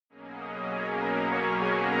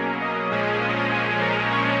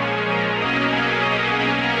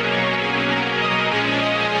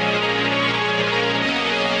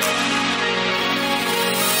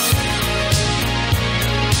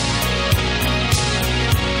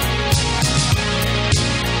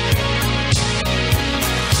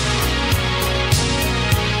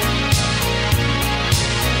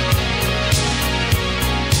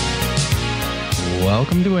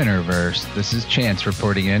Welcome to InnerVerse. This is Chance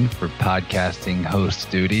reporting in for podcasting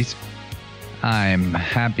host duties. I'm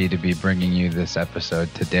happy to be bringing you this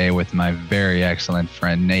episode today with my very excellent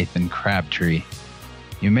friend Nathan Crabtree.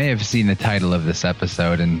 You may have seen the title of this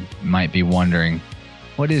episode and might be wondering,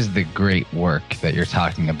 what is the great work that you're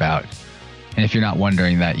talking about? And if you're not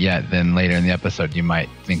wondering that yet, then later in the episode you might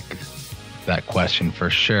think that question for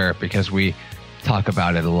sure, because we talk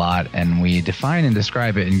about it a lot and we define and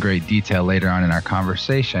describe it in great detail later on in our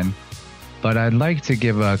conversation. But I'd like to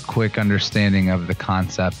give a quick understanding of the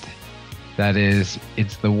concept. That is,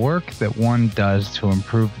 it's the work that one does to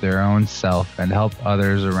improve their own self and help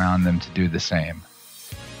others around them to do the same.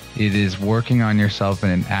 It is working on yourself in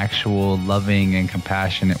an actual loving and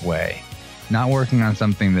compassionate way, not working on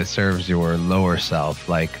something that serves your lower self,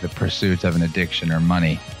 like the pursuit of an addiction or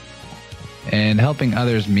money. And helping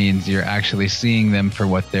others means you're actually seeing them for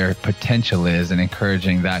what their potential is and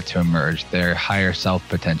encouraging that to emerge, their higher self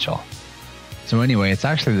potential. So anyway, it's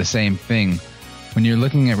actually the same thing when you're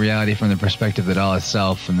looking at reality from the perspective that all is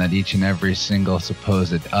self and that each and every single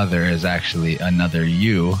supposed other is actually another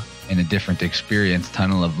you in a different experience,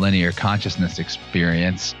 tunnel of linear consciousness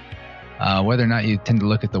experience. Whether or not you tend to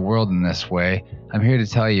look at the world in this way, I'm here to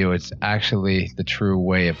tell you it's actually the true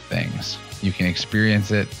way of things. You can experience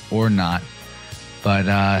it or not,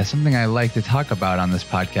 but something I like to talk about on this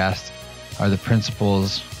podcast are the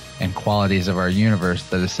principles and qualities of our universe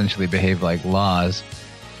that essentially behave like laws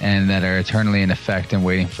and that are eternally in effect and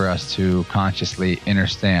waiting for us to consciously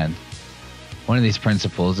understand. One of these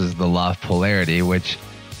principles is the law of polarity, which,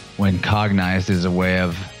 when cognized, is a way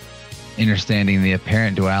of understanding the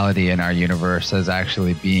apparent duality in our universe as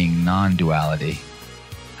actually being non-duality.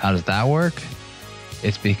 How does that work?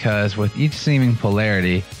 It's because with each seeming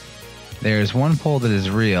polarity, there is one pole that is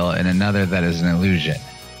real and another that is an illusion.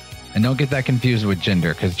 And don't get that confused with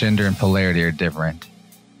gender, because gender and polarity are different.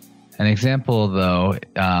 An example, though,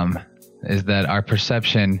 is that our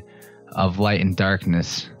perception of light and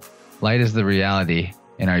darkness. Light is the reality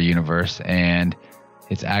in our universe, and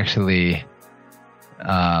it's actually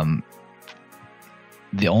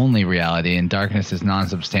the only reality, and darkness is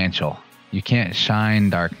non-substantial. You can't shine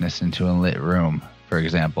darkness into a lit room, for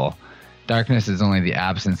example. Darkness is only the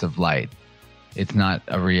absence of light. It's not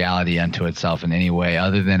a reality unto itself in any way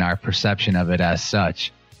other than our perception of it as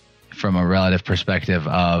such from a relative perspective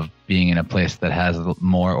of being in a place that has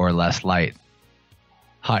more or less light.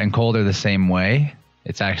 Hot and cold are the same way.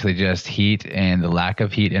 It's actually just heat and the lack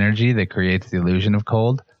of heat energy that creates the illusion of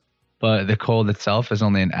cold. But the cold itself is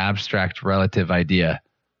only an abstract relative idea.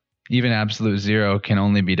 Even absolute zero can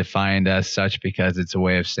only be defined as such because it's a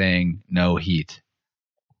way of saying no heat.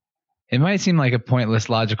 It might seem like a pointless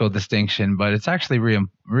logical distinction, but it's actually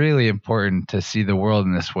really important to see the world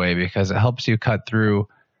in this way because it helps you cut through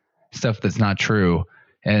stuff that's not true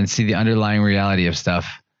and see the underlying reality of stuff.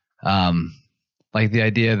 Like the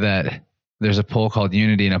idea that there's a pole called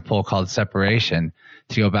unity and a pole called separation,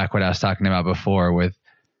 to go back what I was talking about before with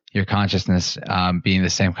your consciousness being the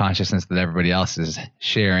same consciousness that everybody else is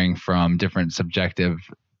sharing from different subjective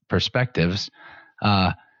perspectives.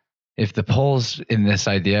 If the poles in this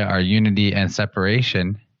idea are unity and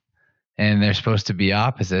separation, and they're supposed to be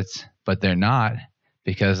opposites, but they're not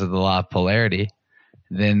because of the law of polarity,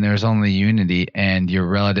 then there's only unity and your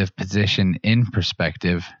relative position in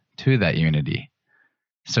perspective to that unity.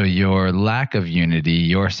 So your lack of unity,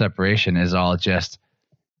 your separation, is all just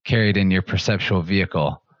carried in your perceptual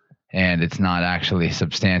vehicle, and it's not actually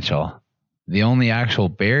substantial. The only actual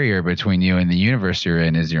barrier between you and the universe you're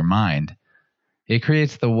in is your mind. It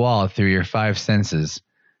creates the wall through your five senses,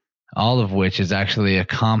 all of which is actually a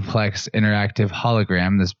complex interactive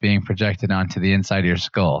hologram that's being projected onto the inside of your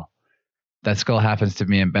skull. That skull happens to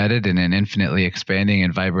be embedded in an infinitely expanding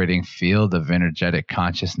and vibrating field of energetic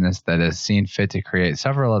consciousness that has seen fit to create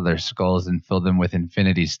several other skulls and fill them with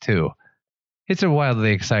infinities too. It's a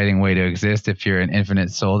wildly exciting way to exist if you're an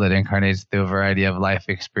infinite soul that incarnates through a variety of life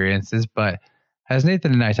experiences, but as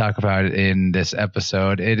Nathan and I talk about it in this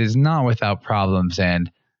episode, it is not without problems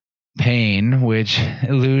and pain, which,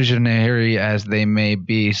 illusionary as they may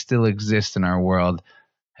be, still exist in our world,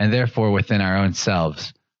 and therefore within our own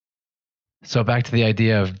selves. So back to the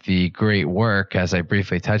idea of the great work, as I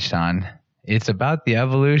briefly touched on, it's about the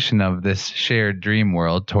evolution of this shared dream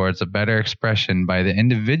world towards a better expression by the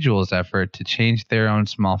individual's effort to change their own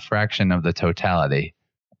small fraction of the totality.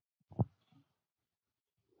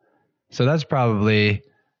 So that's probably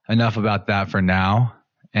enough about that for now.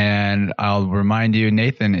 And I'll remind you,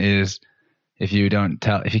 Nathan is, if you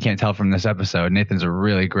can't tell from this episode, Nathan's a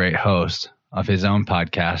really great host of his own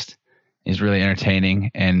podcast. He's really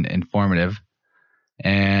entertaining and informative.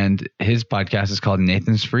 and his podcast is called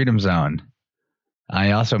Nathan's Freedom Zone.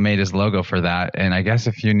 I also made his logo for that, and I guess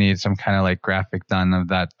if you need some kind of like graphic done of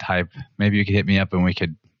that type, maybe you could hit me up and we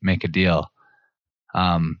could make a deal.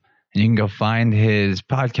 And you can go find his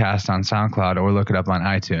podcast on SoundCloud or look it up on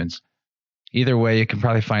iTunes. Either way, you can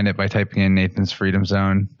probably find it by typing in Nathan's Freedom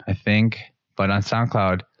Zone, I think. But on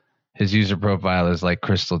SoundCloud, his user profile is like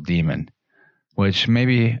Crystal Demon, which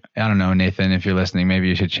maybe, I don't know, Nathan, if you're listening, maybe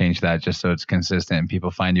you should change that just so it's consistent and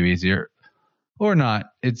people find you easier. Or not.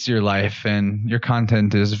 It's your life, and your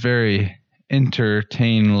content is very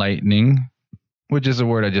entertain-lightening, which is a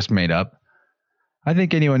word I just made up. I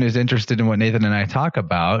think anyone who's interested in what Nathan and I talk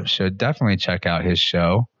about should definitely check out his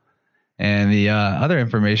show. And the other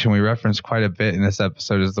information we referenced quite a bit in this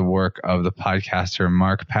episode is the work of the podcaster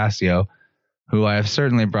Mark Passio, who I have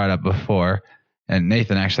certainly brought up before. And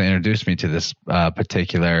Nathan actually introduced me to this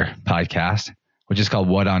particular podcast, which is called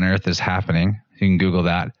What on Earth is Happening. You can Google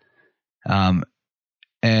that.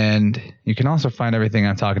 And you can also find everything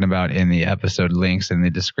I'm talking about in the episode links in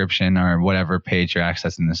the description or whatever page you're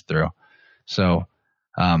accessing this through. So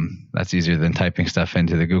that's easier than typing stuff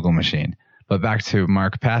into the Google machine. But back to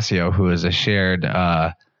Mark Passio, who is a shared,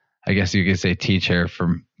 I guess you could say, teacher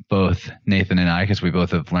from both Nathan and I, because we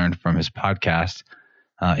both have learned from his podcast.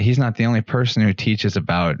 He's not the only person who teaches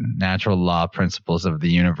about natural law principles of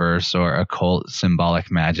the universe or occult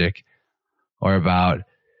symbolic magic, or about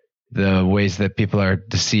the ways that people are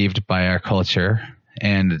deceived by our culture,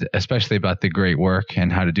 and especially about the great work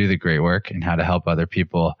and how to do the great work and how to help other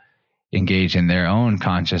people engage in their own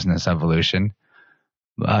consciousness evolution.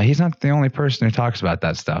 He's not the only person who talks about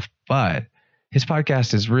that stuff, but his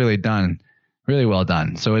podcast is really well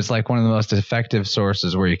done. So it's like one of the most effective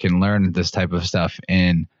sources where you can learn this type of stuff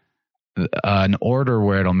in an order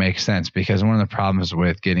where it'll make sense, because one of the problems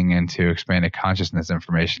with getting into expanded consciousness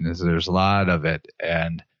information is there's a lot of it,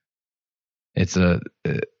 and it's a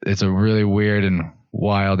really weird and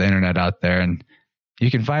wild internet out there, and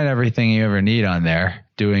you can find everything you ever need on there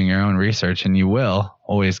doing your own research, and you will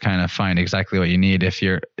always kind of find exactly what you need. If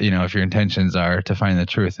your intentions are to find the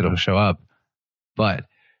truth, it'll show up. But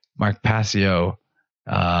Mark Passio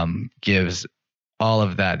gives all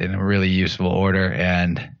of that in a really useful order,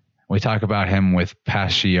 and we talk about him with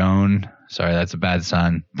passion. Sorry, that's a bad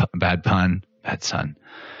pun. It's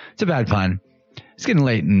a bad pun. It's getting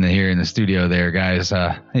late here in the studio there, guys.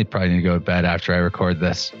 I probably need to go to bed after I record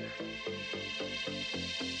this.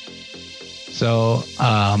 So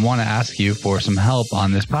I want to ask you for some help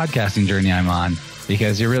on this podcasting journey I'm on,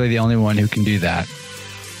 because you're really the only one who can do that.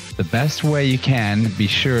 The best way you can be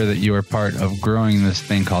sure that you are part of growing this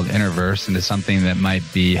thing called InnerVerse into something that might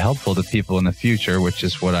be helpful to people in the future, which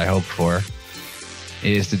is what I hope for,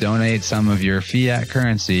 is to donate some of your fiat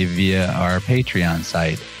currency via our Patreon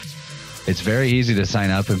site. It's very easy to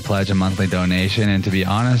sign up and pledge a monthly donation, and to be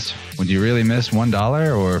honest, would you really miss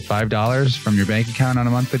 $1 or $5 from your bank account on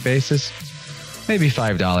a monthly basis? Maybe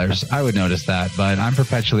 $5. I would notice that, but I'm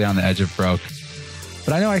perpetually on the edge of broke.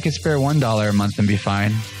 But I know I could spare $1 a month and be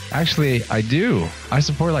fine. Actually, I do. I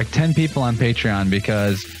support like 10 people on Patreon,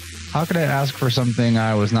 because how could I ask for something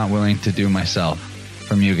I was not willing to do myself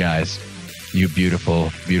from you guys? You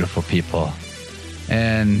beautiful, beautiful people.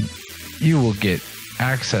 And you will get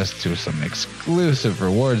access to some exclusive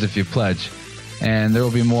rewards if you pledge, and there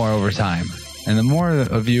will be more over time. And the more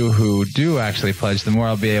of you who do actually pledge, the more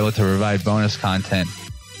I'll be able to provide bonus content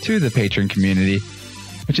to the patron community,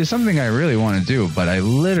 which is something I really want to do, but I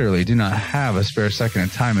literally do not have a spare second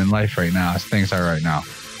of time in life right now as things are right now.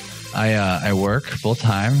 I work full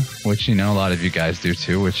time, which, a lot of you guys do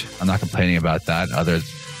too, which I'm not complaining about that,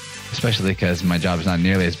 especially because my job is not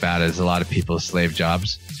nearly as bad as a lot of people's slave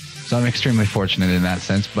jobs. So I'm extremely fortunate in that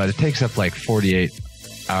sense, but it takes up like 48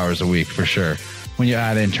 hours a week for sure when you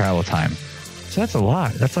add in travel time. So that's a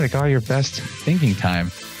lot. That's like all your best thinking time.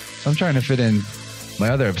 So I'm trying to fit in my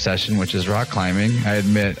other obsession, which is rock climbing. I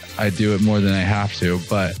admit I do it more than I have to,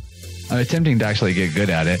 but I'm attempting to actually get good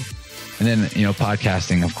at it. And then,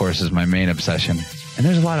 podcasting, of course, is my main obsession. And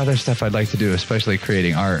there's a lot of other stuff I'd like to do, especially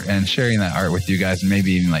creating art and sharing that art with you guys, and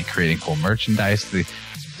maybe even like creating cool merchandise to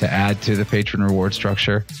add to the patron reward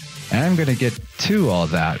structure. And I'm going to get to all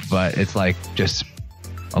that, but it's like just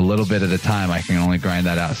a little bit at a time. I can only grind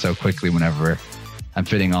that out so quickly whenever I'm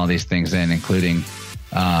fitting all these things in, including,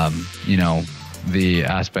 the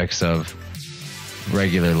aspects of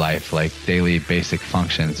regular life, like daily basic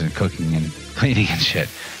functions and cooking and cleaning and shit.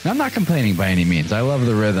 And I'm not complaining by any means. I love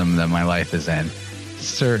the rhythm that my life is in.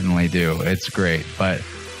 Certainly do. It's great. But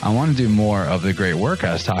I want to do more of the great work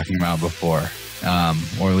I was talking about before,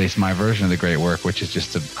 or at least my version of the great work, which is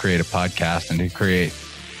just to create a podcast and to create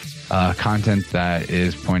content that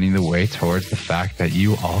is pointing the way towards the fact that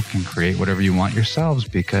you all can create whatever you want yourselves,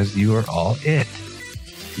 because you are all it.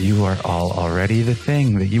 You are all already the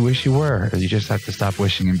thing that you wish you were. You just have to stop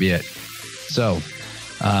wishing and be it. So,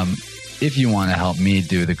 if you want to help me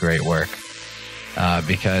do the great work,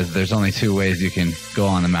 because there's only two ways you can go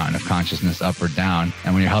on the mountain of consciousness, up or down.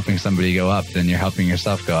 And when you're helping somebody go up, then you're helping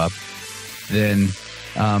yourself go up. Then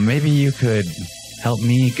maybe you could help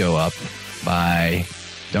me go up by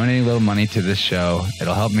donating a little money to this show.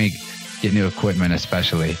 It'll help me get new equipment,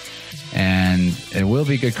 especially. And it will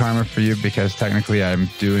be good karma for you, because technically I'm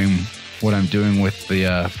doing what I'm doing with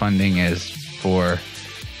the funding is for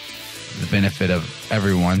the benefit of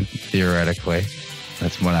everyone, theoretically.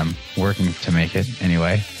 That's what I'm working to make it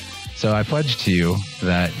anyway. So I pledge to you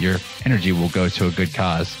that your energy will go to a good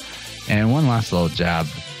cause. And one last little jab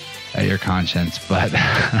at your conscience, but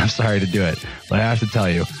I'm sorry to do it, but I have to tell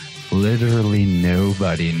you, literally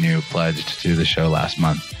nobody new pledged to the show last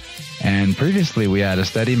month. And previously we had a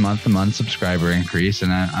steady month-to-month subscriber increase,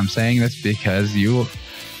 and I'm saying this because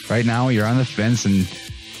right now you're on the fence, and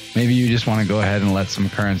maybe you just want to go ahead and let some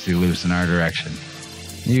currency loose in our direction.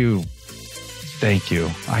 Thank you.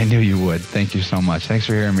 I knew you would. Thank you so much. Thanks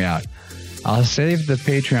for hearing me out. I'll save the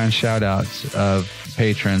Patreon shout-outs of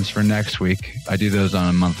patrons for next week. I do those on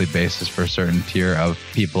a monthly basis for a certain tier of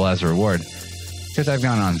people as a reward, because I've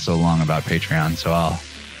gone on so long about Patreon, so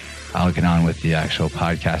I'll get on with the actual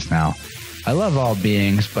podcast now. I love all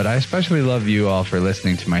beings, but I especially love you all for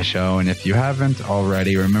listening to my show. And if you haven't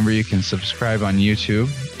already, remember you can subscribe on YouTube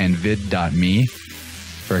and vid.me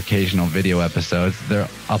for occasional video episodes.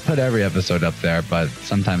 I'll put every episode up there, but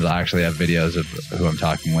sometimes I'll actually have videos of who I'm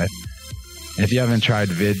talking with. And if you haven't tried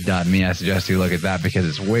vid.me, I suggest you look at that, because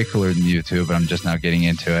it's way cooler than YouTube, but I'm just now getting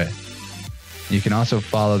into it. You can also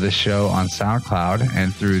follow this show on SoundCloud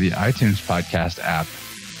and through the iTunes podcast app.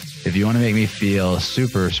 If you want to make me feel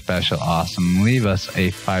super special awesome, leave us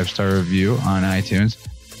a 5-star review on iTunes.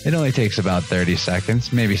 It only takes about 30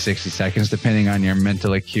 seconds, maybe 60 seconds, depending on your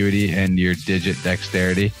mental acuity and your digit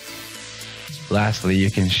dexterity. Lastly, you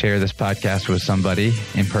can share this podcast with somebody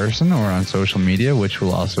in person or on social media, which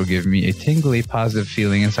will also give me a tingly positive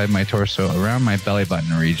feeling inside my torso, around my belly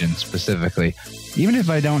button region specifically. Even if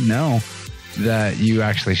I don't know that you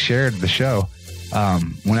actually shared the show,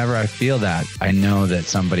 whenever I feel that, I know that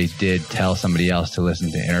somebody did tell somebody else to listen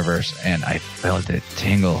to InnerVerse, and I felt it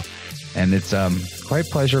tingle. And it's quite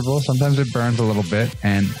pleasurable. Sometimes it burns a little bit,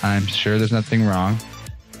 and I'm sure there's nothing wrong.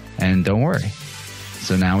 And don't worry.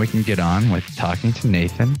 So now we can get on with talking to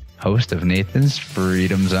Nathan, host of Nathan's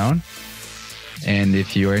Freedom Zone. And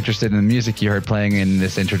if you are interested in the music you heard playing in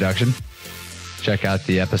this introduction, check out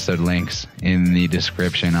the episode links in the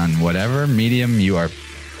description on whatever medium you are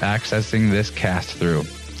accessing this cast through.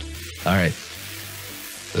 All right,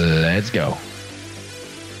 let's go.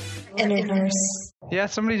 InnerVerse. Yeah,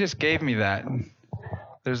 somebody just gave me that.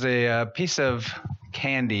 There's a piece of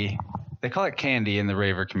candy. They call it candy in the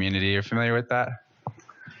Raver community. You're familiar with that?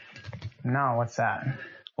 No, what's that?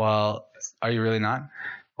 Well, are you really not?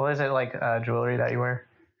 Well, is it like jewelry that you wear?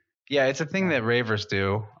 Yeah, it's a thing that Ravers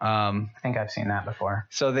do. I think I've seen that before.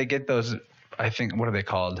 So they get those, I think, what are they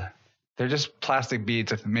called? They're just plastic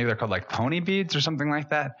beads. Maybe they're called like pony beads or something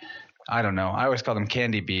like that. I don't know. I always call them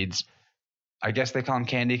candy beads. I guess they call them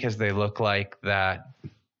candy because they look like that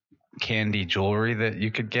candy jewelry that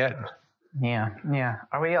you could get. Yeah.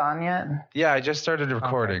 Are we on yet? Yeah, I just started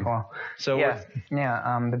recording. Okay, cool. So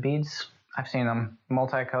the beads, I've seen them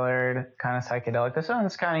multicolored, kind of psychedelic. This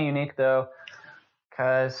one's kind of unique though,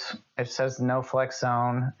 because it says no flex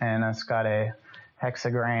zone, and it's got a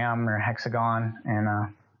hexagram or hexagon,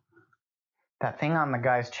 and that thing on the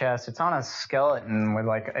guy's chest, it's on a skeleton with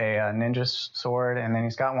like a ninja sword, and then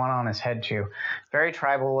he's got one on his head too. Very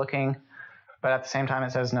tribal looking, but at the same time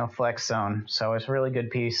it says no flex zone. So it's a really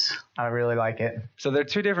good piece. I really like it. So they're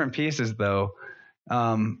two different pieces though.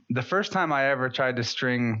 The first time I ever tried to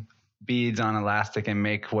string beads on elastic and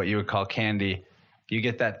make what you would call candy, you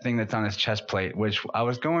get that thing that's on his chest plate, which I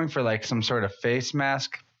was going for like some sort of face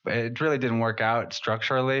mask. It really didn't work out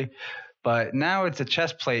structurally. But now it's a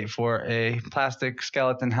chest plate for a plastic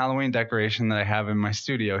skeleton Halloween decoration that I have in my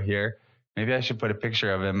studio here. Maybe I should put a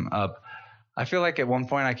picture of him up. I feel like at one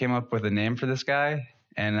point I came up with a name for this guy,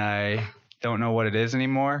 and I don't know what it is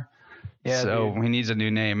anymore. Yeah, so he needs a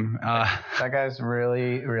new name. That guy's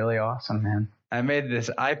really, really awesome, man. I made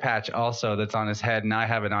this eye patch also that's on his head. Now I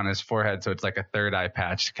have it on his forehead, so it's like a third eye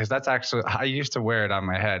patch, because that's actually, I used to wear it on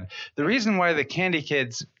my head. The reason why the candy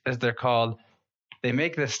kids, as they're called, they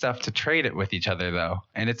make this stuff to trade it with each other, though.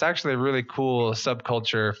 And it's actually a really cool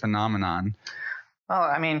subculture phenomenon. Oh,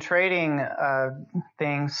 I mean, trading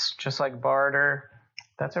things just like barter,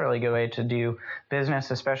 that's a really good way to do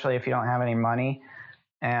business, especially if you don't have any money.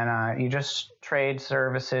 And you just trade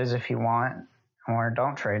services if you want, or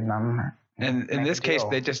don't trade them. And in this case,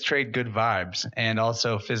 they just trade good vibes and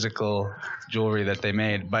also physical jewelry that they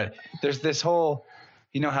made. But there's this whole,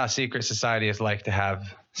 you know how secret societies like to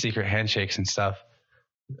have secret handshakes and stuff.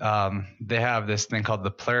 They have this thing called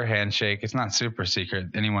the P.L.U.R handshake. It's not super secret.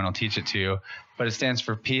 Anyone will teach it to you. But it stands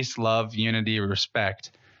for peace, love, unity,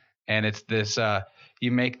 respect. And it's this, you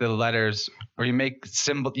make the letters, or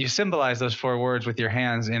you symbolize those 4 words with your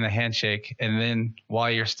hands in a handshake. And then while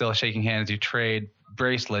you're still shaking hands, you trade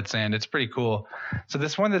bracelets, and it's pretty cool. So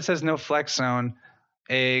this one that says no flex zone,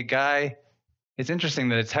 a guy, it's interesting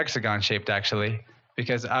that it's hexagon shaped actually,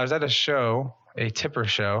 because I was at a show, a Tipper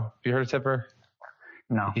show. Have you heard of Tipper?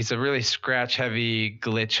 No. He's a really scratch heavy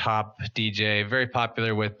glitch hop DJ, very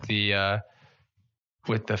popular with the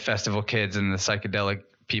festival kids and the psychedelic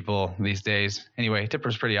people these days. Anyway,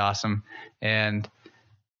 Tipper's pretty awesome. And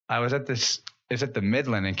I was at it's at the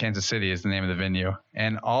Midland in Kansas City is the name of the venue.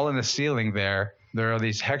 And all in the ceiling there are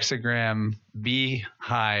these hexagram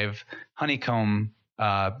beehive honeycomb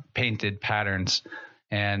painted patterns.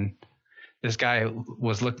 And this guy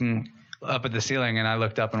was looking up at the ceiling, and I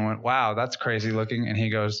looked up and went, wow, that's crazy looking. And he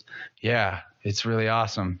goes, yeah, it's really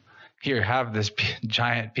awesome. Here, have this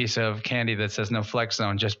giant piece of candy that says no flex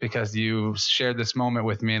zone just because you shared this moment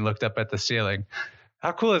with me and looked up at the ceiling.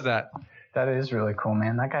 How cool is that? That is really cool,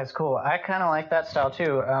 man. That guy's cool. I kind of like that style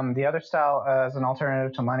too. The other style, as an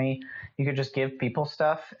alternative to money, you could just give people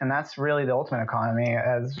stuff, and that's really the ultimate economy.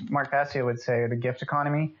 As Mark Passio would say, the gift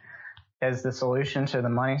economy is the solution to the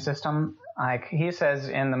money system. Like he says,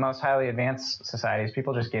 in the most highly advanced societies,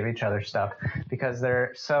 people just give each other stuff because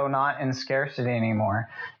they're so not in scarcity anymore,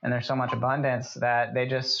 and there's so much abundance that they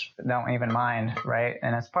just don't even mind, right?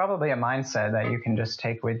 And it's probably a mindset that you can just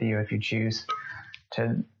take with you if you choose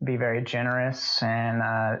to be very generous, and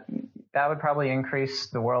that would probably increase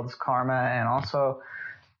the world's karma and also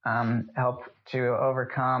help to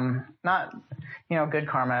overcome, not, good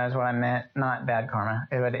karma is what I meant, not bad karma.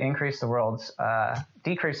 It would increase the world's,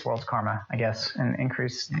 decrease the world's karma, I guess, and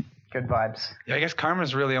increase good vibes. Yeah, I guess karma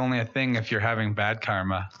is really only a thing if you're having bad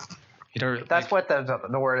karma. That's what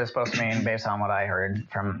the word is supposed to mean based on what I heard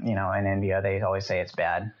from, in India. They always say it's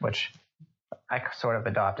bad, which I sort of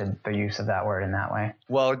adopted the use of that word in that way.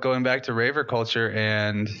 Well, going back to Raver culture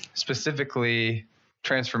and specifically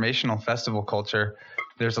transformational festival culture,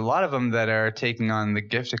 there's a lot of them that are taking on the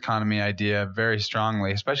gift economy idea very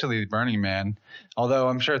strongly, especially Burning Man. Although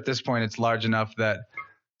I'm sure at this point it's large enough that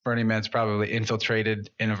Burning Man's probably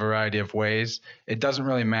infiltrated in a variety of ways. It doesn't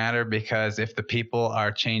really matter because if the people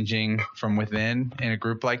are changing from within in a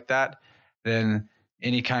group like that, then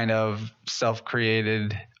any kind of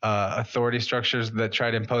self-created authority structures that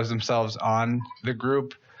try to impose themselves on the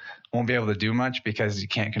group won't be able to do much because you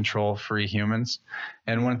can't control free humans.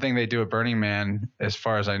 And one thing they do at Burning Man, as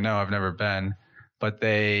far as I know, I've never been, but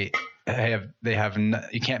you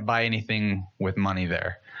can't buy anything with money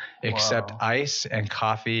there except ice and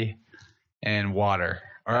coffee and water.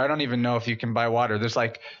 Or I don't even know if you can buy water. There's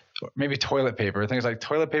like maybe toilet paper, things like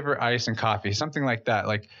toilet paper, ice, and coffee, something like that.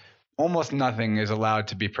 Like almost nothing is allowed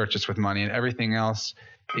to be purchased with money, and everything else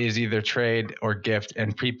is either trade or gift,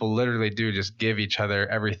 and people literally do just give each other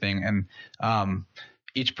everything. And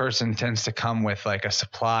each person tends to come with like a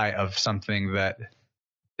supply of something that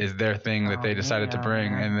is their thing that they decided to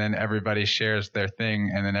bring, and then everybody shares their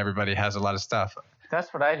thing, and then everybody has a lot of stuff.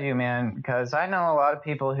 That's what I do, man, because I know a lot of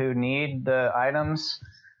people who need the items.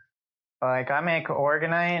 Like I make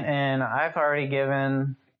orgonite, and I've already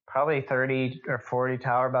given probably 30 or 40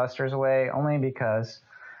 tower busters away only because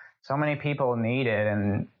so many people need it,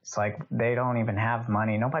 and it's like they don't even have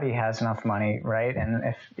money. Nobody has enough money, right?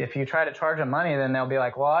 And if you try to charge them money, then they'll be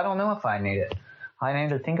like, well, I don't know if I need it. I need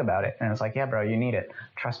to think about it. And it's like, yeah, bro, you need it.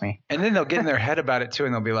 Trust me. And then they'll get in their head about it too,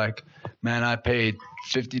 and they'll be like, man, I paid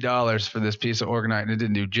 $50 for this piece of orgonite and it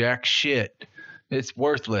didn't do jack shit. It's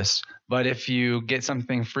worthless. But if you get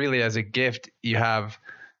something freely as a gift, you have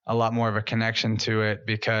a lot more of a connection to it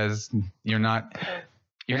because you're not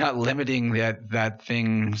limiting that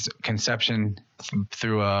thing's conception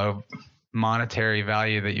through a monetary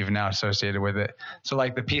value that you've now associated with it. So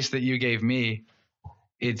like the piece that you gave me,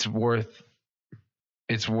 it's worth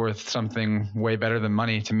something way better than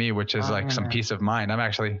money to me, which is like some peace of mind. I'm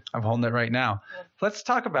holding it right now. Let's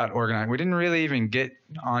talk about orgonite. We didn't really even get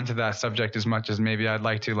onto that subject as much as maybe I'd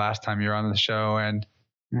like to last time you were on the show. And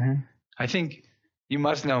I think you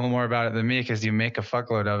must know more about it than me because you make a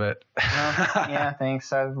fuckload of it. Yeah,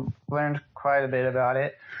 thanks. I've learned quite a bit about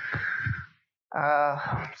it.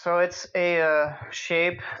 So it's a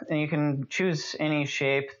shape, and you can choose any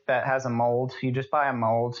shape that has a mold. You just buy a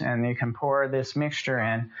mold, and you can pour this mixture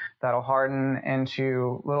in that'll harden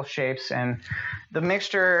into little shapes. And the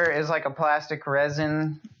mixture is like a plastic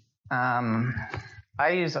resin. I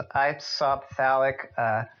use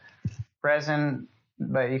isophthalic resin,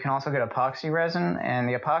 but you can also get epoxy resin. And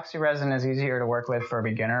the epoxy resin is easier to work with for a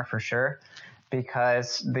beginner for sure,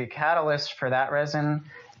 because the catalyst for that resin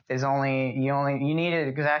is you need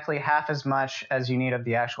exactly half as much as you need of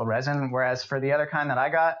the actual resin. Whereas for the other kind that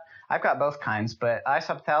I've got both kinds, but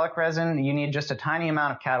isophthalic resin, you need just a tiny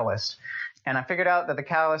amount of catalyst. And I figured out that the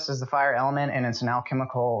catalyst is the fire element, and it's an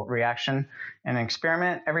alchemical reaction and an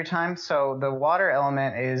experiment every time. So the water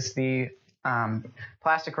element is the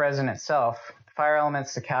plastic resin itself. The fire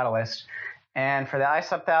element's the catalyst. And for the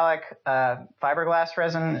isophthalic fiberglass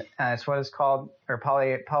resin, it's what it's called, or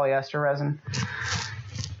polyester resin.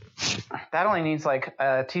 That only needs like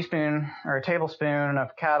a teaspoon or a tablespoon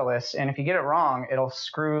of catalyst, and if you get it wrong, it'll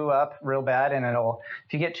screw up real bad, and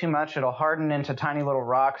if you get too much, it'll harden into tiny little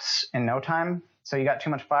rocks in no time. So you got too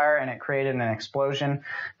much fire, and it created an explosion.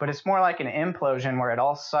 But it's more like an implosion, where it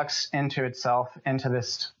all sucks into itself into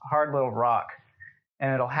this hard little rock,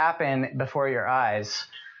 and it'll happen before your eyes.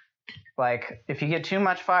 Like if you get too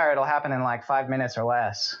much fire, it'll happen in like 5 minutes or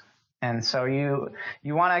less. And so you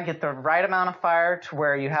want to get the right amount of fire to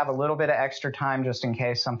where you have a little bit of extra time just in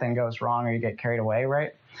case something goes wrong or you get carried away,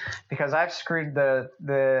 right? Because I've screwed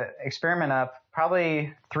the experiment up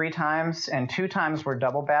probably 3 times, and 2 times were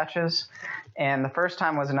double batches. And the first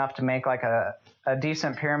time was enough to make like a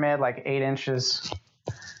decent pyramid, like 8 inches,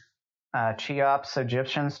 Cheops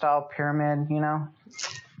Egyptian style pyramid, you know?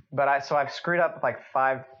 But I've screwed up like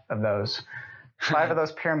 5 of those. 5 of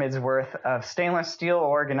those pyramids worth of stainless steel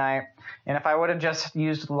orgonite. And if I would have just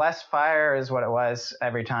used less fire is what it was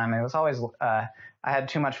every time. It was always, I had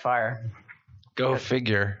too much fire. Go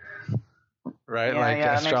figure. Right?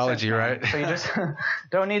 Yeah, astrology, right? So you just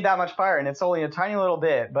don't need that much fire. And it's only a tiny little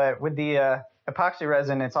bit. But with the epoxy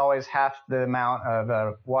resin, it's always half the amount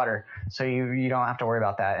of water. So you don't have to worry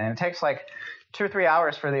about that. And it takes like 2 or 3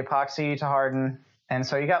 hours for the epoxy to harden. And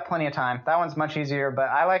so you got plenty of time. That one's much easier, but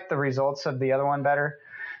I like the results of the other one better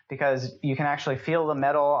because you can actually feel the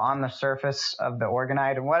metal on the surface of the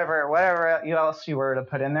orgonite, and whatever else you were to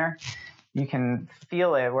put in there, you can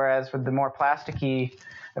feel it. Whereas with the more plasticky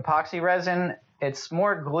epoxy resin, it's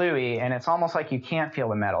more gluey, and it's almost like you can't feel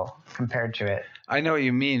the metal compared to it. I know what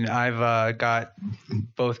you mean. I've got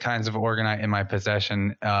both kinds of orgonite in my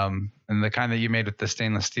possession, and the kind that you made with the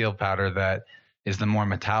stainless steel powder that is the more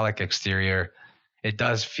metallic exterior. It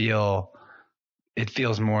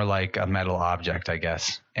feels more like a metal object, I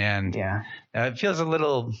guess. And it feels a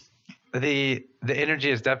little, the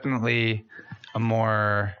energy is definitely a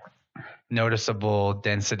more noticeable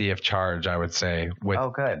density of charge, I would say,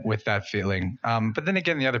 with that feeling. But then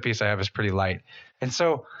again, the other piece I have is pretty light. And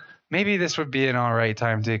so maybe this would be an all right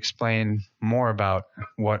time to explain more about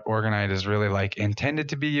what orgonite is really like intended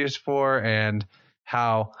to be used for, and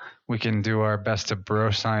how we can do our best to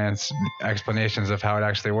bro science explanations of how it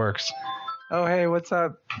actually works. Oh, hey, what's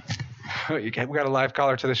up? We got a live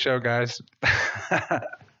caller to the show, guys.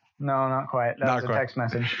 No, not quite. That was a text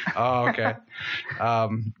message. Oh, okay.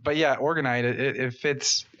 But yeah, orgonite, it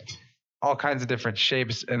fits all kinds of different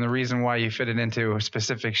shapes. And the reason why you fit it into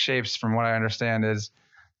specific shapes, from what I understand, is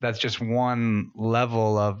that's just one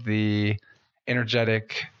level of the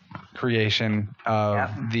energetic creation of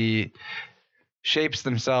the shapes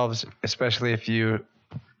themselves, especially if you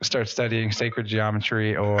start studying sacred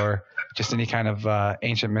geometry or just any kind of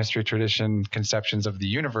ancient mystery tradition conceptions of the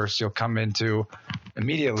universe. You'll come into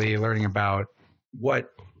immediately learning about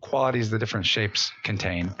what qualities the different shapes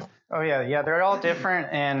contain. Oh, yeah. They're all different.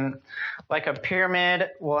 And like a pyramid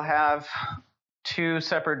will have 2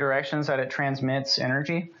 separate directions that it transmits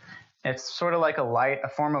energy. It's sort of like a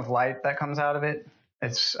form of light that comes out of it.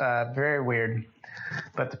 It's very weird.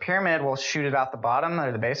 But the pyramid will shoot it out the bottom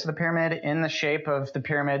or the base of the pyramid in the shape of the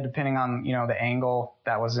pyramid, depending on, the angle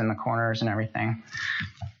that was in the corners and everything.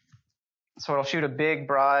 So it'll shoot a big,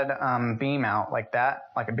 broad beam out like that,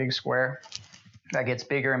 like a big square that gets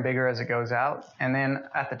bigger and bigger as it goes out. And then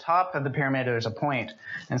at the top of the pyramid, there's a point.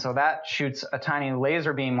 And so that shoots a tiny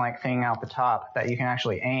laser beam-like thing out the top that you can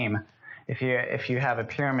actually aim if you have a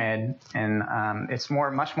pyramid. And it's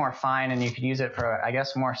much more fine, and you could use it for, I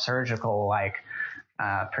guess, more surgical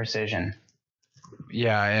precision.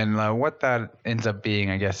 Yeah, and what that ends up being,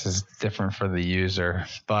 I guess, is different for the user.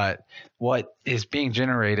 But what is being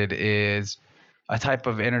generated is a type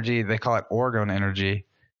of energy, they call it orgone energy,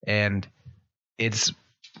 and it's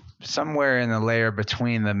somewhere in the layer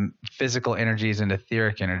between the physical energies and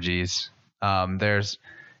etheric energies. There's,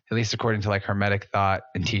 at least according to like Hermetic thought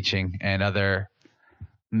and teaching and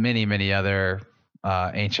many other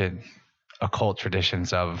ancient occult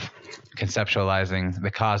traditions of conceptualizing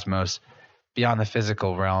the cosmos beyond the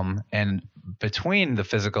physical realm, and between the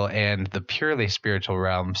physical and the purely spiritual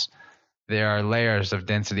realms, there are layers of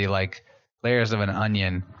density, like layers of an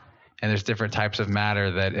onion, and there's different types of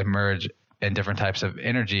matter that emerge and different types of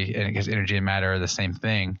energy, and because energy and matter are the same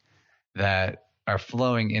thing, that are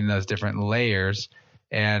flowing in those different layers.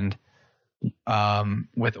 And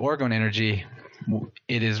with orgone energy,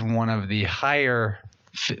 it is one of the higher,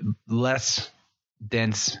 less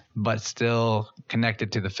dense, but still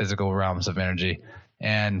connected to the physical realms of energy.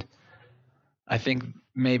 And I think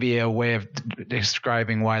maybe a way of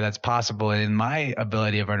describing why that's possible, in my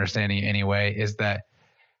ability of understanding anyway, is that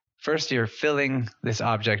first you're filling this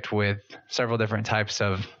object with several different types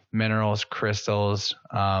of minerals, crystals,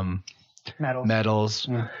 metals,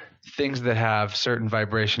 things that have certain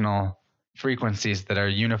vibrational frequencies that are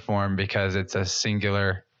uniform because it's a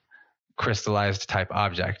singular crystallized type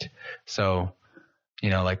object. So,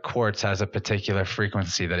 like quartz has a particular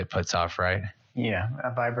frequency that it puts off, right? Yeah,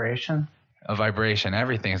 a vibration. A vibration.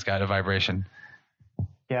 Everything's got a vibration.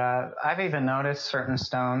 Yeah, I've even noticed certain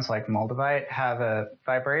stones like moldavite have a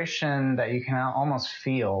vibration that you can almost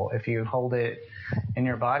feel if you hold it in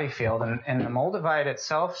your body field. And the moldavite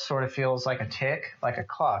itself sort of feels like a tick, like a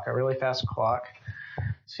clock, a really fast clock.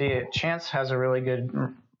 See, Chance has a really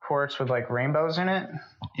good quartz with like rainbows in it.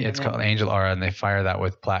 Yeah, it's called Angel Aura, and they fire that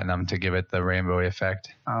with platinum to give it the rainbow effect.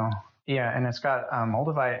 Oh, yeah, and it's got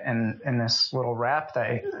moldavite in this little wrap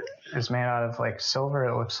that is made out of like silver,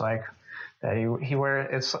 it looks like. That he wears,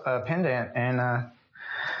 it's a pendant, and the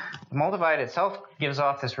moldavite itself gives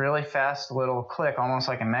off this really fast little click, almost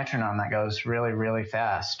like a metronome that goes really, really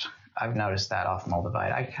fast. I've noticed that off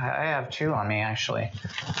moldavite. I have two on me, actually.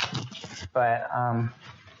 But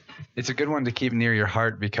it's a good one to keep near your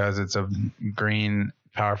heart because it's a green,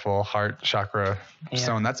 powerful heart chakra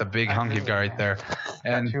stone. That's a big hunk you've got right there.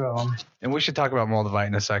 And two of them. And we should talk about moldavite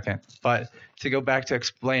in a second. But to go back to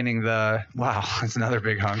explaining that's another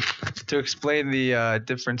big hunk. To explain the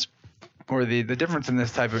difference, or the difference in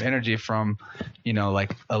this type of energy from,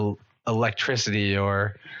 like electricity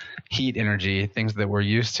or heat energy, things that we're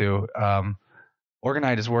used to.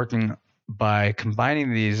 Orgonite is working by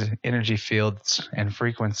combining these energy fields and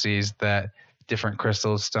frequencies that different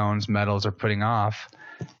crystals, stones, metals are putting off.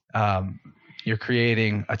 You're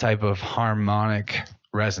creating a type of harmonic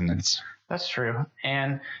resonance. That's true.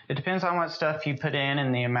 And it depends on what stuff you put in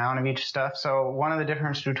and the amount of each stuff. So one of the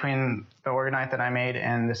differences between the orgonite that I made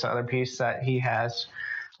and this other piece that he has,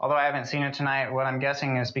 although I haven't seen it tonight, what I'm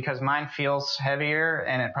guessing is because mine feels heavier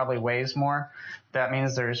and it probably weighs more, that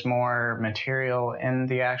means there's more material in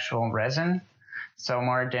the actual resin. So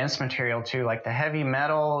more dense material too, like the heavy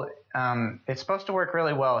metal. It's supposed to work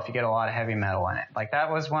really well if you get a lot of heavy metal in it. Like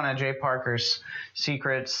that was one of Jay Parker's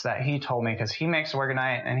secrets that he told me, because he makes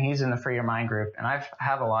orgonite and he's in the Free Your Mind group, and I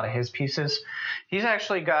have a lot of his pieces. He's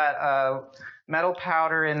actually got metal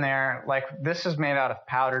powder in there. Like this is made out of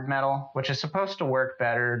powdered metal, which is supposed to work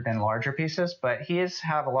better than larger pieces, but his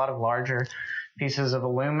have a lot of larger pieces of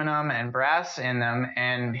aluminum and brass in them,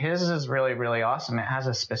 and his is really, really awesome. It has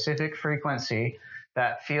a specific frequency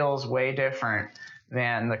that feels way different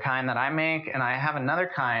than the kind that I make, and I have another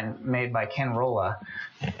kind made by Ken Rolla.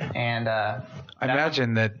 And I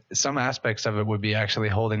imagine that some aspects of it would be actually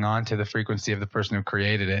holding on to the frequency of the person who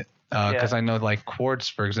created it. Because I know like quartz,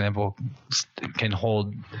 for example, can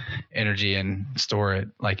hold energy and store it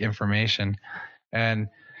like information. And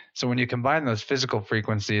so when you combine those physical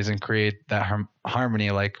frequencies and create that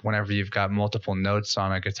harmony, like whenever you've got multiple notes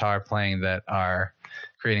on a guitar playing that are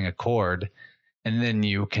creating a chord, and then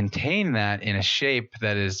you contain that in a shape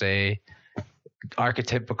that is a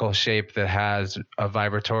archetypical shape that has a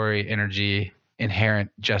vibratory energy inherent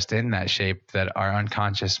just in that shape that our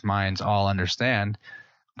unconscious minds all understand,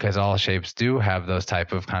 because all shapes do have those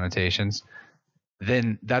type of connotations,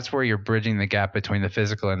 then that's where you're bridging the gap between the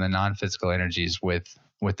physical and the non-physical energies with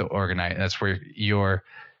the orgonite. That's where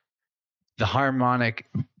the harmonic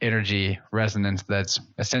energy resonance, that's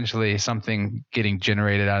essentially something getting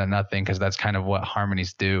generated out of nothing, because that's kind of what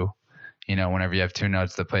harmonies do. Whenever you have two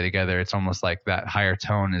notes that play together, it's almost like that higher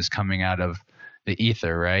tone is coming out of the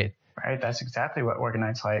ether, right? Right, that's exactly what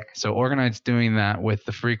orgonite's like. So orgonite's doing that with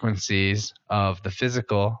the frequencies of the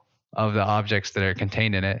physical, of the objects that are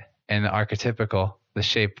contained in it, and the archetypical, the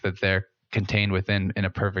shape that they're contained within in a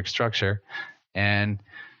perfect structure. And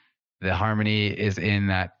the harmony is in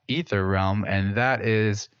that ether realm, and that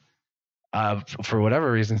is for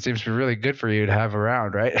whatever reason, seems to be really good for you to have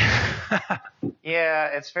around, right? Yeah,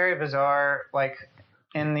 it's very bizarre. Like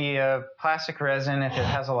in the plastic resin, if it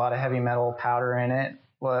has a lot of heavy metal powder in it,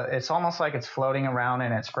 well, it's almost like it's floating around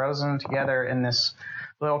and it's frozen together in this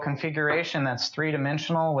little configuration that's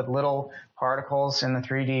three-dimensional with little particles in the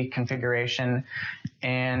 3D configuration.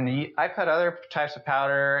 And I put other types of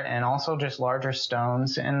powder and also just larger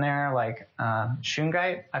stones in there, like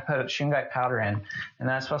shungite. I put shungite powder in, and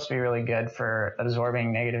that's supposed to be really good for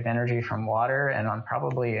absorbing negative energy from water and on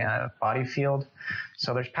probably a body field.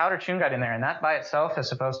 So there's powdered shungite in there, and that by itself is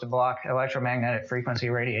supposed to block electromagnetic frequency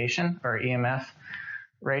radiation, or EMF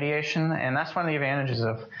radiation. And that's one of the advantages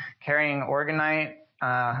of carrying orgonite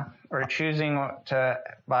or choosing to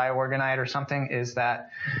buy orgonite or something, is that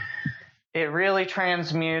it really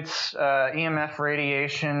transmutes EMF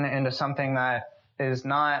radiation into something that is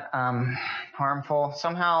not harmful.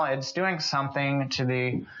 Somehow it's doing something to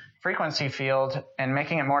the frequency field and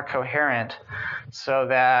making it more coherent so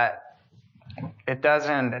that it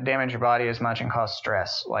doesn't damage your body as much and cause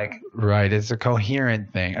stress. Right, it's a coherence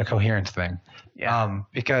thing. Yeah.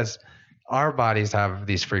 Because our bodies have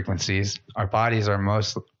these frequencies. Our bodies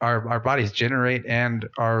our bodies generate and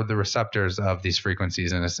are the receptors of these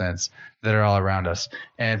frequencies, in a sense, that are all around us.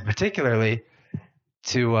 And particularly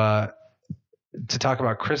to talk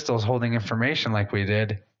about crystals holding information like we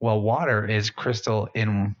did, well, water is crystal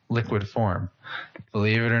in liquid form.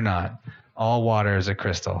 Believe it or not, all water is a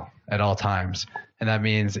crystal at all times. And that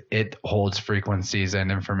means it holds frequencies and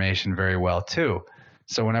information very well too.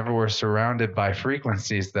 So whenever we're surrounded by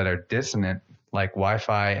frequencies that are dissonant, like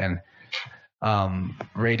Wi-Fi and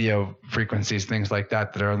radio frequencies, things like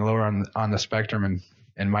that are lower on the spectrum,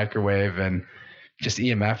 and microwave and just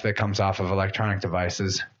EMF that comes off of electronic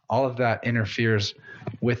devices, all of that interferes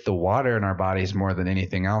with the water in our bodies more than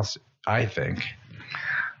anything else, I think.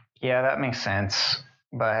 Yeah, that makes sense.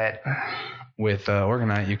 But with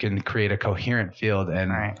orgonite, you can create a coherent field,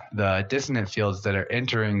 and right. The dissonant fields that are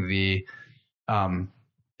entering the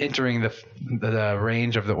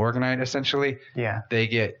range of the orgonite, essentially, yeah, they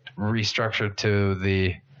get restructured to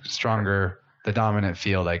the dominant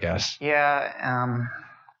field, I guess. Yeah.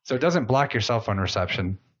 So it doesn't block your cell phone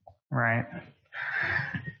reception. Right.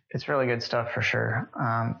 It's really good stuff for sure.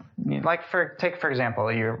 Take for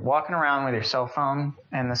example, you're walking around with your cell phone,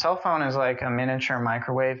 and the cell phone is like a miniature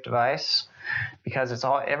microwave device, because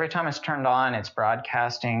every time it's turned on, it's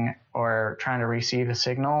broadcasting or trying to receive a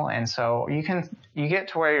signal. And so you get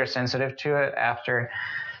to where you're sensitive to it after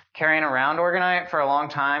carrying around orgonite for a long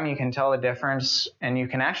time. You can tell the difference, and you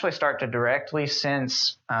can actually start to directly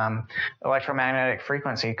sense electromagnetic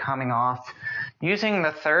frequency coming off using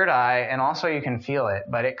the third eye, and also you can feel it,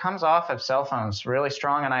 but it comes off of cell phones really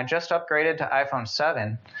strong. And I just upgraded to iPhone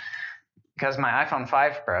 7 because my iPhone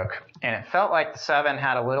 5 broke, and it felt like the 7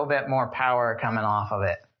 had a little bit more power coming off of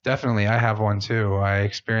it. Definitely. I have one too. I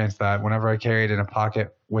experienced that whenever I carried in a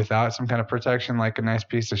pocket without some kind of protection, like a nice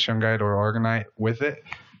piece of shungite or orgonite with it.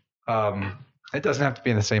 It doesn't have to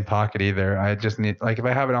be in the same pocket either. I just need, if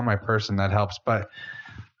I have it on my person, that helps. But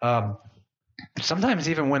sometimes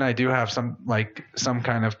even when I do have some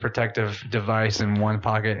kind of protective device in one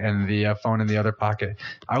pocket and the phone in the other pocket,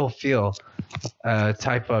 I will feel a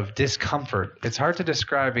type of discomfort. It's hard to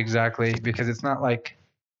describe exactly, because it's not like,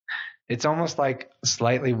 it's almost like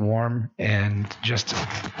slightly warm and just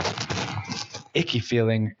icky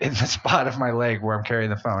feeling in the spot of my leg where I'm carrying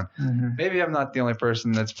the phone. Mm-hmm. Maybe I'm not the only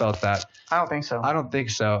person that's felt that. I don't think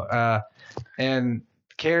so. And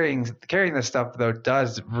carrying this stuff, though,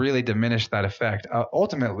 does really diminish that effect.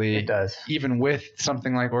 Ultimately, it does. Even with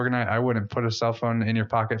something like orgonite, I wouldn't put a cell phone in your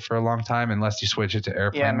pocket for a long time unless you switch it to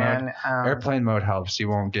airplane mode. Airplane mode helps. You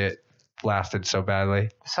won't get blasted so badly.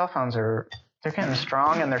 Cell phones they're getting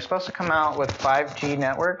strong, and they're supposed to come out with 5G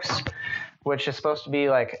networks, which is supposed to be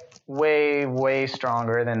way, way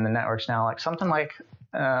stronger than the networks now. Something like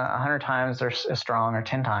 100 times they're as strong, or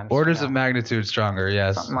 10 times. Orders of magnitude stronger,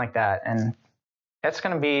 yes. Something like that. And it's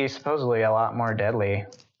going to be supposedly a lot more deadly,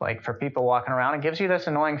 for people walking around. It gives you this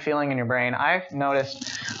annoying feeling in your brain. I've noticed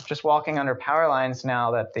just walking under power lines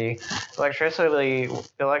now that the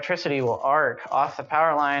electricity will arc off the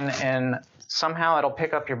power line, and somehow it'll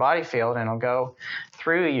pick up your body field and it'll go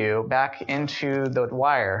through you back into the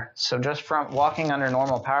wire. So just from walking under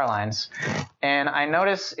normal power lines. And I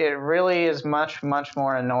notice it really is much, much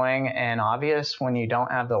more annoying and obvious when you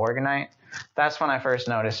don't have the orgonite. That's when I first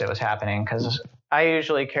noticed it was happening, because I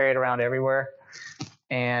usually carry it around everywhere.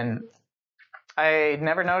 And I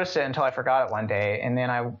never noticed it until I forgot it one day. And then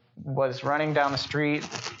I was running down the street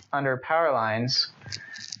under power lines.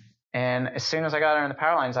 And as soon as I got under the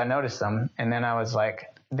power lines, I noticed them. And then I was like,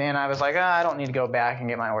 then I was like, I don't need to go back and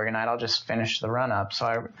get my orgonite. I'll just finish the run up. So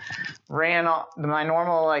I ran my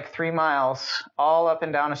normal like 3 miles all up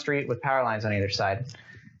and down a street with power lines on either side.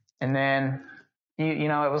 And then, you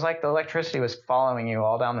know, it was like the electricity was following you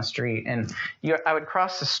all down the street. And I would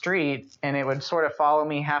cross the street and it would sort of follow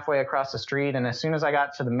me halfway across the street. And as soon as I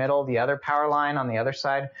got to the middle, the other power line on the other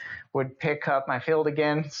side would pick up my field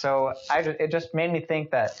again. So it just made me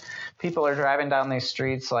think that people are driving down these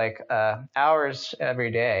streets like hours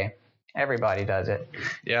every day. Everybody does it.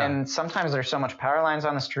 Yeah. And sometimes there's so much power lines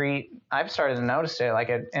on the street. I've started to notice it, like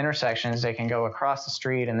at intersections, they can go across the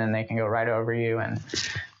street and then they can go right over you. And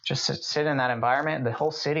just sit in that environment, the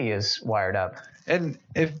whole city is wired up. And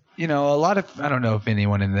if, you know, I don't know if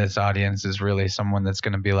anyone in this audience is really someone that's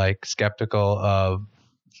going to be like skeptical of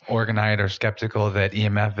orgonite or skeptical that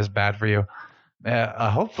EMF is bad for you.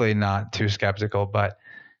 Hopefully not too skeptical, but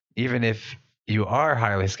even if you are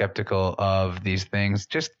highly skeptical of these things,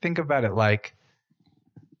 just think about it like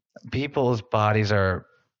people's bodies are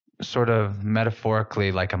sort of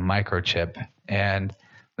metaphorically like a microchip. And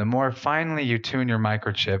the more finely you tune your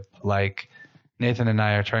microchip, like Nathan and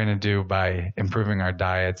I are trying to do by improving our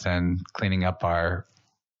diets and cleaning up our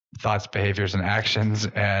thoughts, behaviors, and actions,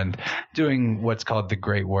 and doing what's called the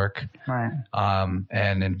great work, right?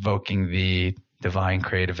 And invoking the divine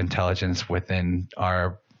creative intelligence within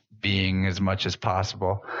our being as much as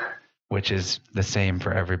possible, which is the same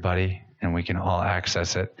for everybody, and we can all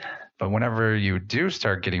access it. But whenever you do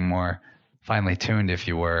start getting more finely tuned, if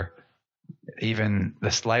you were, even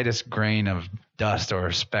the slightest grain of dust or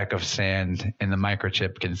a speck of sand in the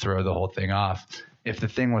microchip can throw the whole thing off. If the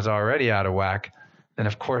thing was already out of whack, then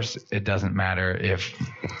of course it doesn't matter if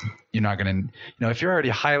you're not going to, you know, if you're already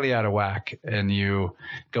highly out of whack and you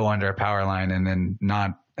go under a power line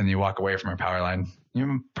and you walk away from a power line,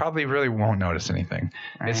 you probably really won't notice anything.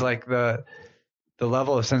 Right. It's like the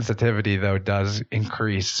level of sensitivity though does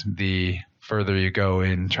increase the further you go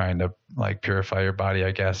in trying to like purify your body,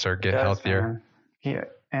 I guess, or get healthier. Yeah.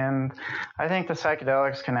 And I think the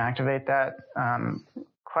psychedelics can activate that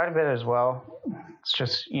quite a bit as well. It's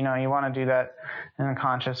just, you know, you want to do that in a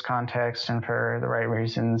conscious context and for the right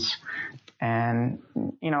reasons. And,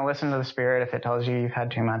 you know, listen to the spirit. If it tells you you've had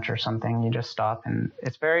too much or something, you just stop. And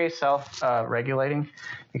it's very self-regulating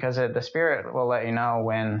because the spirit will let you know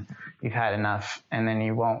when you've had enough and then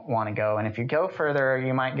you won't want to go. And if you go further,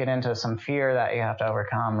 you might get into some fear that you have to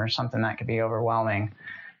overcome or something that could be overwhelming.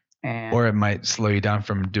 Or it might slow you down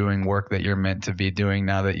from doing work that you're meant to be doing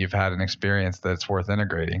now that you've had an experience that's worth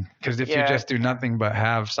integrating. Because if you just do nothing but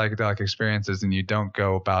have psychedelic experiences and you don't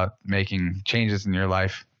go about making changes in your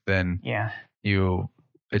life, then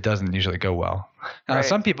it doesn't usually go well. Now, right.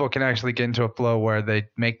 Some people can actually get into a flow where they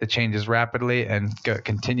make the changes rapidly and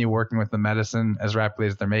continue working with the medicine as rapidly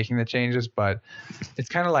as they're making the changes. But it's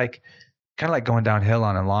kind of like going downhill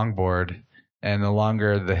on a longboard, and the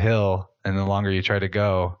longer the hill and the longer you try to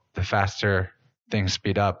go, the faster things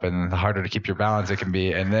speed up and the harder to keep your balance it can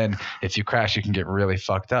be. And then if you crash, you can get really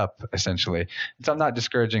fucked up, essentially. And so I'm not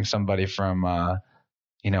discouraging somebody from,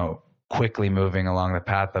 quickly moving along the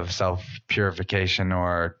path of self-purification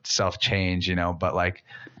or self-change, but like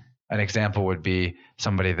an example would be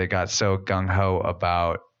somebody that got so gung-ho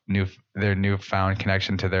about their newfound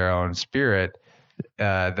connection to their own spirit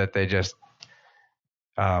that they just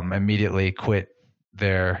immediately quit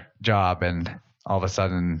their job, and all of a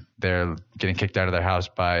sudden they're getting kicked out of their house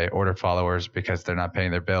by order followers because they're not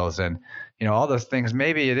paying their bills. And, all those things,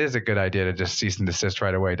 maybe it is a good idea to just cease and desist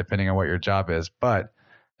right away, depending on what your job is. But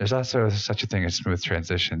there's also such a thing as smooth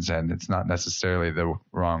transitions, and it's not necessarily the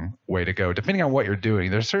wrong way to go, depending on what you're doing.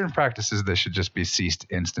 There's certain practices that should just be ceased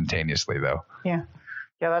instantaneously, though. Yeah.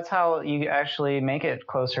 Yeah, that's how you actually make it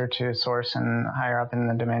closer to source and higher up in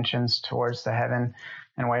the dimensions towards the heaven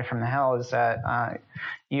and away from the hell, is that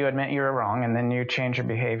you admit you were wrong, and then you change your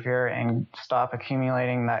behavior and stop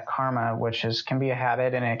accumulating that karma, which can be a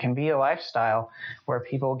habit, and it can be a lifestyle where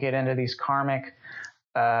people get into these karmic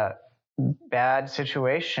bad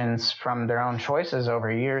situations from their own choices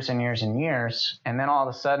over years and years and years, and then all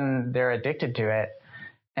of a sudden they're addicted to it.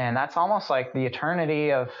 And that's almost like the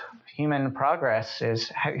eternity of human progress,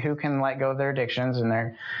 is who can let go of their addictions and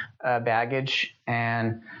their baggage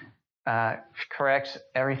and correct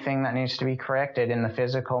everything that needs to be corrected in the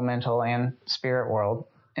physical, mental, and spirit world,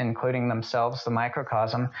 including themselves, the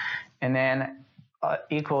microcosm. And then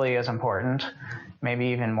equally as important maybe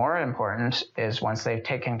even more important is once they've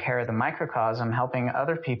taken care of the microcosm, helping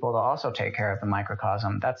other people to also take care of the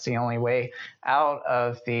microcosm. That's the only way out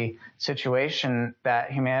of the situation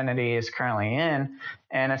that humanity is currently in.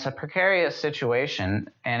 And it's a precarious situation.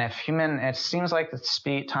 And it seems like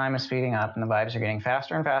the time is speeding up and the vibes are getting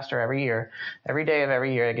faster and faster every year. Every day of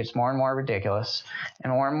every year, it gets more and more ridiculous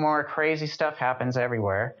and more crazy stuff happens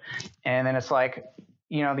everywhere. And then it's like,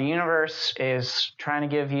 you know, the universe is trying to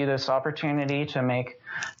give you this opportunity to make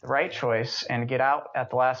the right choice and get out at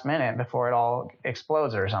the last minute before it all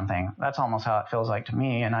explodes or something. That's almost how it feels like to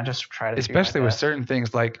me. And I just try to especially with certain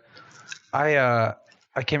things. Like I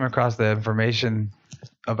came across the information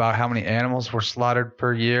about how many animals were slaughtered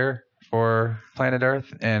per year for planet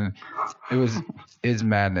Earth, and it's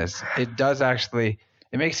madness. It does actually.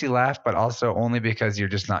 It makes you laugh, but also only because you're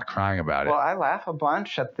just not crying about it. Well, I laugh a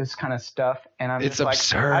bunch at this kind of stuff, and I'm it's just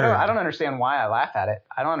absurd. Like, I don't understand why I laugh at it.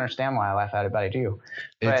 I don't understand why I laugh at it, but I do.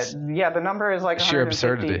 But yeah, the number is like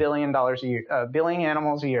 $150 billion a year, billion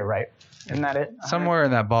animals a year, right? Isn't that it? Somewhere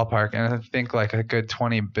in that ballpark, and I think like a good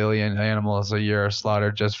 20 billion animals a year are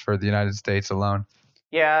slaughtered just for the United States alone.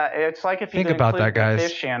 Yeah, it's like if you think about that, guys.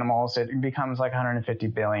 Fish animals, it becomes like 150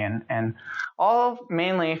 billion, and all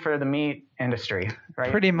mainly for the meat industry,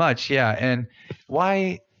 right? Pretty much, yeah. And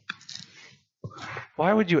why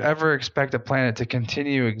would you ever expect a planet to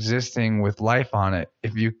continue existing with life on it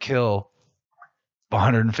if you kill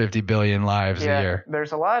 150 billion lives a year?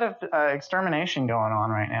 There's a lot of extermination going on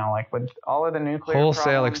right now, like with all of the nuclear wholesale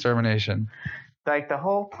problems. Extermination. Like the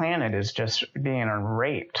whole planet is just being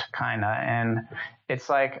raped, kind of, and it's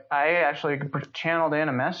like I actually channeled in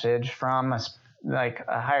a message from a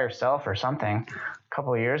higher self or something a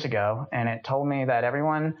couple of years ago, and it told me that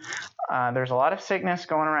everyone, there's a lot of sickness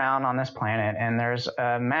going around on this planet, and there's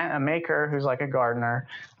a maker who's like a gardener,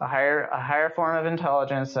 a higher form of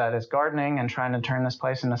intelligence that is gardening and trying to turn this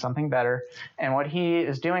place into something better. And what he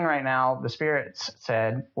is doing right now, the spirits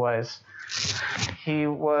said, was he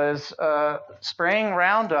was spraying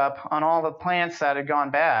Roundup on all the plants that had gone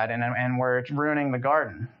bad and were ruining the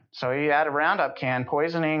garden. So he had a Roundup can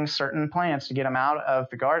poisoning certain plants to get them out of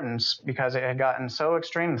the gardens because it had gotten so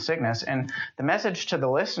extreme, the sickness. And the message to the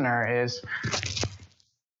listener is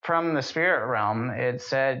from the spirit realm. It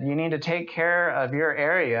said you need to take care of your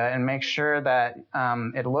area and make sure that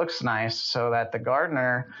it looks nice so that the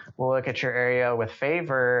gardener will look at your area with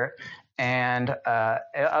favor. And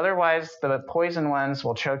otherwise, the poison ones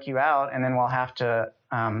will choke you out, and then we'll have to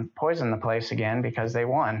poison the place again because they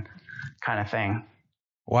won, kind of thing.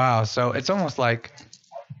 Wow. So it's almost like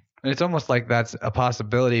that's a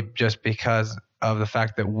possibility just because of the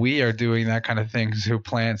fact that we are doing that kind of thing to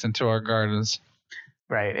plants and to our gardens.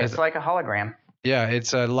 Right. It's like a hologram. Yeah.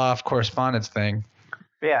 It's a law of correspondence thing.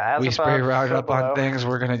 Yeah. We spray Roundup on things,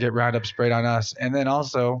 we're going to get Roundup sprayed on us. And then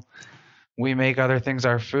also we make other things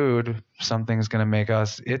our food. Something's going to make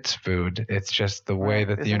us its food. It's just the way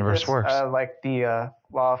that the universe works. Like the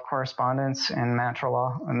law of correspondence in natural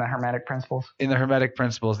law and the Hermetic principles? In the Hermetic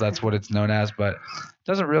principles, that's what it's known as. But it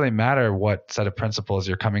doesn't really matter what set of principles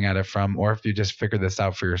you're coming at it from or if you just figure this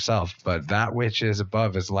out for yourself. But that which is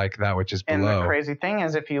above is like that which is below. And the crazy thing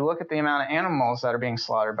is, if you look at the amount of animals that are being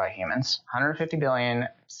slaughtered by humans, 150 billion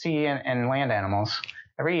sea and land animals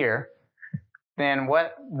every year, then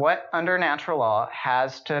what under natural law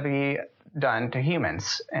has to be done to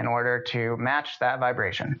humans in order to match that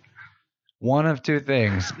vibration? One of two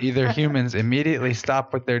things. Either humans immediately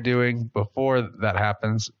stop what they're doing before that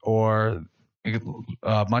happens, or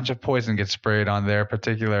a bunch of poison gets sprayed on their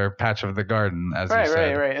particular patch of the garden, as you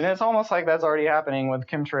said. Right. And it's almost like that's already happening with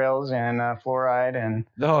chemtrails and fluoride and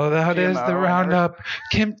no, that GMO is the Roundup.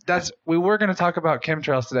 We were going to talk about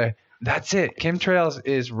chemtrails today. That's it. Chemtrails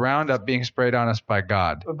is Roundup being sprayed on us by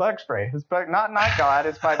God. The bug spray. It's not God.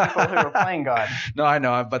 It's by people who are playing God. No, I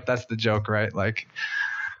know, but that's the joke, right?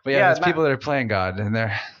 But there's people that are playing God, and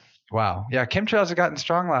they're wow. Yeah, chemtrails have gotten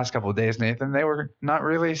strong the last couple of days, Nathan. They were not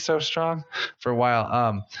really so strong for a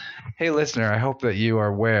while. Hey, listener, I hope that you are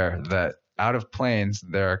aware that out of planes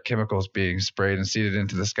there are chemicals being sprayed and seeded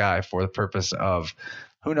into the sky for the purpose of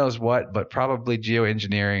who knows what, but probably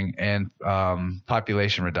geoengineering and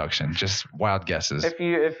population reduction. Just wild guesses.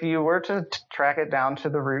 If you were to track it down to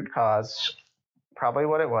the root cause, probably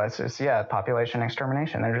what it was is, population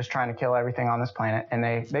extermination. They're just trying to kill everything on this planet, and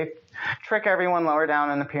they trick everyone lower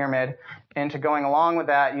down in the pyramid into going along with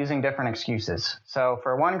that using different excuses. So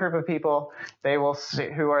for one group of people, they will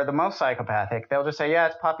who are the most psychopathic, they'll just say,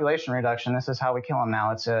 it's population reduction. This is how we kill them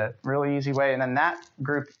now. It's a really easy way. And then that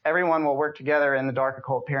group, everyone will work together in the dark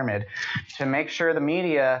occult pyramid to make sure the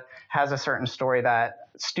media has a certain story that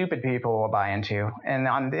stupid people will buy into.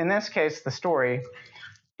 And in this case, the story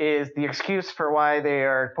is the excuse for why they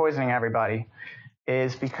are poisoning everybody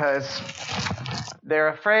is because they're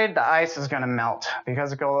afraid the ice is going to melt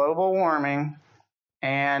because of global warming.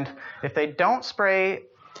 And if they don't spray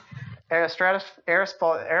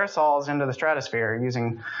aerosols into the stratosphere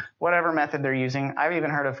using whatever method they're using, I've even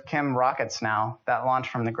heard of chem rockets now that launch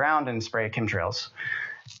from the ground and spray chemtrails.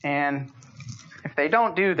 And if they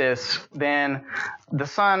don't do this, then the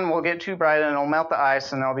sun will get too bright and it'll melt the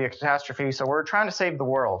ice and there'll be a catastrophe. So we're trying to save the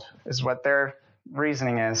world is what their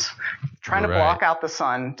reasoning is. Trying to block out the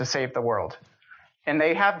sun to save the world. And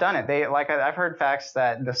they have done it. I've heard facts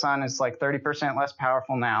that the sun is like 30% less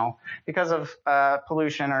powerful now because of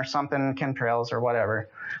pollution or something, chemtrails or whatever,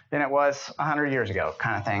 than it was 100 years ago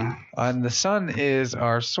kind of thing. And the sun is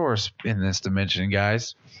our source in this dimension,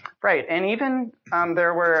 guys. Right. And even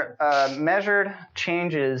there were measured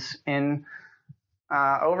changes in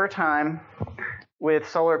over time with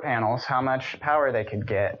solar panels, how much power they could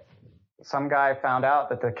get. Some guy found out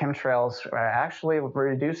that the chemtrails are actually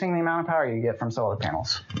reducing the amount of power you get from solar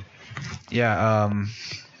panels. Yeah,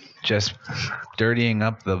 just dirtying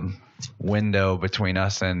up the window between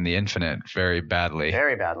us and the infinite very badly.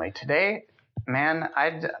 Very badly. Today, man,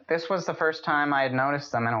 this was the first time I had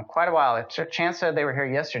noticed them in quite a while. Chance said they were here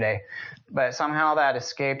yesterday, but somehow that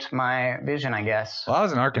escaped my vision, I guess. Well, I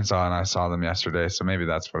was in Arkansas and I saw them yesterday, so maybe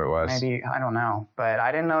that's what it was. Maybe, I don't know, but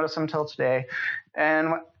I didn't notice them till today.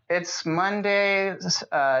 And it's Monday,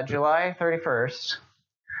 July 31st,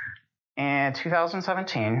 in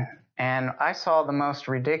 2017, and I saw the most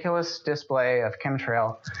ridiculous display of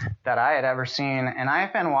chemtrail that I had ever seen, and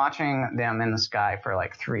I've been watching them in the sky for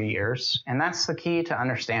like 3 years, and that's the key to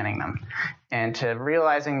understanding them and to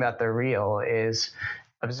realizing that they're real is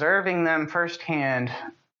observing them firsthand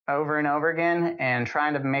over and over again and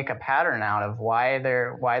trying to make a pattern out of why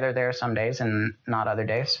they're there some days and not other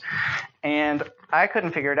days. And I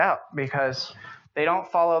couldn't figure it out because they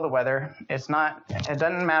don't follow the weather. It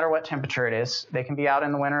doesn't matter what temperature it is. They can be out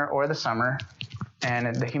in the winter or the summer,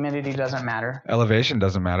 and the humidity doesn't matter. Elevation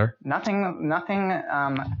doesn't matter. Nothing,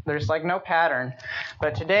 there's like no pattern.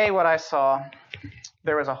 But today what I saw,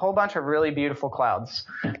 there was a whole bunch of really beautiful clouds.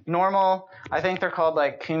 Normal, I think they're called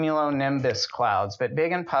like cumulonimbus clouds, but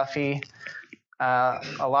big and puffy, a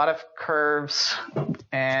lot of curves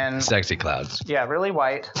and sexy clouds. Yeah, really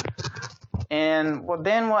white. And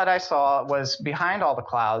then what I saw was behind all the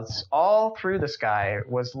clouds, all through the sky,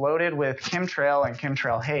 was loaded with chemtrail and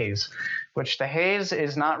chemtrail haze, which the haze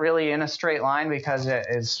is not really in a straight line because it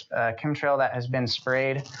is chemtrail that has been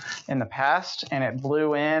sprayed in the past and it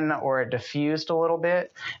blew in or it diffused a little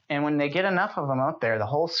bit. And when they get enough of them out there, the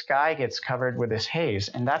whole sky gets covered with this haze.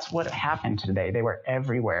 And that's what happened today. They were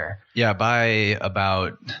everywhere. Yeah, by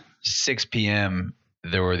about 6 p.m.,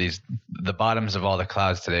 there were the bottoms of all the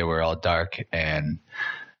clouds today were all dark and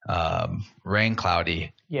rain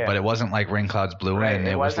cloudy. Yeah. But it wasn't like rain clouds blew in.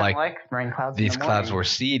 It was like rain clouds. These clouds were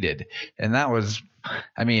seeded. And that was,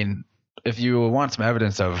 I mean, if you want some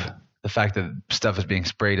evidence of the fact that stuff is being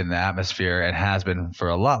sprayed in the atmosphere and has been for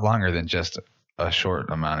a lot longer than just a short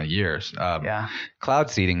amount of years. Cloud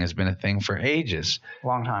seeding has been a thing for ages.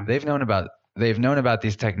 Long time. They've known about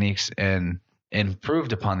these techniques and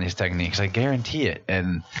improved upon these techniques. I guarantee it.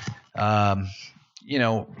 And,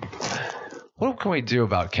 what can we do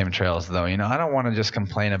about chemtrails, though? I don't want to just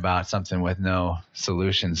complain about something with no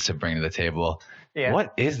solutions to bring to the table. Yeah.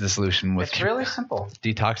 What is the solution with? It's really simple.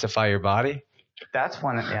 Detoxify your body? That's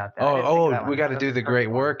one. Yeah. We got to do the great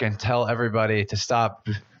work and tell everybody to stop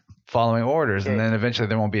following orders, and then eventually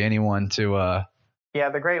there won't be anyone to. Yeah,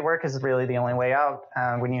 the great work is really the only way out.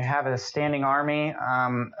 When you have a standing army,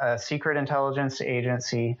 a secret intelligence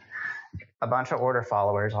agency, a bunch of order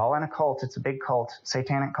followers, all in a cult. It's a big cult,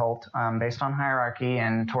 satanic cult, based on hierarchy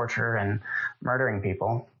and torture and murdering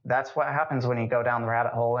people. That's what happens when you go down the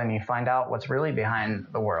rabbit hole and you find out what's really behind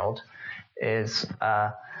the world is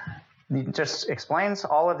it just explains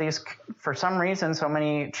all of these, for some reason, so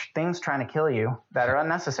many things trying to kill you that are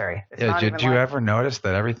unnecessary. Did you ever notice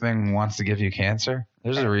that everything wants to give you cancer?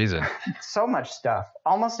 There's a reason. So much stuff.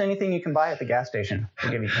 Almost anything you can buy at the gas station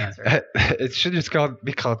will give you cancer. It should just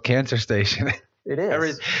be called Cancer Station. It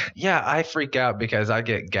is. I freak out because I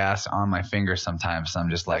get gas on my fingers sometimes. I'm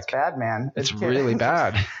just like, that's bad, man. It's really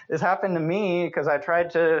bad. This happened to me because I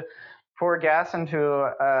tried to pour gas into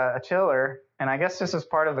a chiller. And I guess this is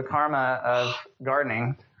part of the karma of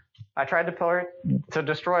gardening. I tried to pour it to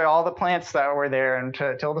destroy all the plants that were there and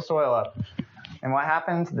to till the soil up. And what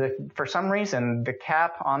happened, for some reason, the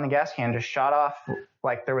cap on the gas can just shot off,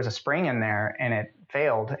 like there was a spring in there and it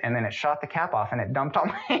failed, and then it shot the cap off and it dumped on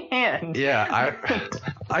my hand. Yeah,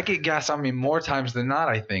 I get gas on me more times than not,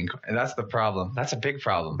 I think. And that's the problem. That's a big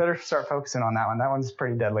problem. Better start focusing on that one. That one's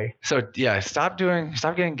pretty deadly. So yeah, stop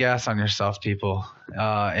getting gas on yourself, people.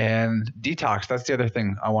 And detox. That's the other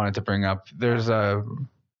thing I wanted to bring up. There's a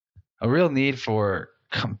real need for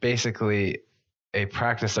basically a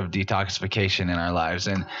practice of detoxification in our lives.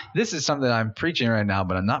 And this is something I'm preaching right now,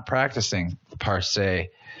 but I'm not practicing per se.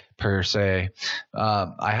 I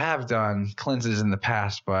have done cleanses in the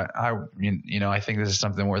past, but I think this is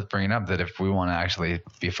something worth bringing up, that if we want to actually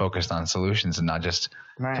be focused on solutions and not just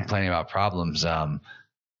complaining about problems,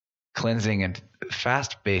 cleansing and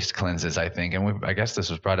fast-based cleanses, I think. And I guess this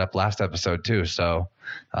was brought up last episode too. So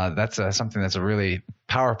that's something that's a really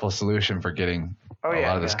powerful solution for getting a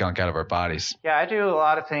lot of the skunk out of our bodies. Yeah, I do a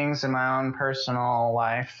lot of things in my own personal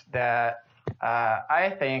life that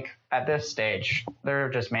I think at this stage, they're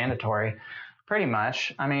just mandatory, pretty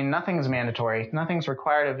much. I mean, nothing's mandatory. Nothing's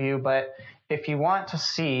required of you. But if you want to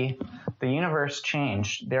see the universe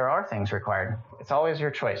change, there are things required. It's always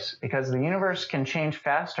your choice, because the universe can change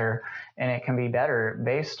faster and it can be better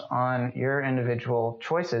based on your individual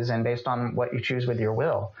choices and based on what you choose with your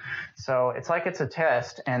will. So it's like it's a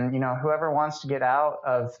test. And, whoever wants to get out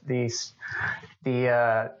of the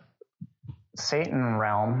Satan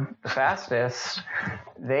realm the fastest,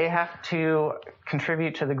 they have to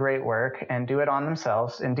contribute to the great work and do it on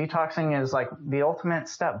themselves. And detoxing is like the ultimate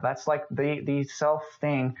step. That's like the self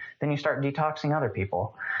thing. Then you start detoxing other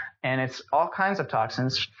people. And it's all kinds of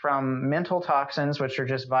toxins, from mental toxins, which are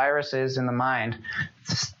just viruses in the mind,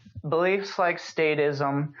 beliefs like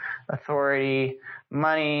statism, authority,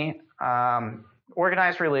 money,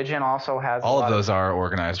 organized religion also has all of those are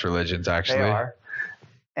organized religions, actually. They are.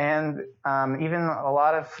 And even a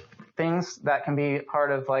lot of things that can be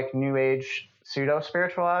part of like New Age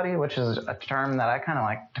pseudo-spirituality, which is a term that I kind of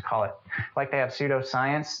like to call it. Like they have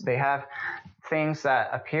pseudoscience. They have things that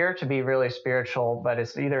appear to be really spiritual, but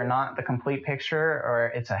it's either not the complete picture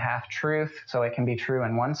or it's a half-truth. So it can be true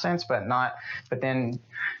in one sense, but not. But then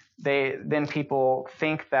people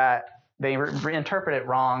think that they interpret it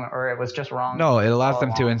wrong, or it was just wrong. No, it allows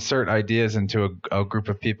them to insert ideas into a group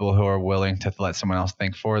of people who are willing to let someone else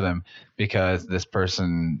think for them, because this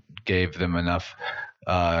person gave them enough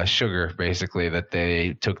sugar, basically, that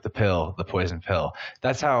they took the poison pill.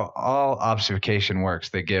 That's how all obfuscation works.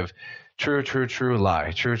 They give true,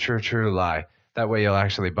 lie, true, lie. That way you'll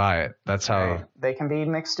actually buy it. That's how they can be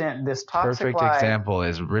mixed in. This toxic perfect example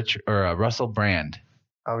is Russell Brand.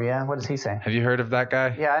 Oh, yeah? What does he say? Have you heard of that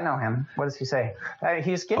guy? Yeah, I know him. What does he say?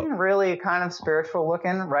 He's getting really kind of spiritual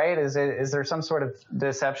looking, right? Is there some sort of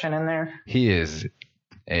deception in there? He is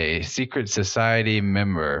a secret society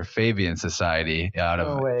member, Fabian Society, out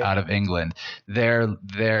of England. Their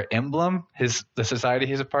emblem, the society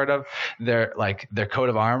he's a part of, their coat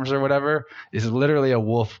of arms or whatever, is literally a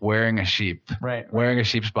wolf wearing a sheep, wearing a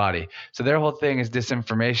sheep's body. So their whole thing is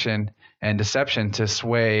disinformation and deception to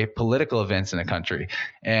sway political events in a country.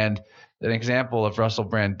 And an example of Russell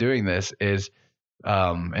Brand doing this is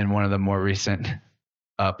in one of the more recent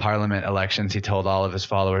parliament elections, he told all of his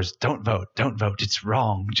followers, don't vote, it's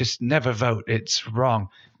wrong, just never vote, it's wrong.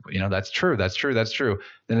 That's true.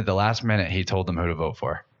 Then at the last minute, he told them who to vote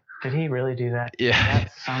for. Did he really do that? Yeah.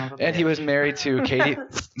 And he was married to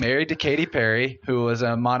Katy Perry, who was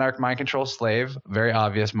a monarch mind control slave, very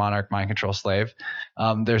obvious monarch mind control slave.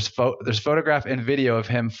 There's photograph and video of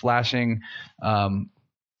him flashing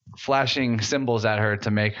symbols at her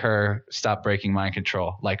to make her stop breaking mind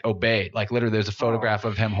control, like obey. Like literally there's a photograph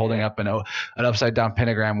of him holding up an upside down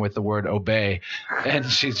pentagram with the word obey, and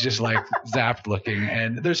she's just like zapped looking.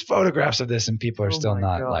 And there's photographs of this, and people are still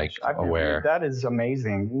not aware. That is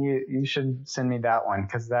amazing. You should send me that one,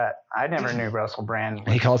 because I never knew Russell Brand.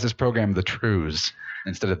 He calls his program the Trues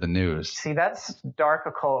instead of the News. See, that's dark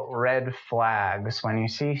occult red flags when you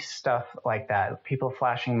see stuff like that. People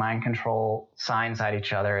flashing mind control signs at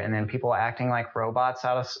each other, and then people acting like robots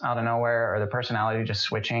out of nowhere, or the personality just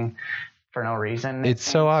switching for no reason. It's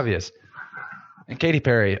so obvious. And Katy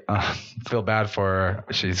Perry, feel bad for her.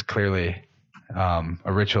 She's clearly a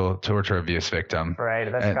ritual torture abuse victim. Right,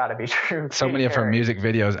 that's got to be true. So many of her music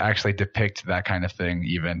videos actually depict that kind of thing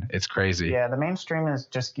even. It's crazy. Yeah, the mainstream is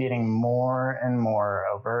just getting more and more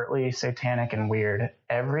overtly satanic and weird.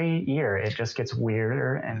 Every year it just gets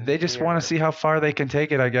weirder and they just want to see how far they can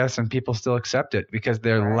take it, I guess, and people still accept it because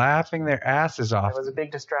they're laughing their asses off. It was a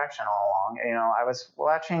big distraction all along.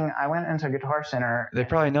 I went into Guitar Center. They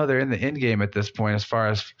probably know they're in the end game at this point as far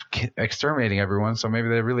as exterminating everyone, so maybe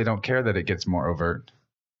they really don't care that it gets more more overt?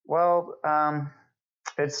 Well,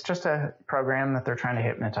 it's just a program that they're trying to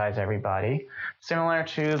hypnotize everybody, similar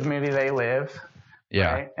to the movie They Live.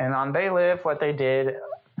 Yeah. Right? And on They Live, what they did,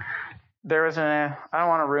 there was I don't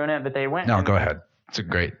want to ruin it, but they went. No, go ahead. It's a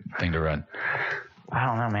great thing to run. I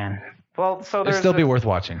don't know, man. Well, so It'd still be worth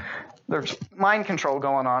watching. There's mind control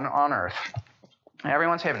going on Earth.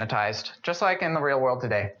 Everyone's hypnotized, just like in the real world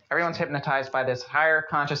today. Everyone's hypnotized by this higher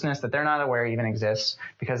consciousness that they're not aware even exists,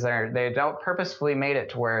 because they don't purposefully made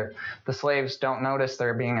it to where the slaves don't notice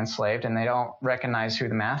they're being enslaved and they don't recognize who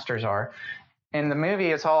the masters are. In the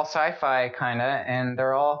movie, it's all sci-fi kind of, and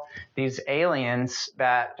they're all these aliens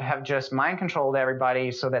that have just mind controlled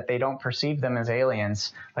everybody so that they don't perceive them as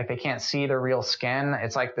aliens. Like they can't see their real skin.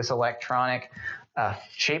 It's like this electronic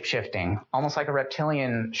shape-shifting, almost like a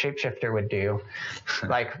reptilian shapeshifter would do,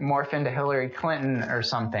 like morph into Hillary Clinton or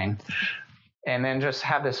something, and then just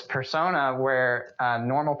have this persona where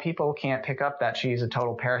normal people can't pick up that she's a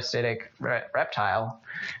total parasitic reptile.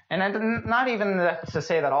 And then not even to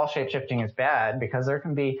say that all shape-shifting is bad, because there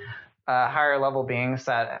can be higher level beings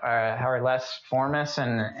that are less formless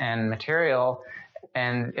and material.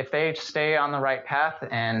 And if they stay on the right path,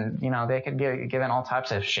 and they could get given all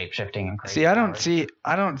types of shape shifting and crazy. I haven't seen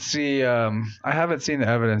the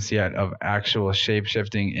evidence yet of actual shape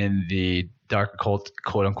shifting in the dark occult,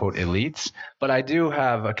 quote unquote, elites, but I do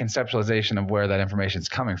have a conceptualization of where that information is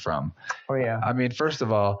coming from. Oh yeah. I mean, first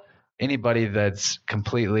of all, anybody that's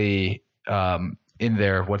completely in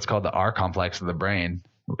their what's called the R complex of the brain,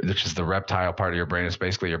 which is the reptile part of your brain, is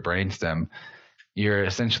basically your brainstem. You're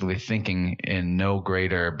essentially thinking in no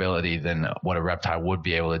greater ability than what a reptile would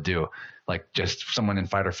be able to do. Like just someone in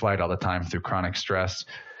fight or flight all the time through chronic stress,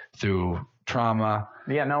 through trauma.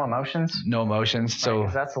 Yeah, no emotions. No emotions. So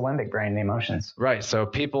right, that's the limbic brain, the emotions. Right. So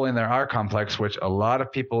people in their R complex, which a lot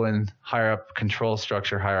of people in higher up control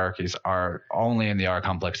structure hierarchies are only in the R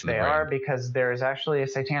complex of the brain. They are, because there's actually a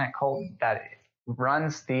satanic cult that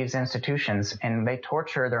runs these institutions, and they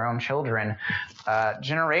torture their own children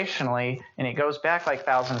generationally, and it goes back like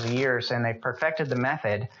thousands of years, and they perfected the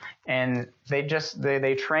method, and they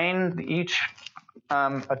train each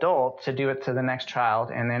adult to do it to the next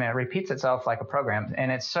child, and then it repeats itself like a program.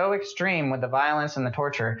 And it's so extreme with the violence and the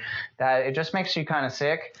torture that it just makes you kind of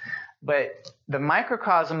sick. But the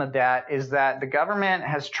microcosm of that is that the government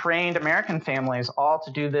has trained American families all to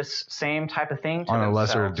do this same type of thing to on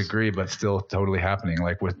themselves. A lesser degree, but still totally happening,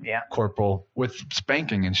 like with with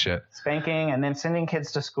spanking and shit. Spanking, and then sending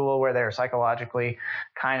kids to school where they're psychologically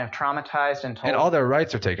kind of traumatized and told. And all their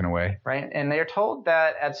rights are taken away. Right. And they're told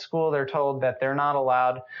that at school, they're told that they're not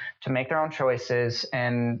allowed to make their own choices.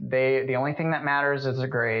 And the only thing that matters is the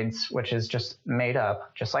grades, which is just made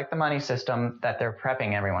up, just like the money system that they're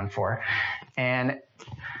prepping everyone for. And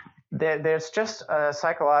there's just a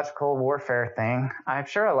psychological warfare thing. I'm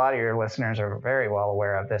sure a lot of your listeners are very well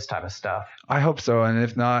aware of this type of stuff. I hope so. And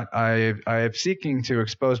if not, I am seeking to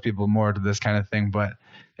expose people more to this kind of thing. But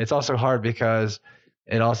it's also hard because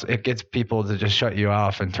it gets people to just shut you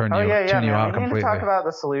off and turn you out completely. We need to talk about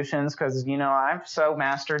the solutions, because I've so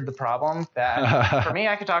mastered the problem that for me,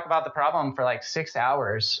 I could talk about the problem for like 6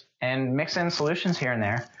 hours and mix in solutions here and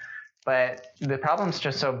there. But the problem's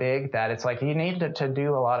just so big that it's like you need to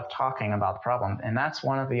do a lot of talking about the problem. And that's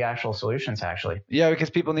one of the actual solutions, actually. Yeah, because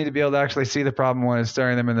people need to be able to actually see the problem when it's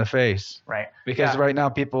staring them in the face. Right. Because right now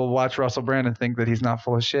people watch Russell Brand and think that he's not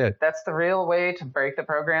full of shit. That's the real way to break the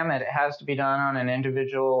program. It has to be done on an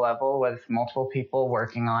individual level with multiple people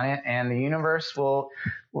working on it. And the universe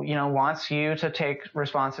wants you to take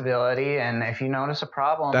responsibility. And if you notice a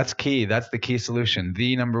problem. That's key. That's the key solution.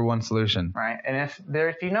 The number one solution. Right. And if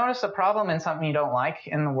you notice a problem in something you don't like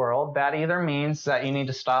in the world, that either means that you need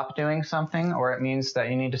to stop doing something, or it means that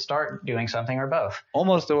you need to start doing something, or both.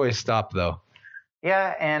 Almost always stop, though.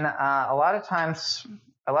 Yeah. And a lot of times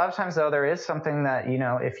though, there is something that,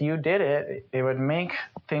 if you did it, it would make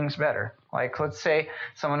things better. Like, let's say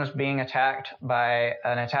someone was being attacked by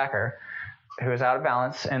an attacker who is out of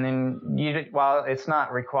balance, and then while it's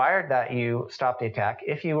not required that you stop the attack,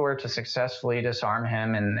 if you were to successfully disarm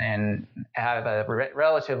him and have a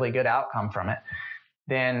relatively good outcome from it,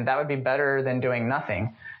 then that would be better than doing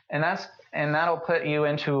nothing. And that'll put you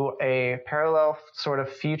into a parallel sort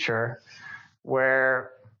of future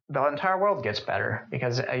where the entire world gets better,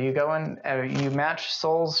 because you go and you match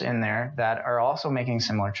souls in there that are also making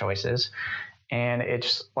similar choices. And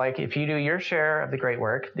it's like, if you do your share of the great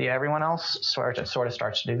work, everyone else sort of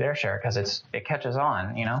starts to do their share, because it catches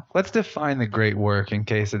on, Let's define the great work, in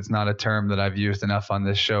case it's not a term that I've used enough on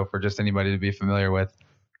this show for just anybody to be familiar with.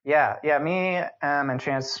 Yeah, me and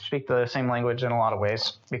Chance speak the same language in a lot of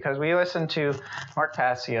ways because we listen to Mark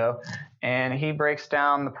Passio, and he breaks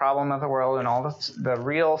down the problem of the world and all the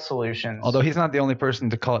real solutions. Although he's not the only person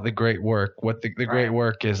to call it the great work. What the great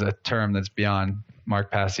work is a term that's beyond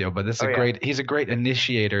Mark Passio, but this is he's a great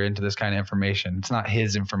initiator into this kind of information. It's not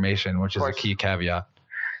his information, which is a key caveat.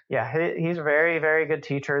 Yeah, he's a very, very good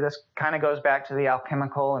teacher. This kind of goes back to the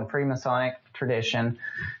alchemical and Freemasonic tradition.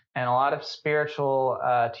 And a lot of spiritual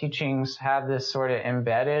teachings have this sort of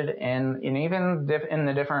embedded in even in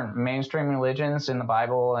the different mainstream religions in the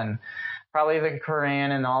Bible and probably the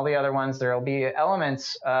Quran and all the other ones. There will be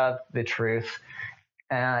elements of the truth.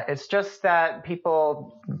 It's just that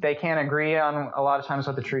they can't agree on a lot of times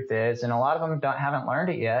what the truth is, and a lot of them haven't learned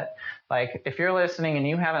it yet. Like if you're listening and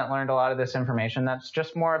you haven't learned a lot of this information, that's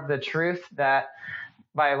just more of the truth that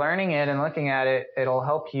by learning it and looking at it, it'll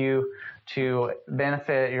help you to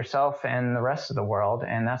benefit yourself and the rest of the world.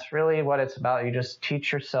 And that's really what it's about. You just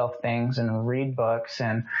teach yourself things and read books,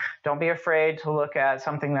 and don't be afraid to look at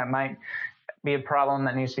something that might be a problem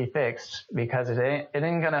that needs to be fixed, because it ain't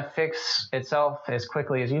going to fix itself as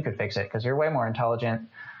quickly as you could fix it, because you're way more intelligent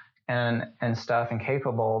and stuff and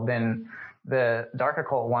capable than the dark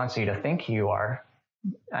occult wants you to think you are.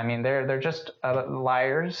 I mean, they're just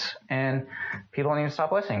liars, and people need to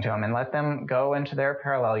stop listening to them and let them go into their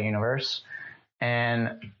parallel universe.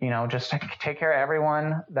 And, just take care of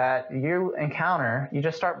everyone that you encounter. You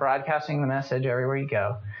just start broadcasting the message everywhere you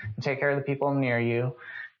go, and take care of the people near you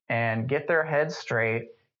and get their heads straight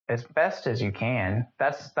as best as you can.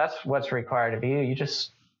 That's what's required of you. You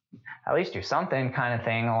just at least do something kind of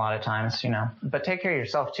thing a lot of times, but take care of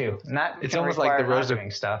yourself too. And that it's almost like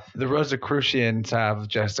the Rosicrucians have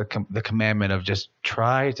just the commandment of just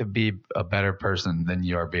try to be a better person than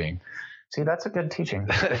you are being. See, that's a good teaching.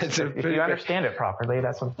 If you understand it properly,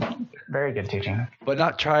 that's a very good teaching. But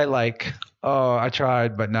not try like, oh, I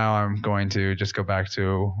tried, but now I'm going to just go back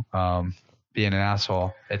to being an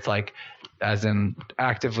asshole. It's like, as in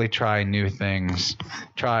actively try new things,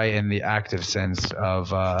 try in the active sense of,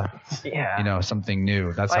 something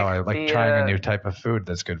new. That's how I like trying a new type of food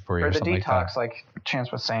that's good for you. Or the something detox, like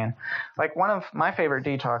Chance was saying. Like one of my favorite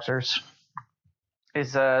detoxers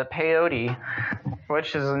is peyote,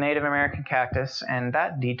 which is a Native American cactus, and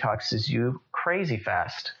that detoxes you crazy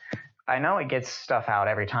fast. I know it gets stuff out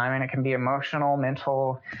every time, and it can be emotional,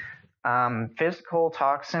 mental, physical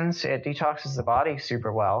toxins. It detoxes the body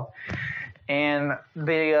super well. And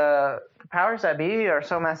the powers that be are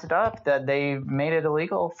so messed up that they made it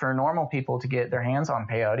illegal for normal people to get their hands on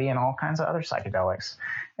peyote and all kinds of other psychedelics.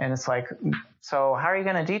 And it's like, so how are you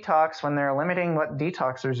going to detox when they're limiting what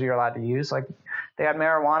detoxers you're allowed to use? Like they had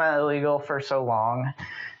marijuana illegal for so long.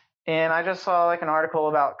 And I just saw like an article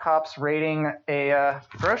about cops raiding a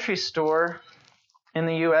grocery store in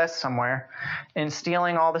the U.S. somewhere and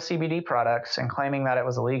stealing all the CBD products and claiming that it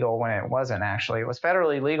was illegal when it wasn't actually. It was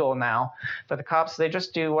federally legal now, but the cops, they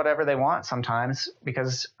just do whatever they want sometimes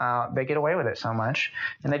because they get away with it so much.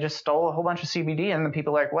 And they just stole a whole bunch of CBD, and the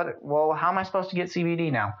people are like, what? Well, how am I supposed to get CBD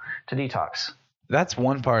now to detox? That's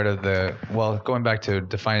one part of going back to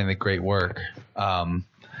defining the great work.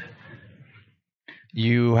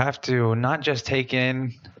 You have to not just take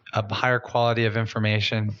in a higher quality of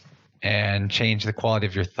information and change the quality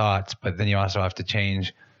of your thoughts, but then you also have to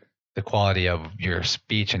change the quality of your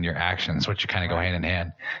speech and your actions, which kind of go hand in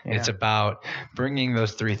hand. Yeah. It's about bringing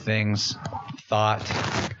those three things, thought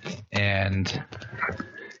and,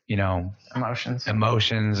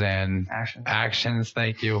 emotions and actions.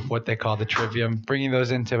 Thank you. What they call the trivium, bringing those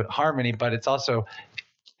into harmony, but it's also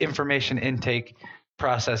information intake,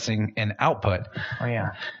 processing, and output. Oh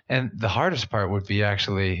yeah. And the hardest part would be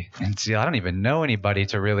actually, and see, I don't even know anybody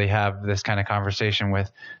to really have this kind of conversation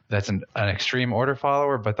with that's an extreme order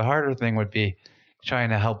follower, but the harder thing would be trying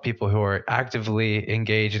to help people who are actively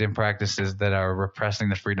engaged in practices that are repressing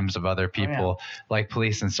the freedoms of other people, like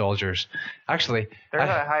police and soldiers. Actually, they're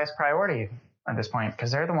the highest priority at this point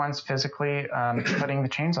because they're the ones physically putting the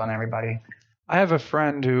chains on everybody. I have a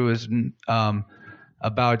friend who is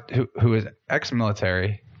who is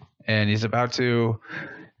ex-military, and he's about to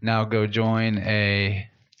now go join a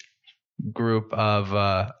group of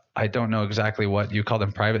I don't know exactly what you call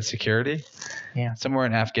them, private security, somewhere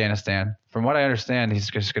in Afghanistan. From what I understand, he's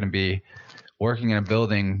just going to be working in a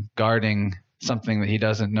building guarding something that he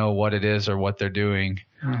doesn't know what it is or what they're doing,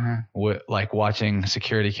 like watching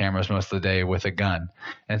security cameras most of the day with a gun.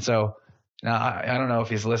 And so now, I don't know if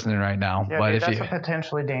he's listening right now, but that's a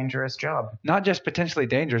potentially dangerous job. Not just potentially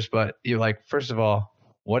dangerous, but first of all,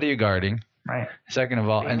 what are you guarding? Right. Second of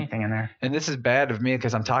all, anything in there. And this is bad of me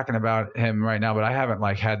because I'm talking about him right now, but I haven't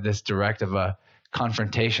had this direct of a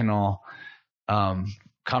confrontational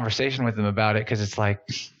conversation with him about it, because it's like,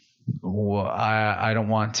 well, I don't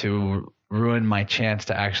want to ruin my chance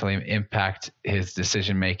to actually impact his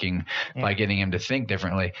decision making by getting him to think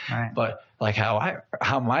differently. Right. But like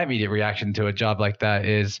how my immediate reaction to a job like that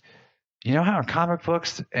is, you know how in comic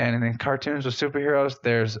books and in cartoons with superheroes,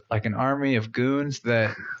 there's like an army of goons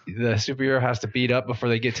that the superhero has to beat up before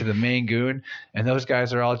they get to the main goon, and those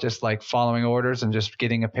guys are all just like following orders and just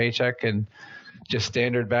getting a paycheck and just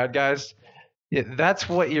standard bad guys. Yeah, that's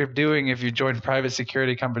what you're doing if you join a private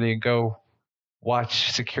security company and go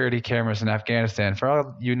watch security cameras in Afghanistan. For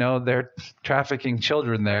all you know, they're trafficking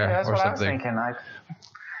children there that's or what something. I was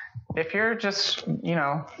thinking. If you're just,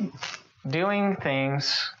 doing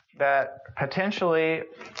things that potentially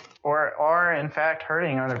or are in fact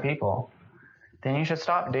hurting other people, then you should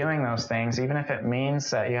stop doing those things, even if it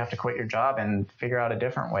means that you have to quit your job and figure out a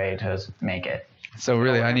different way to make it. So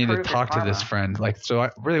really, I need to talk to this friend.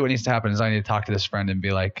 Really what needs to happen is I need to talk to this friend and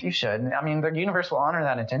be like, you should. I mean, the universe will honor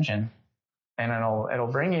that intention. And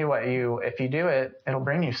it'll bring you if you do it, it'll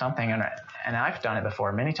bring you something. And I've done it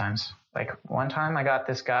before many times. Like one time I got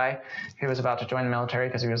this guy who was about to join the military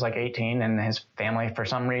because he was like 18, and his family, for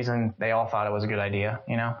some reason, they all thought it was a good idea.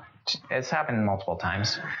 It's happened multiple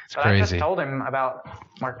times. But crazy. I just told him about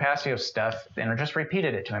Mark Passio's stuff and just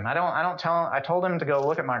repeated it to him. I told him to go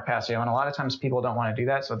look at Mark Passio, and a lot of times people don't want to do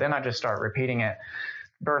that. So then I just start repeating it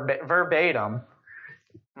verbatim,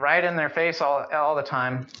 right in their face all the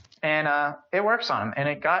time. And it works on him, and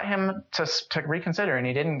it got him to reconsider, and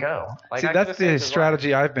he didn't go. See, that's the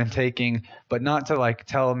strategy I've been taking, but not to like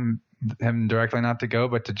tell him directly not to go,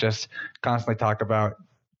 but to just constantly talk about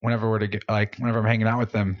whenever I'm hanging out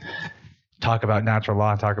with them, talk about natural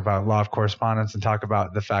law, talk about law of correspondence, and talk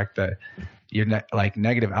about the fact that your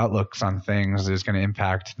negative outlooks on things is going to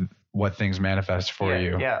impact what things manifest for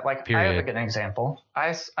you. Yeah, period. I have a good example.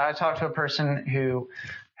 I talked to a person who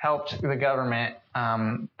helped the government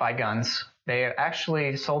buy guns. They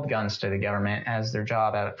actually sold guns to the government as their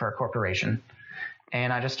job for a corporation.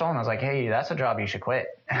 And I just told him, I was like, hey, that's a job you should quit.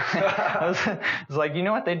 I was like, you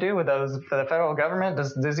know what they do with those for the federal government?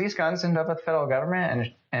 Does these guns end up at the federal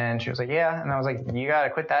government? And she was like, yeah. And I was like, you got to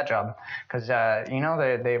quit that job. Because,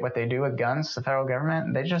 what they do with guns, the federal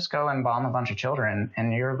government, they just go and bomb a bunch of children.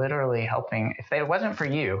 And you're literally helping. If it wasn't for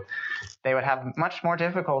you, they would have much more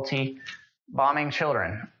difficulty bombing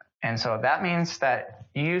children. And so that means that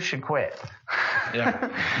you should quit. Yeah.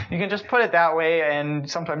 You can just put it that way,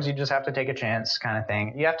 and sometimes you just have to take a chance kind of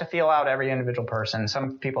thing. You have to feel out every individual person.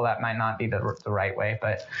 Some people that might not be the right way,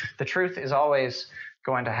 but the truth is always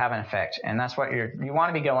going to have an effect. And that's what you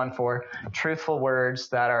want to be going for, truthful words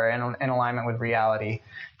that are in alignment with reality.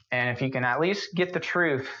 And if you can at least get the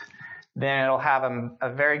truth, then it'll have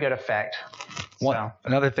a very good effect.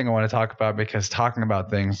 Another thing I want to talk about, because talking about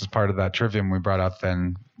things is part of that trivium we brought up,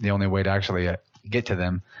 and the only way to actually get to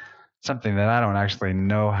them, something that I don't actually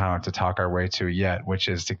know how to talk our way to yet, which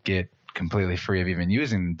is to get completely free of even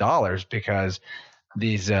using dollars, because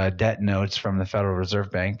these debt notes from the Federal Reserve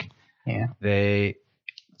Bank, they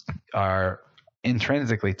are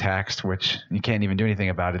intrinsically taxed, which you can't even do anything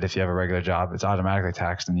about it if you have a regular job. It's automatically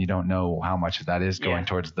taxed, and you don't know how much of that is going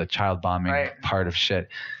towards the child bombing part of shit.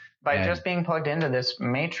 By just being plugged into this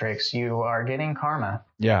matrix, you are getting karma.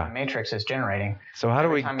 Yeah. The matrix is generating. So how do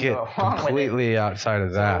we get completely outside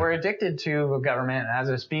of that? So we're addicted to government as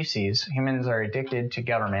a species. Humans are addicted to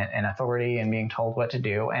government and authority and being told what to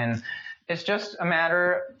do. And it's just a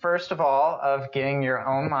matter, first of all, of getting your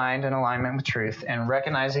own mind in alignment with truth and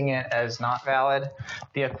recognizing it as not valid,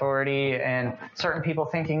 the authority, and certain people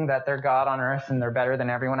thinking that they're God on earth and they're better than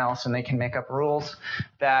everyone else, and they can make up rules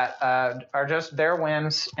that are just their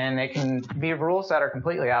whims, and they can be rules that are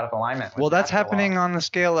completely out of alignment with that's happening on the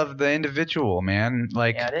scale of the individual, man.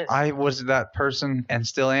 It is. I was that person and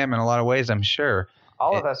still am in a lot of ways, I'm sure.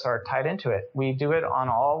 All of us are tied into it. We do it on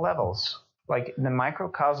all levels. Like the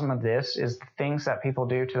microcosm of this is the things that people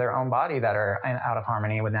do to their own body that are out of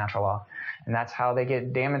harmony with natural law. And that's how they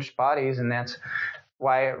get damaged bodies. And that's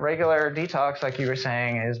why regular detox, like you were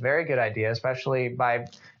saying, is a very good idea, especially by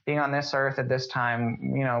being on this earth at this time,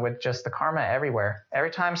 with just the karma everywhere.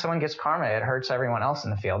 Every time someone gets karma, it hurts everyone else in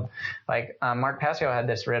the field. Like Mark Passio had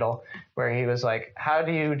this riddle where he was like, how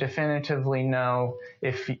do you definitively know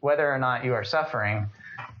whether or not you are suffering?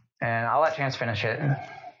 And I'll let Chance finish it.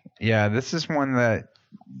 Yeah, this is one that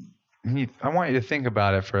I want you to think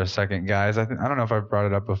about it for a second, guys. I don't know if I've brought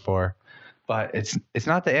it up before, but it's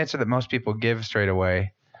not the answer that most people give straight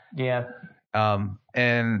away. Yeah.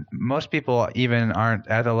 And most people even aren't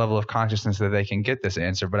at the level of consciousness that they can get this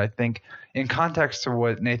answer. But I think in context to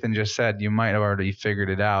what Nathan just said, you might have already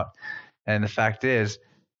figured it out. And the fact is,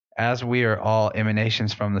 as we are all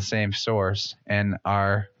emanations from the same source, and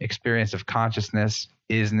our experience of consciousness,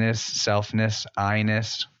 isness, selfness,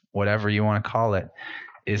 I-ness, whatever you want to call it,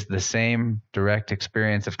 is the same direct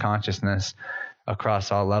experience of consciousness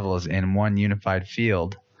across all levels in one unified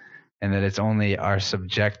field, and that it's only our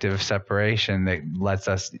subjective separation that lets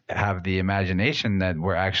us have the imagination that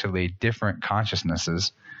we're actually different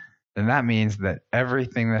consciousnesses, then that means that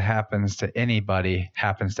everything that happens to anybody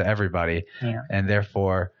happens to everybody. Yeah. And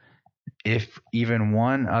therefore, if even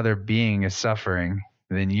one other being is suffering,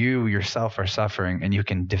 then you yourself are suffering, and you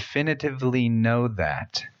can definitively know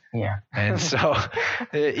that. Yeah. And so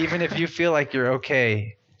even if you feel like you're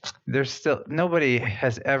okay, there's still nobody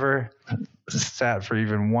has ever sat for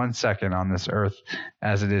even 1 second on this earth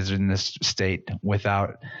as it is in this state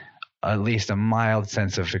without at least a mild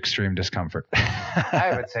sense of extreme discomfort.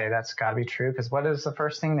 I would say that's got to be true, because what is the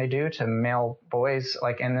first thing they do to male boys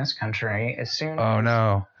like in this country? As soon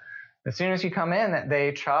as you come in,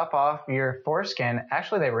 they chop off your foreskin.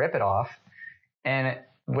 Actually, they rip it off, and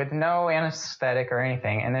with no anesthetic or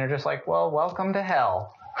anything, and they're just like, well, welcome to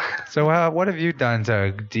hell. So what have you done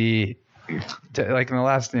to like in the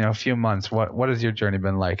last few months, what has your journey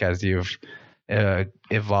been like as you've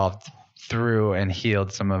evolved through and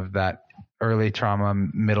healed some of that early trauma,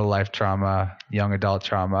 middle life trauma, young adult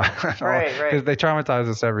trauma? Right. Because they traumatize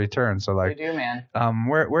us every turn. So like, they do, man.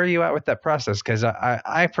 Where are you at with that process? Because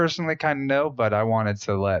I personally kind of know, but I wanted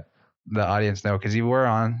to let the audience know, because you were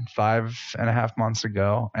on 5.5 months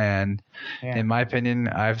ago, and in my opinion,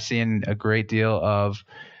 I've seen a great deal of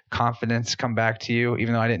confidence come back to you,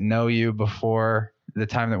 even though I didn't know you before the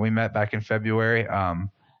time that we met back in February.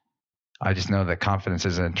 I just know that confidence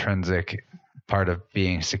is an intrinsic part of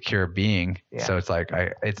being secure being. Yeah. So it's like,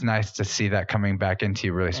 it's nice to see that coming back into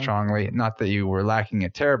you really strongly. Not that you were lacking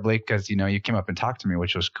it terribly, because, you came up and talked to me,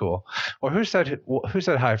 which was cool. Or who said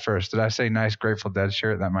hi first? Did I say nice Grateful Dead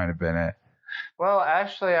shirt? That might've been it. Well,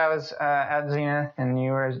 actually I was at Zenith, and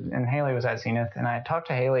Haley was at Zenith, and I talked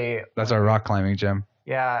to Haley. That's our rock climbing gym.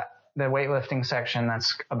 Yeah. The weightlifting section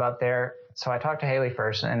that's about there. So I talked to Haley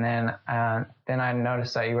first, and then I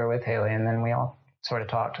noticed that you were with Haley, and then we all sort of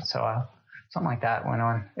talked. So something like that went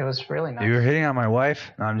on. It was really nice. You were hitting on my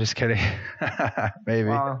wife? No, I'm just kidding. Maybe.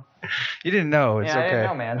 Well, you didn't know. It's okay. I didn't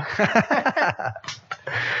know, man.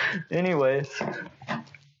 Anyways,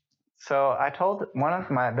 so I told one of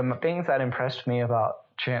the things that impressed me about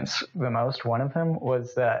Chance the most, one of them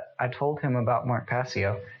was that I told him about Mark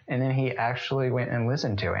Passio, and then he actually went and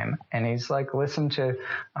listened to him, and he's like listened to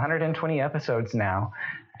 120 episodes now,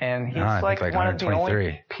 and he's like one of the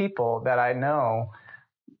only people that I know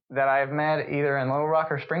that I've met either in Little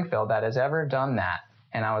Rock or Springfield that has ever done that.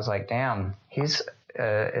 And I was like, damn, he's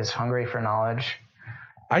is hungry for knowledge.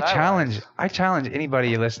 I challenge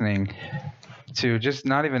anybody listening to just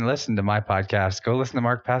not even listen to my podcast. Go listen to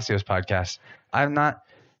Mark Passio's podcast. I'm not,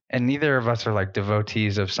 and neither of us are like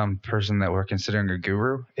devotees of some person that we're considering a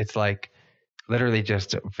guru. It's like literally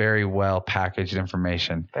just very well packaged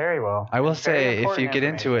information. Very well. I will say, if you get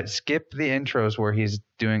into it, skip the intros where he's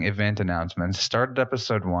doing event announcements. Start at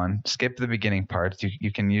episode 1. Skip the beginning parts.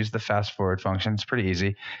 You can use the fast forward function. It's pretty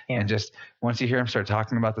easy. Yeah. And just once you hear him start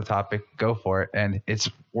talking about the topic, go for it. And it's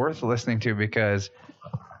worth listening to, because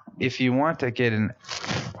if you want to get in,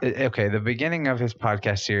 okay, the beginning of his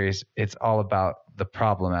podcast series, it's all about the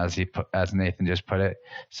problem, as Nathan just put it.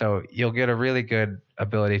 So you'll get a really good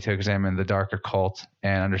ability to examine the dark occult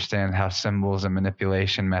and understand how symbols and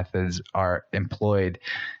manipulation methods are employed.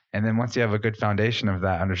 And then once you have a good foundation of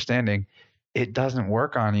that understanding, it doesn't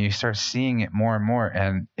work on you. You start seeing it more and more.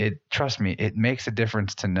 And trust me, it makes a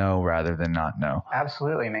difference to know rather than not know.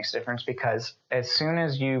 Absolutely makes a difference, because as soon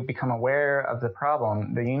as you become aware of the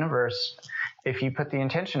problem, the universe, if you put the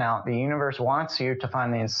intention out, the universe wants you to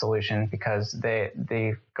find the solution, because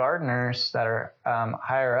the gardeners that are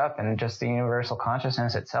higher up and just the universal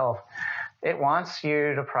consciousness itself, it wants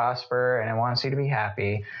you to prosper, and it wants you to be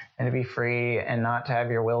happy and to be free and not to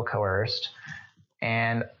have your will coerced.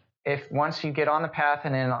 And if once you get on the path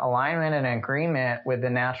and in alignment and agreement with the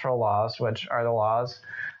natural laws, which are the laws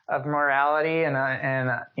of morality and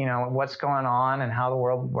what's going on and how the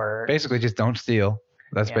world works. Basically, just don't steal.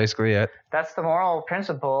 That's basically it. That's the moral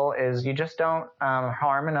principle, is you just don't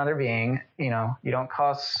harm another being. You don't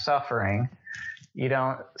cause suffering. You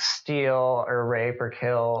don't steal or rape or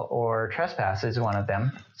kill or trespass is one of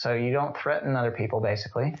them. So you don't threaten other people,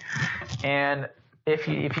 basically. And if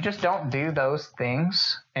you just don't do those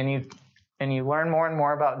things, and you learn more and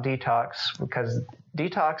more about detox, because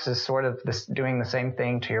detox is sort of doing the same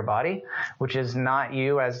thing to your body, which is not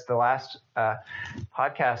you, as the last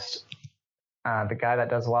podcast the guy that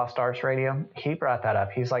does Lost Arts Radio, he brought that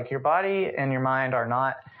up. He's like, your body and your mind are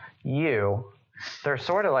not you. They're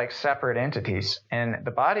sort of like separate entities. And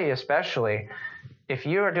the body especially, if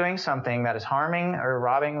you are doing something that is harming or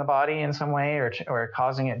robbing the body in some way or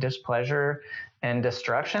causing it displeasure and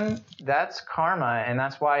destruction, that's karma. And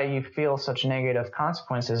that's why you feel such negative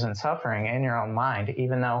consequences and suffering in your own mind,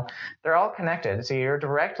 even though they're all connected. So you're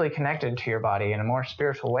directly connected to your body in a more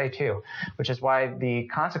spiritual way too, which is why the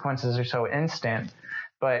consequences are so instant.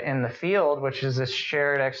 But in the field, which is this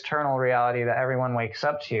shared external reality that everyone wakes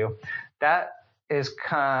up to, that is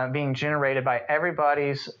being generated by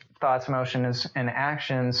everybody's thoughts, emotions, and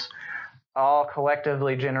actions, all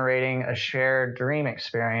collectively generating a shared dream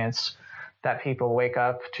experience that people wake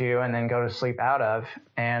up to and then go to sleep out of.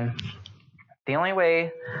 And the only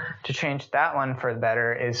way to change that one for the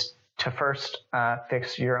better is to first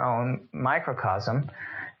fix your own microcosm,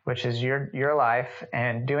 which is your life.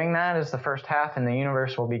 And doing that is the first half, and the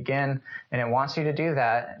universe will begin. And it wants you to do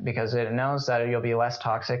that because it knows that you'll be less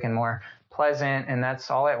toxic and more pleasant. And that's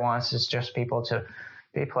all it wants, is just people to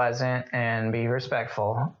be pleasant and be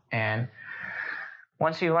respectful. And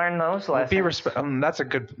once you learn those lessons,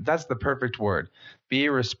 that's the perfect word. Be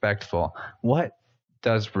respectful. What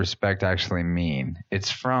does respect actually mean? It's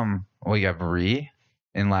from, you have re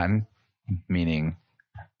in Latin, meaning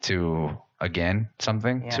to again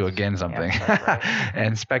something, yes. to again something. Yes, that's right.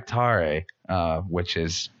 And spectare, which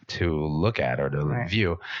is to look at or to right.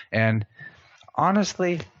 view. And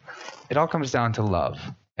honestly, it all comes down to love.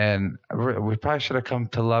 And we probably should have come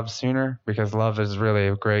to love sooner, because love is really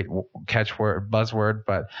a great catchword, buzzword.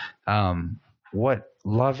 But what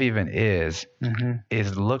love even is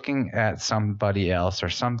looking at somebody else or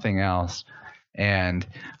something else and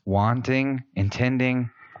intending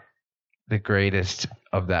the greatest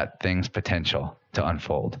of that thing's potential to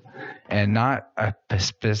unfold. And not a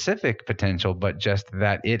specific potential, but just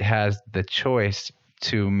that it has the choice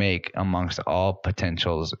to make amongst all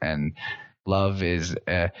potentials. And love is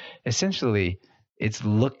essentially, it's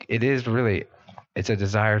a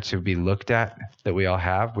desire to be looked at that we all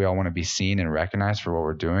have. We all want to be seen and recognized for what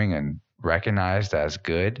we're doing and recognized as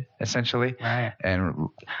good, essentially. Right. And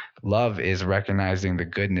love is recognizing the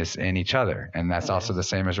goodness in each other. And that's also the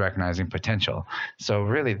same as recognizing potential. So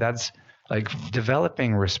really, that's like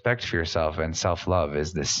developing respect for yourself and self-love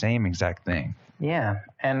is the same exact thing. Yeah.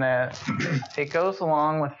 And it goes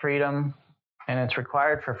along with freedom, and it's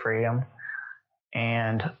required for freedom.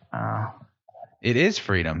 And it is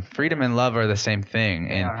freedom. Freedom and love are the same thing.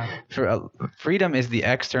 And freedom is the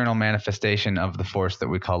external manifestation of the force that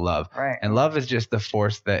we call love. Right. And love is just the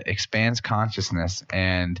force that expands consciousness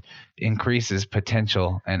and increases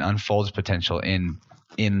potential and unfolds potential in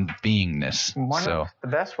beingness. One of the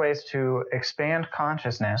best ways to expand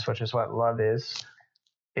consciousness, which is what love is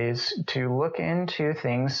to look into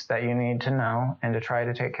things that you need to know and to try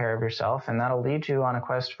to take care of yourself. And that'll lead you on a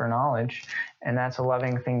quest for knowledge. And that's a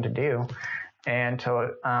loving thing to do. And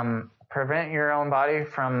to prevent your own body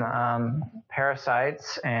from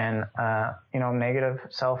parasites and, negative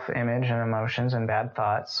self-image and emotions and bad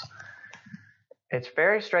thoughts. It's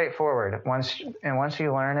very straightforward. Once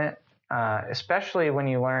you learn it, especially when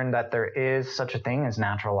you learn that there is such a thing as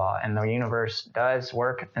natural law and the universe does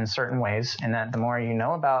work in certain ways, and that the more you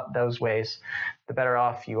know about those ways, the better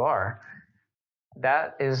off you are.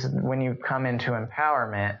 That is when you come into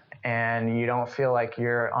empowerment and you don't feel like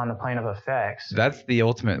you're on the plane of effects. That's the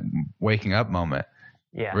ultimate waking up moment.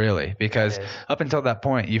 Yeah. Really, because up until that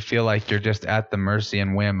point, you feel like you're just at the mercy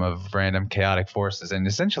and whim of random chaotic forces, and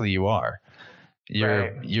essentially you are.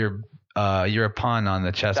 You're a pawn on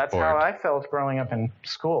the chessboard. That's how I felt growing up in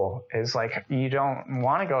school. Is like you don't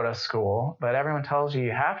want to go to school, but everyone tells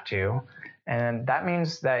you have to, and that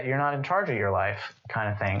means that you're not in charge of your life,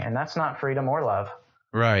 kind of thing. And that's not freedom or love.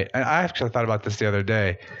 Right. And I actually thought about this the other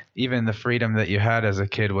day. Even the freedom that you had as a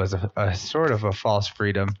kid was a sort of a false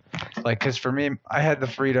freedom. Like, because for me, I had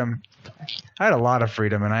a lot of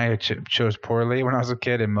freedom, and I chose poorly when I was a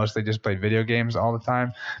kid and mostly just played video games all the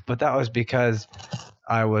time. But that was because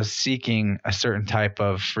I was seeking a certain type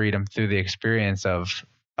of freedom through the experience of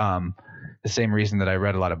the same reason that I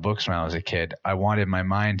read a lot of books when I was a kid. I wanted my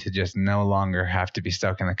mind to just no longer have to be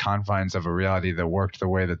stuck in the confines of a reality that worked the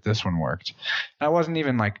way that this one worked. And I wasn't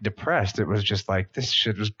even like depressed. It was just like, this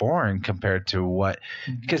shit was boring compared to what,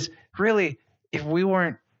 because really, if we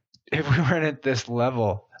weren't at this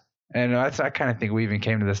level And I kind of think we even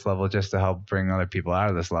came to this level just to help bring other people out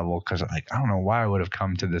of this level, because like I don't know why I would have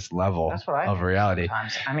come to this level of reality.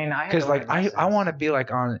 Sometimes. I mean, because like I want to be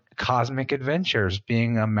like on cosmic adventures,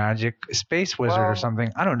 being a magic space wizard or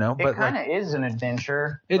something. I don't know, but it kind of is an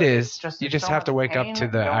adventure. It is. You just have to wake up to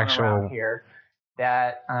the actual here.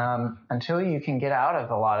 That until you can get out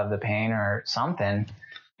of a lot of the pain or something,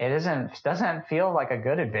 it doesn't feel like a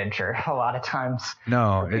good adventure a lot of times.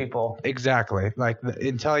 No, for people. Exactly. Like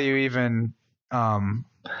until you even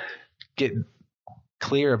get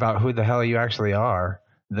clear about who the hell you actually are,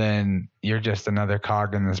 then you're just another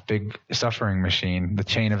cog in this big suffering machine, the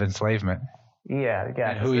chain of enslavement. Yeah.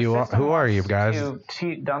 And who are you guys?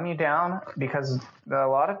 To dumb you down, because a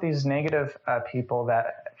lot of these negative people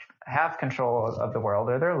that have control of the world,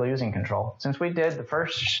 or they're losing control. Since we did the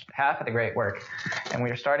first half of the great work, and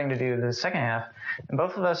we are starting to do the second half, and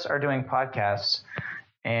both of us are doing podcasts,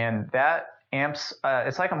 and that amps,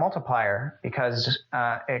 it's like a multiplier, because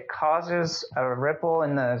it causes a ripple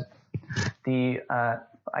in the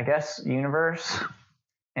I guess universe,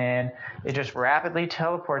 and it just rapidly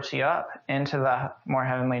teleports you up into the more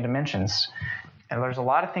heavenly dimensions. And there's a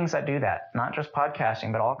lot of things that do that, not just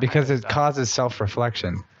podcasting, but all because it causes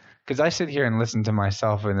self-reflection. Because I sit here and listen to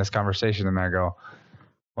myself in this conversation, and I go,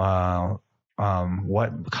 "Wow,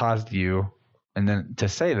 what caused you?" And then to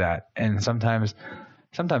say that, and sometimes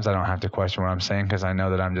I don't have to question what I'm saying, because I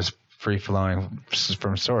know that I'm just free flowing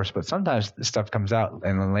from source. But sometimes stuff comes out,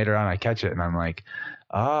 and then later on I catch it, and I'm like,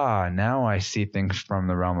 now I see things from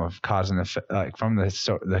the realm of cause and effect, like from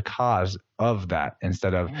the cause of that,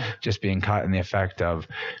 instead of just being caught in the effect of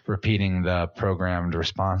repeating the programmed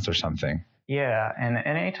response or something. Yeah, and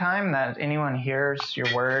any time that anyone hears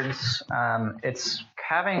your words, it's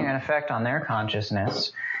having an effect on their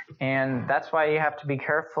consciousness, and that's why you have to be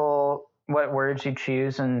careful what words you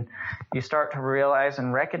choose, and you start to realize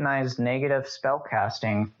and recognize negative spell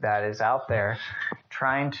casting that is out there,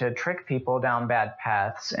 trying to trick people down bad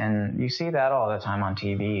paths, and you see that all the time on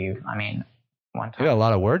TV. I mean, one time. Yeah, a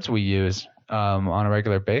lot of words we use on a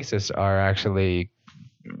regular basis are actually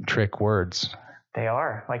trick words. They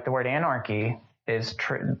are. Like the word anarchy is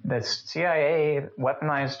the CIA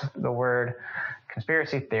weaponized the word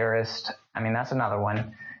conspiracy theorist. I mean, that's another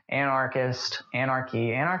one. Anarchist,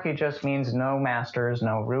 anarchy. Anarchy just means no masters,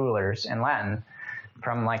 no rulers in Latin.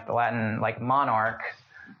 From like the Latin, like monarch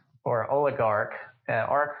or oligarch.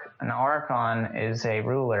 An archon is a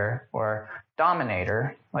ruler or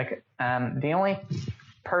dominator. Like the only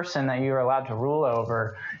person that you are allowed to rule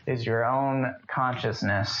over is your own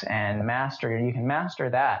consciousness, and you can master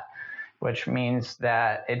that, which means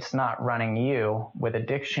that it's not running you with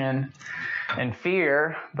addiction and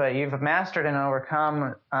fear, but you've mastered and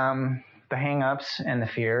overcome the hang-ups and the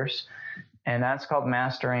fears, and that's called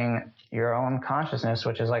mastering your own consciousness,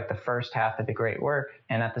 which is like the first half of the great work.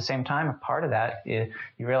 And at the same time, a part of that is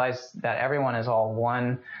you realize that everyone is all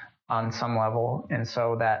one on some level, and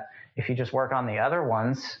so that if you just work on the other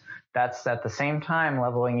ones, that's at the same time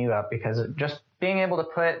leveling you up, because just being able to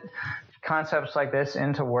put concepts like this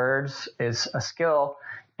into words is a skill,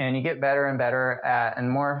 and you get better and better at,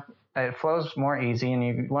 and it flows more easy, and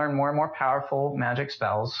you learn more and more powerful magic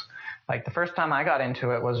spells. Like the first time I got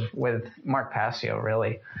into it was with Mark Passio,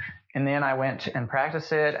 really. And then I went and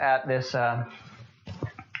practiced it at this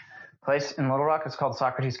place in Little Rock. It's called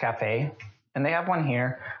Socrates Cafe. And they have one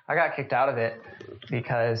here. I got kicked out of it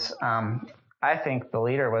because I think the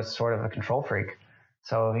leader was sort of a control freak.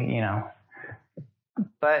 So,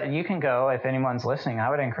 but you can go if anyone's listening. I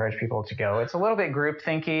would encourage people to go. It's a little bit group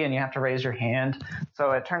thinky, and you have to raise your hand.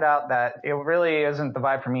 So it turned out that it really isn't the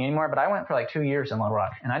vibe for me anymore. But I went for like 2 years in Little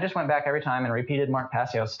Rock, and I just went back every time and repeated Mark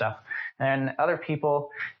Passio's stuff and other people.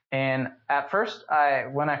 And at first,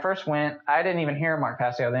 when I first went, I didn't even hear Mark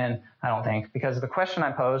Passio then, I don't think, because the question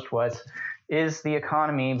I posed was, is the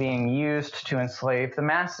economy being used to enslave the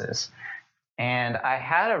masses? And I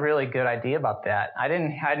had a really good idea about that. I'd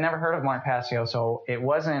never heard of Mark Passio, so I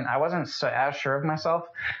wasn't as sure of myself.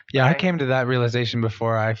 Yeah, I came to that realization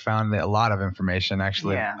before I found a lot of information,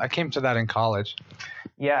 actually. Yeah. I came to that in college.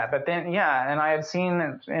 Yeah, but then, and I had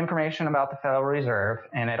seen information about the Federal Reserve,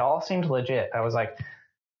 and it all seemed legit. I was like,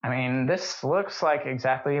 I mean, this looks like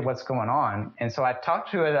exactly what's going on. And so I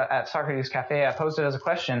talked to it at Socrates Cafe. I posed it as a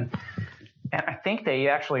question, and I think they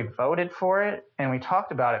actually voted for it, and we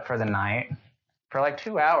talked about it for the night for like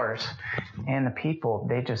 2 hours. And the people,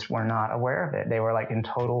 they just were not aware of it. They were like in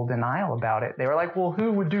total denial about it. They were like, well,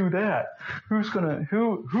 who would do that? Who's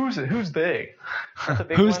they?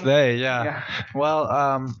 Who's they? Yeah.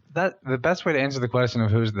 Well, the best way to answer the question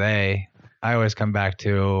of who's they I always come back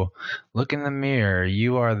to look in the mirror.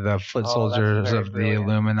 You are the foot soldiers of the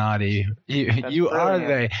Illuminati. You are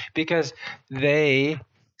they, because they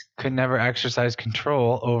could never exercise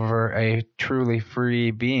control over a truly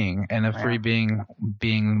free being, and a free being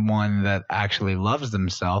one that actually loves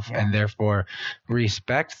themselves and therefore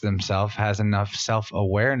respects themselves, has enough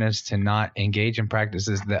self-awareness to not engage in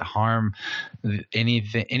practices that harm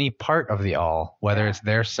any part of the all, whether it's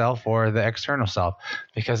their self or the external self,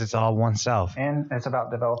 because it's all one self. And it's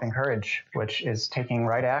about developing courage, which is taking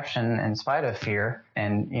right action in spite of fear.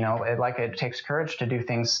 And it takes courage to do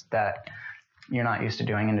things that you're not used to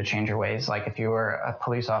doing and to change your ways. Like if you were a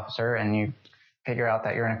police officer and you figure out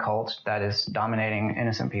that you're in a cult that is dominating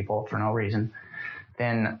innocent people for no reason,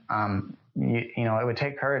 then it would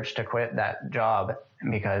take courage to quit that job,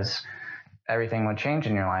 because everything would change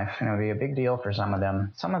in your life, and it would be a big deal for some of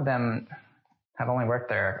them. Some of them have only worked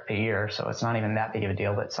there a year, so it's not even that big of a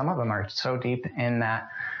deal, but some of them are so deep in that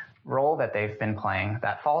role that they've been playing,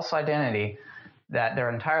 that false identity, that their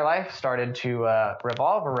entire life started to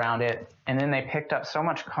revolve around it. And then they picked up so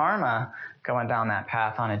much karma going down that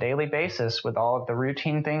path on a daily basis with all of the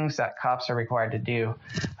routine things that cops are required to do,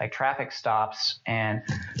 like traffic stops and,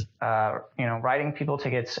 writing people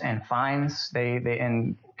tickets and fines.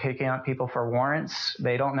 And picking up people for warrants.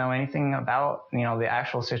 They don't know anything about, the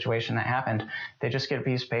actual situation that happened. They just get a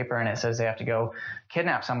piece of paper and it says they have to go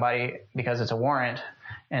kidnap somebody because it's a warrant.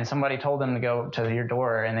 And somebody told them to go to your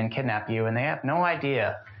door and then kidnap you, and they have no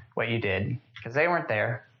idea what you did because they weren't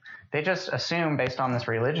there. They just assume, based on this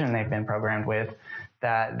religion they've been programmed with,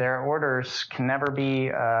 that their orders can never be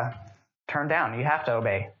turned down. You have to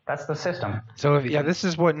obey. That's the system. So, this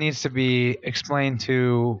is what needs to be explained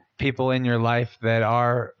to people in your life that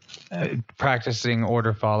are practicing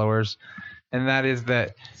order followers, and that is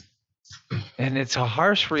that. And it's a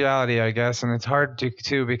harsh reality, I guess, and it's hard to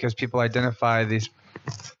too, because people identify these.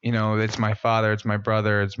 It's my father, it's my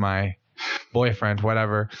brother, it's my boyfriend,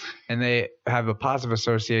 whatever. And they have a positive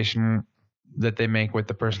association that they make with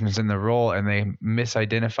the person who's in the role, and they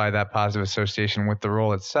misidentify that positive association with the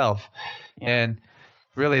role itself. And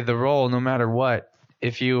really the role, no matter what,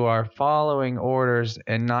 if you are following orders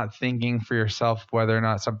and not thinking for yourself whether or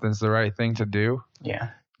not something's the right thing to do. Yeah.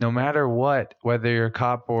 No matter what, whether you're a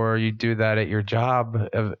cop or you do that at your job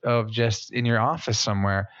of just in your office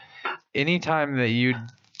somewhere, anytime that you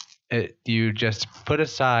just put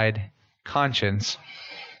aside conscience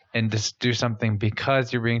and just do something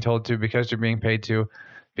because you're being told to, because you're being paid to,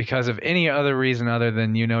 because of any other reason other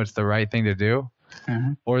than it's the right thing to do,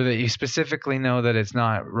 or that you specifically know that it's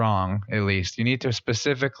not wrong, at least. You need to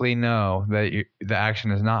specifically know that the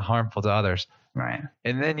action is not harmful to others. Right.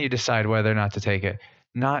 And then you decide whether or not to take it.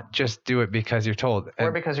 Not just do it because you're told.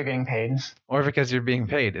 Or because you're getting paid. Or because you're being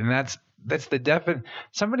paid. And that's the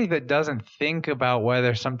somebody that doesn't think about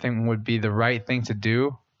whether something would be the right thing to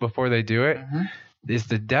do before they do it is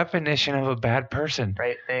the definition of a bad person.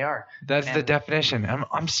 Right, they are. That's the definition.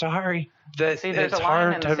 I'm sorry that there's it's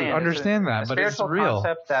hard to understand that, but it's real. The spiritual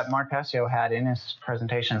concept that Mark Passio had in his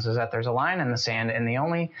presentations is that there's a line in the sand, and the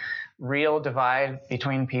only real divide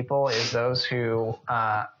between people is those who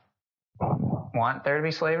want there to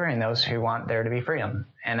be slavery and those who want there to be freedom.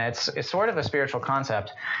 And it's sort of a spiritual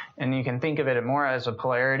concept, and you can think of it more as a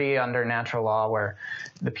polarity under natural law, where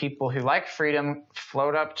the people who like freedom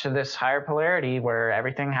float up to this higher polarity where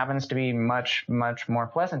everything happens to be much, much more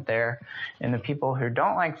pleasant there, and the people who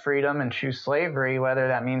don't like freedom and choose slavery, whether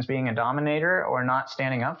that means being a dominator or not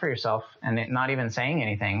standing up for yourself and not even saying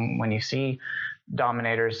anything when you see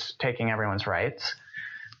dominators taking everyone's rights,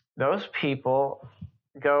 those people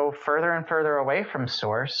go further and further away from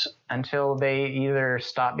source until they either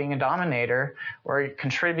stop being a dominator or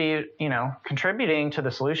contributing to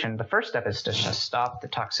the solution. The first step is to just stop the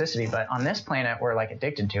toxicity. But on this planet, we're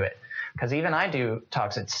addicted to it, because even I do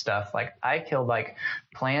toxic stuff. I killed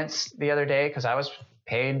plants the other day because I was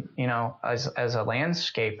paid, as a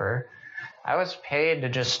landscaper. I was paid to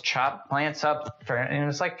just chop plants up and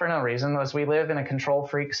it's for no reason, as we live in a control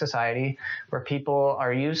freak society where people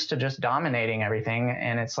are used to just dominating everything.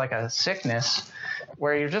 And it's like a sickness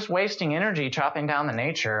where you're just wasting energy chopping down the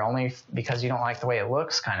nature only because you don't like the way it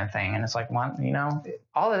looks, kind of thing. And it's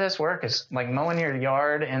all of this work is mowing your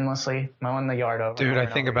yard endlessly, mowing the yard over. Dude, I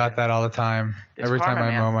think about that all the time. Every time I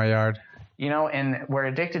mow my yard. And we're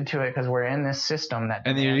addicted to it because we're in this system that.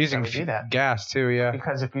 And you're using gas too, yeah.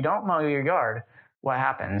 Because if you don't mow your yard, what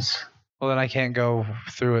happens? Well, then I can't go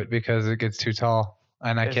through it because it gets too tall,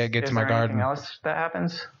 and I can't get to my garden. Is there anything else that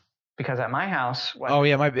happens? Because at my house.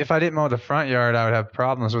 If I didn't mow the front yard, I would have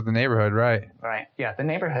problems with the neighborhood, right? Right. Yeah, the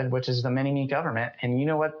neighborhood, which is the mini-me government. And you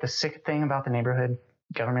know what the sick thing about the neighborhood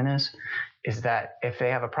government is? is that if they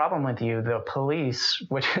have a problem with you, the police,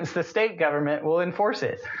 which is the state government, will enforce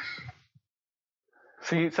it.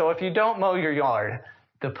 So if you don't mow your yard,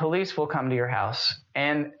 the police will come to your house.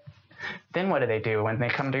 And then what do? When they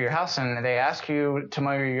come to your house and they ask you to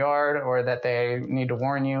mow your yard or that they need to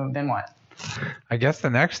warn you, then what? I guess the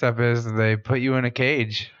next step is they put you in a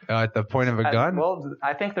cage at the point of a gun. Well,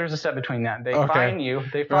 I think there's a step between that. They fine you.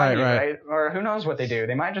 Right? Or who knows what they do.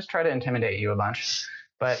 They might just try to intimidate you a bunch.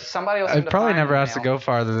 But somebody will I'd probably never asked to go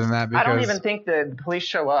farther than that. Because I don't even think the police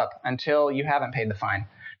show up until you haven't paid the fine.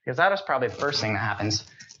 Because that is probably the first thing that happens.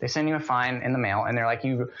 They send you a fine in the mail, and they're like,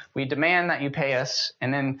 we demand that you pay us.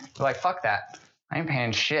 And then they're like, fuck that. I ain't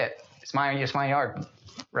paying shit. It's my yard,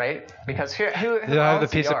 right? Because who I have the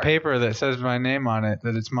piece of paper that says my name on it,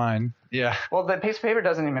 that it's mine. Yeah. Well, the piece of paper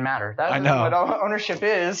doesn't even matter. That's what ownership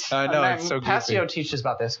is. I know, it's so goofy. Passio teaches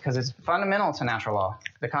about this because it's fundamental to natural law,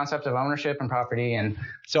 the concept of ownership and property. And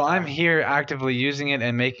so I'm here actively using it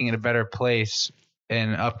and making it a better place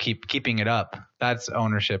and keeping it up. That's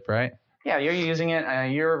ownership, right? Yeah, you're using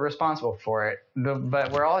it. You're responsible for it.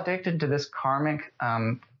 But we're all addicted to this karmic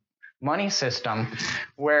money system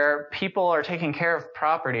where people are taking care of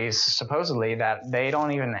properties supposedly that they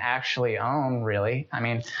don't even actually own, really. I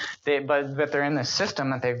mean, but they're in this system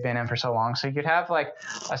that they've been in for so long. So you could have like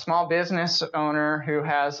a small business owner who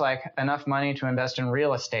has like enough money to invest in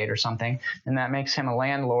real estate or something, and that makes him a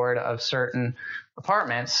landlord of certain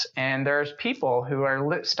apartments. And there's people who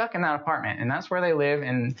are stuck in that apartment, and that's where they live.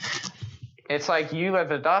 And it's like you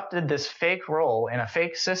have adopted this fake role in a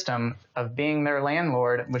fake system of being their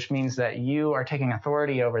landlord, which means that you are taking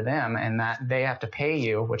authority over them and that they have to pay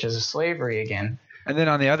you, which is a slavery again. And then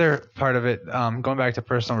on the other part of it, going back to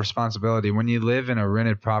personal responsibility, when you live in a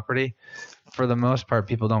rented property, for the most part,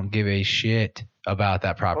 people don't give a shit about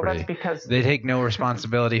that property. Well, that's because they take no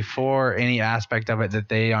responsibility for any aspect of it that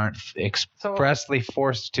they aren't expressly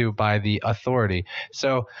forced to by the authority.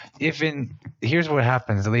 So here's what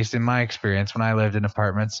happens, at least in my experience, when I lived in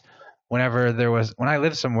apartments, when I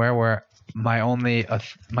lived somewhere where my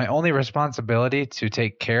only responsibility to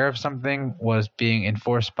take care of something was being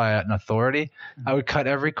enforced by an authority, I would cut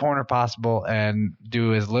every corner possible and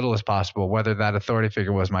do as little as possible, whether that authority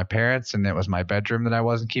figure was my parents and it was my bedroom that I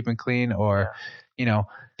wasn't keeping clean, or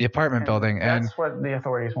the apartment building. That's what the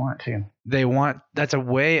authorities want too. That's a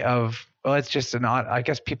way of, well, it's just I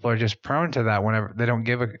guess people are just prone to that whenever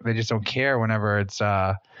they just don't care whenever it's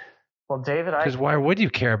well, David, because why would you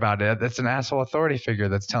care about it? That's an asshole authority figure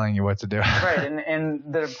that's telling you what to do. Right, and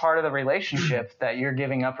the part of the relationship that you're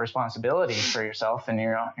giving up responsibility for yourself and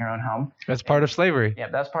your own home. That's part of slavery. Yeah,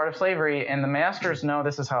 that's part of slavery, and the masters know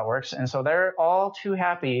this is how it works, and so they're all too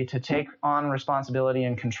happy to take on responsibility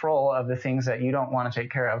and control of the things that you don't want to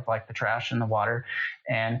take care of, like the trash and the water,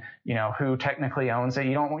 and who technically owns it.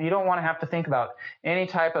 You don't want to have to think about any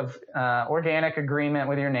type of organic agreement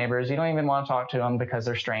with your neighbors. You don't even want to talk to them because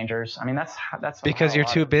they're strangers. I mean, that's because you're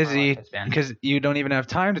too busy, because you don't even have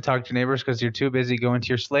time to talk to neighbors because you're too busy going to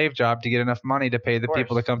your slave job to get enough money to pay the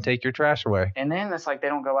people to come take your trash away. And then it's like they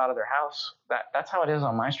don't go out of their house. That's how it is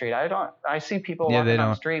on my street. I see people walking on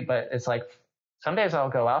the street, but it's like some days I'll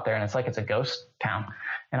go out there and it's like it's a ghost town.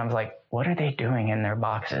 And I'm like, what are they doing in their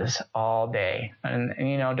boxes all day? And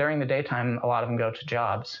during the daytime, a lot of them go to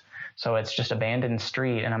jobs. So it's just abandoned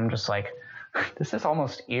street. And I'm just like, this is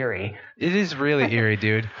almost eerie. It is really eerie,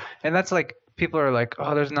 dude. And that's like, people are like,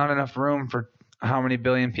 oh, there's not enough room for how many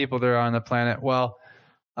billion people there are on the planet. Well,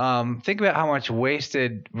 think about how much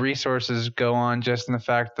wasted resources go on just in the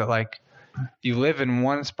fact that, like, you live in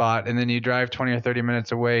one spot and then you drive 20 or 30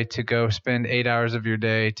 minutes away to go spend 8 hours of your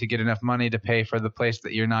day to get enough money to pay for the place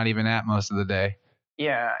that you're not even at most of the day.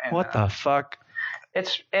 Yeah. And, what the fuck?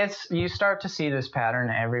 It's you start to see this pattern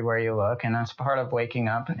everywhere you look, and that's part of waking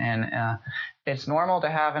up. And it's normal to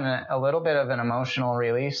have a little bit of an emotional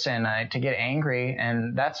release and to get angry,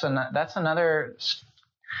 and that's another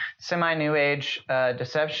semi-new age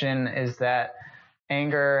deception, is that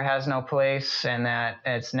anger has no place and that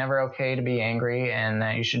it's never okay to be angry and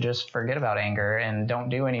that you should just forget about anger and don't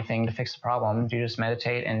do anything to fix the problem. You just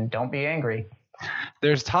meditate and don't be angry.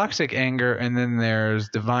 There's toxic anger and then there's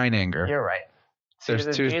divine anger. You're right.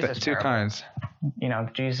 There's two kinds.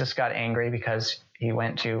 Jesus got angry because he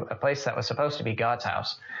went to a place that was supposed to be God's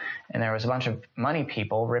house, and there was a bunch of money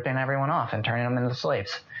people ripping everyone off and turning them into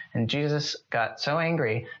slaves. And Jesus got so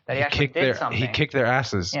angry that he actually did something. He kicked their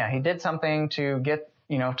asses. Yeah, he did something to get,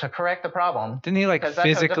 to correct the problem. Didn't he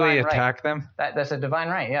physically attack them? That's a divine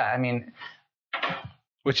right. Yeah, I mean,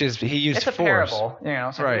 Which is he used it's a force. parable, you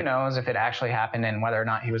know. So who knows if it actually happened and whether or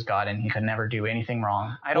not he was God and he could never do anything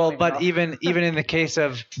wrong. I don't. Well, but even in the case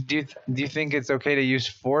of, do you think it's okay to use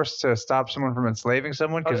force to stop someone from enslaving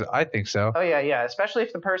someone? Because I think so. Oh yeah, especially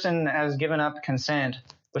if the person has given up consent,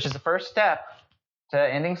 which is the first step to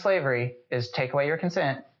ending slavery, is take away your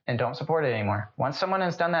consent and don't support it anymore. Once someone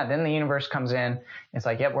has done that, then the universe comes in. It's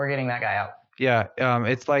like, yep, we're getting that guy out. Yeah,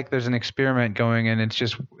 it's like there's an experiment going, and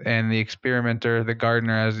the experimenter, the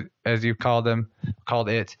gardener, as you called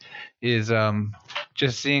it, is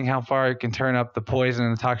just seeing how far it can turn up the poison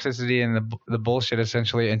and the toxicity and the bullshit,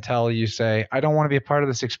 essentially, until you say, I don't want to be a part of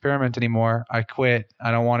this experiment anymore. I quit.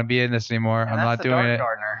 I don't want to be in this anymore. I'm not doing it.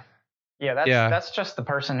 Gardener. Yeah, that's just the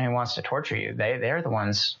person who wants to torture you. They're the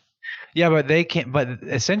ones. Yeah, but they can't. But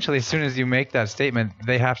essentially, as soon as you make that statement,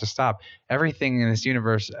 they have to stop. Everything in this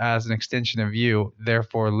universe, as an extension of you,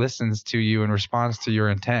 therefore listens to you and responds to your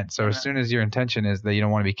intent. So as soon as your intention is that you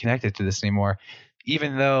don't want to be connected to this anymore,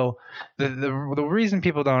 even though the reason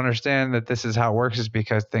people don't understand that this is how it works is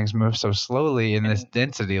because things move so slowly in this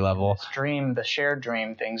density level. The shared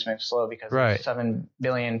dream, things move slow because there's 7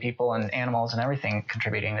 billion people and animals and everything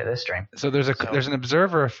contributing to this dream. So there's an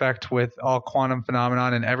observer effect with all quantum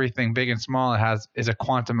phenomenon, and everything big and small is a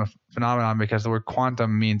quantum phenomenon, because the word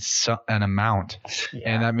quantum means an amount.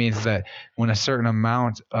 And that means that when a certain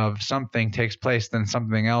amount of something takes place, then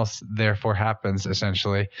something else therefore happens,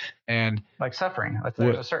 essentially. And like suffering. Like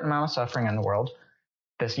there's a certain amount of suffering in the world.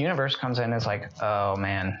 This universe comes in and is like, oh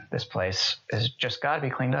man, this place is just got to be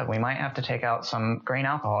cleaned up. We might have to take out some grain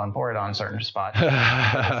alcohol and pour it on certain spots. It's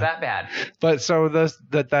that bad. But so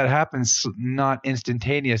that happens not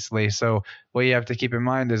instantaneously. So what you have to keep in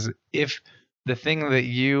mind is, if the thing that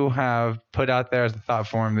you have put out there as a thought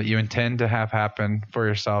form that you intend to have happen for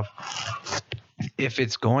yourself, if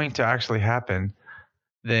it's going to actually happen,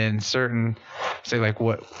 then say like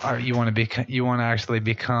you want to actually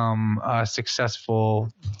become a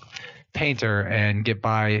successful painter and get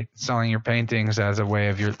by selling your paintings as a way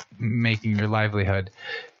of making your livelihood.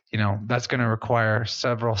 You know, that's going to require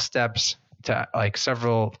several steps to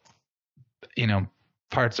several,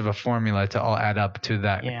 parts of a formula to all add up to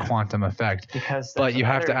that quantum effect. But you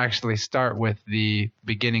have to actually start with the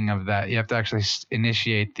beginning of that. You have to actually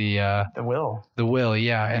initiate the will. The will,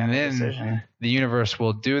 and then decision. The universe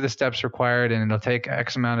will do the steps required, and it'll take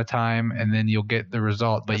X amount of time, and then you'll get the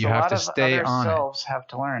result. But you have to stay on it. Selves have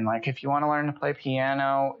to learn. Like if you want to learn to play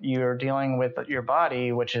piano, you're dealing with your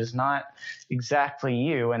body, which is not exactly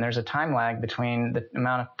you, and there's a time lag between the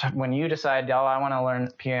amount of time when you decide, I want to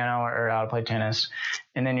learn piano or how to play tennis,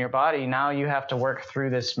 and then your body, now you have to work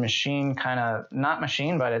through this machine, kind of not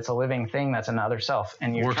machine, but it's a living thing that's another self,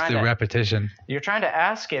 and you're works through repetition. You're trying to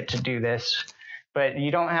ask it to do this, but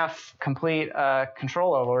you don't have complete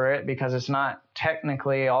control over it because it's not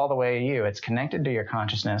technically all the way you. It's connected to your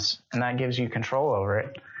consciousness, and that gives you control over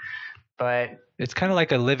it. But it's kind of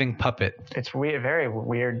like a living puppet. It's a very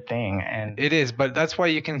weird thing. And it is, but that's why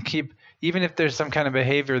you can keep, even if there's some kind of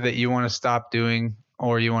behavior that you want to stop doing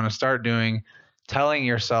or you want to start doing, telling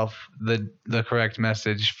yourself the correct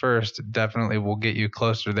message first definitely will get you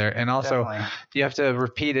closer there. And also you have to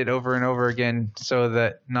repeat it over and over again so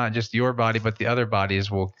that not just your body but the other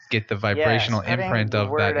bodies will get the vibrational imprint of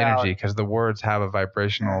that energy, because the words have a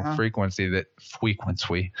vibrational frequency that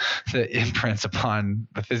imprints upon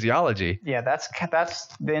the physiology. That's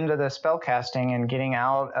the end of the spell casting and getting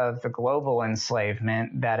out of the global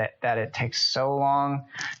enslavement that it takes so long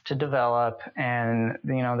to develop, and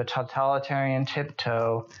the totalitarian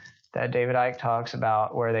tiptoe that David Icke talks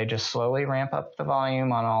about, where they just slowly ramp up the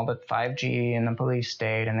volume on all the 5G and the police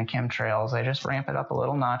state and the chemtrails. They just ramp it up a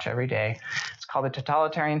little notch every day. It's called the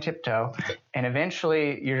totalitarian tiptoe. And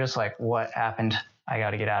eventually you're just like, what happened? I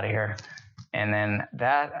got to get out of here. And then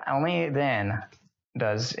only then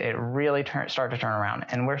does it really start to turn around.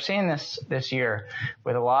 And we're seeing this year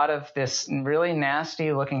with a lot of this really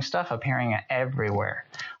nasty looking stuff appearing everywhere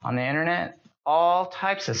on the internet. All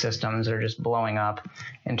types of systems are just blowing up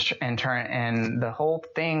and the whole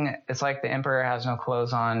thing, it's like the emperor has no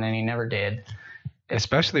clothes on and he never did.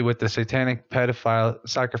 Especially with the satanic pedophile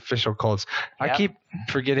sacrificial cults. Yep. I keep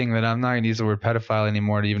forgetting that I'm not going to use the word pedophile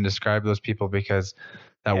anymore to even describe those people, because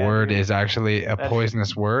that word is actually a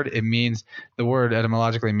poisonous word. It means, the word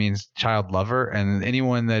etymologically means child lover, and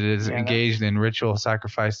anyone that is engaged in ritual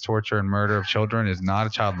sacrifice, torture, and murder of children is not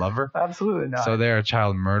a child lover. Absolutely not. So they're a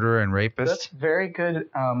child murderer and rapist. That's very good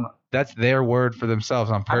That's their word for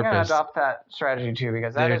themselves on purpose. I'm going to adopt that strategy too,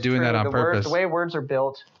 because they're doing true. that on purpose. The way words are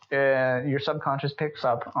built, your subconscious picks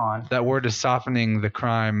up on. That word is softening the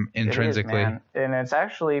crime intrinsically. It is, man. And it's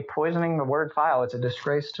actually poisoning the word file. It's a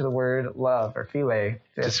disgrace to the word love or philia.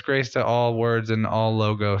 Disgrace to all words and all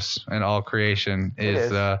logos and all creation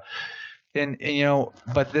is. And you know,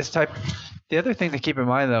 but the other thing to keep in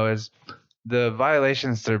mind though is the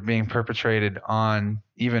violations that are being perpetrated on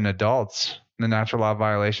even adults, the natural law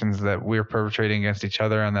violations that we're perpetrating against each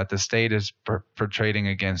other and that the state is perpetrating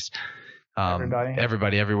against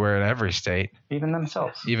everybody everywhere in every state. Even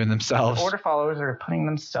themselves. The order followers are putting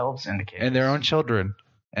themselves into cases. And their own children.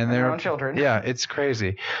 Their own children. Yeah, it's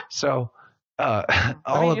crazy. So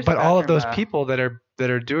all of those people that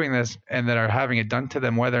are doing this and that are having it done to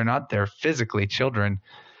them, whether or not they're physically children,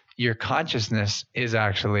 your consciousness is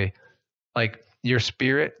actually like your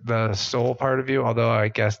spirit, the soul part of you, although I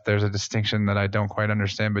guess there's a distinction that I don't quite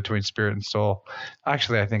understand between spirit and soul.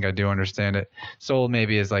 Actually, I think I do understand it. Soul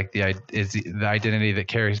maybe is like the identity that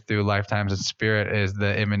carries through lifetimes, and spirit is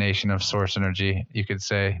the emanation of source energy, you could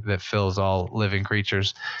say, that fills all living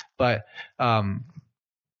creatures. But that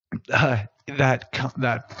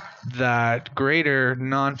greater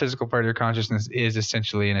non-physical part of your consciousness is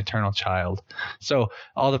essentially an eternal child. So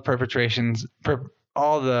all the perpetrations,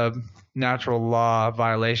 all the natural law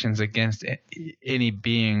violations against any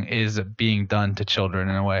being is being done to children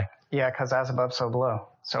in a way. Yeah, because as above, so below.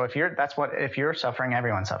 So if you're suffering,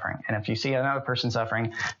 everyone's suffering. And if you see another person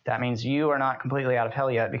suffering, that means you are not completely out of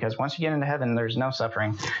hell yet, because once you get into heaven, there's no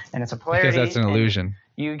suffering. And it's a polarity. Because that's an illusion.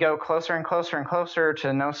 You go closer and closer and closer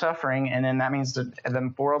to no suffering, and then that means that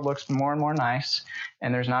the world looks more and more nice,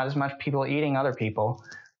 and there's not as much people eating other people.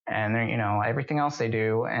 And everything else they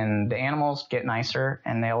do, and the animals get nicer,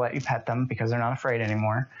 and they'll let you pet them because they're not afraid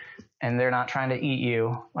anymore, and they're not trying to eat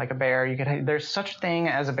you like a bear. There's such a thing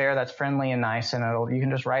as a bear that's friendly and nice, and you can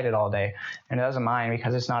just ride it all day, and it doesn't mind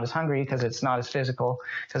because it's not as hungry, because it's not as physical,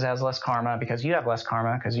 because it has less karma, because you have less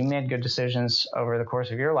karma, because you made good decisions over the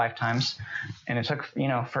course of your lifetimes, and it took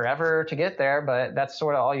forever to get there, but that's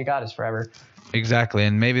sort of all you got is forever. Exactly.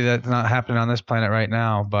 And maybe that's not happening on this planet right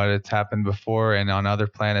now, but it's happened before and on other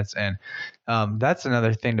planets. And that's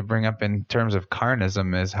another thing to bring up in terms of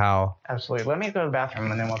Carnism is how... Absolutely. Let me go to the bathroom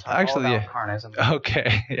and then we'll talk all about Carnism.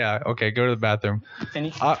 Okay. Yeah. Okay. Go to the bathroom.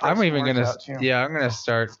 I'm even going to... Yeah, I'm going to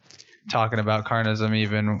start talking about Carnism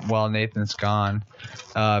even while Nathan's gone,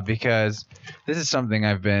 because this is something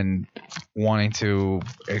I've been wanting to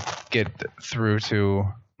get through to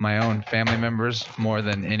my own family members more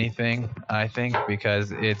than anything, I think,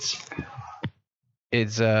 because it's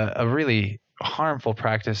a really harmful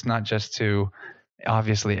practice, not just to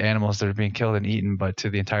obviously animals that are being killed and eaten, but to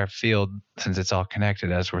the entire field, since it's all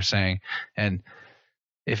connected, as we're saying. And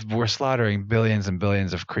if we're slaughtering billions and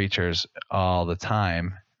billions of creatures all the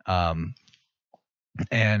time, and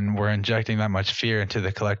we're injecting that much fear into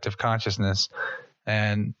the collective consciousness,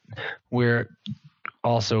 and we're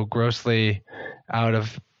also grossly out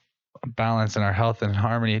of balance in our health and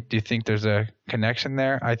harmony, do you think there's a connection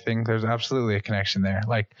there? I think there's absolutely a connection there.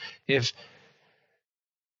 Like if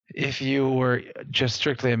you were just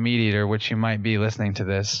strictly a meat eater, which you might be listening to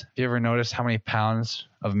this, have you ever noticed how many pounds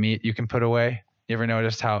of meat you can put away? You ever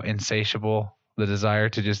noticed how insatiable the desire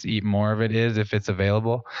to just eat more of it is if it's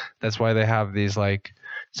available? That's why they have these like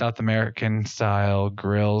South American style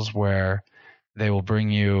grills where they will bring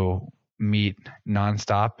you meat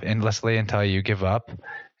nonstop endlessly until you give up.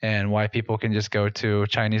 And why people can just go to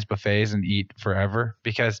Chinese buffets and eat forever,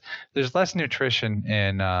 because there's less nutrition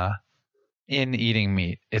in eating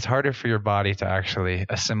meat. It's harder for your body to actually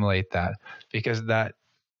assimilate that, because that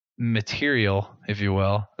material, if you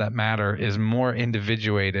will, that matter is more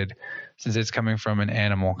individuated since it's coming from an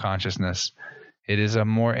animal consciousness. It is a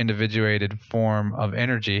more individuated form of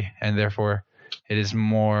energy, and therefore it is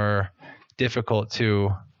more difficult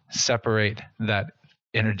to separate that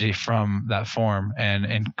energy from that form and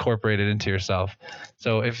incorporate it into yourself.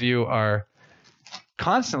 So if you are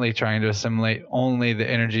constantly trying to assimilate only the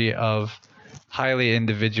energy of highly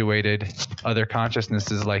individuated other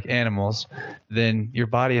consciousnesses like animals, then your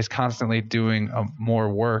body is constantly doing more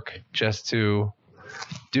work just to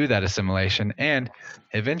do that assimilation. And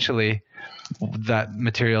eventually that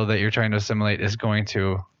material that you're trying to assimilate is going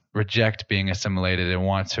to reject being assimilated and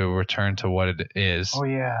want to return to what it is. Oh,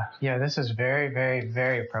 yeah. Yeah, this is very, very,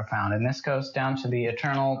 very profound. And this goes down to the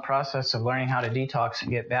eternal process of learning how to detox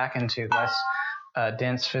and get back into less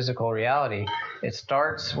dense physical reality. It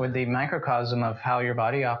starts with the microcosm of how your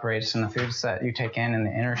body operates and the foods that you take in and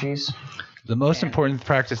the energies. The most important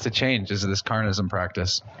practice to change is this Carnism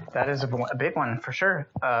practice. That is a big one for sure.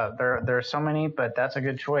 There are so many, but that's a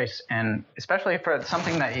good choice. And especially for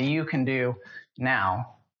something that you can do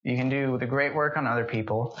now. You can do the great work on other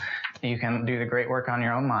people. You can do the great work on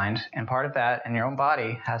your own mind. And part of that and your own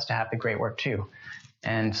body has to have the great work too.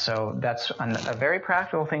 And so that's a very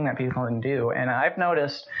practical thing that people can do. And I've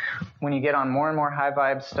noticed when you get on more and more high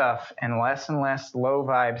vibe stuff and less low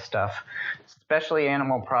vibe stuff, especially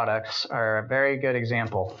animal products are a very good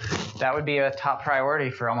example. That would be a top priority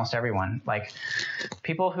for almost everyone. Like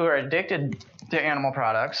people who are addicted to animal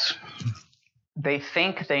products, they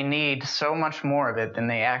think they need so much more of it than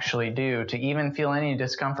they actually do to even feel any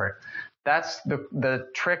discomfort. That's the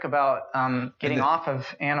trick about getting off of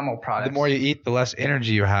animal products. The more you eat, the less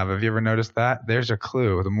energy you have. Have you ever noticed that? There's a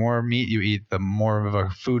clue. The more meat you eat, the more of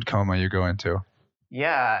a food coma you go into.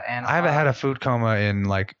 Yeah, and I haven't had a food coma in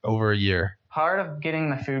like over a year. Part of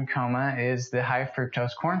getting the food coma is the high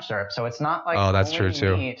fructose corn syrup. So it's not like that's true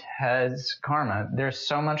too. Meat has karma. There's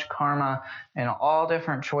so much karma in all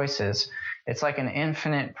different choices. It's like an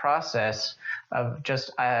infinite process of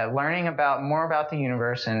just learning more about the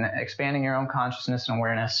universe and expanding your own consciousness and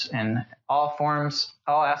awareness in all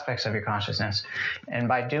aspects of your consciousness. And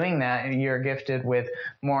by doing that, you're gifted with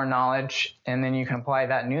more knowledge, and then you can apply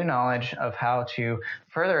that new knowledge of how to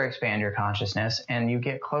further expand your consciousness, and you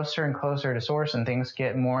get closer and closer to source, and things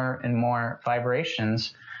get more and more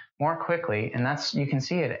vibrations more quickly. And you can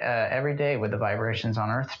see it every day with the vibrations on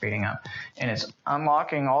Earth speeding up, and it's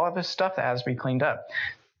unlocking all of this stuff that has to be cleaned up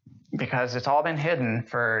because it's all been hidden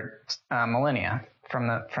for millennia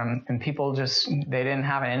and people they didn't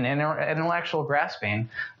have an intellectual grasping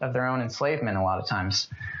of their own enslavement a lot of times,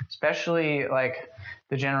 especially like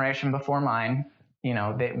the generation before mine,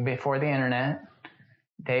 before the internet.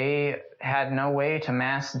 They had no way to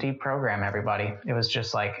mass deprogram everybody. It was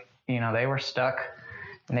just like, they were stuck.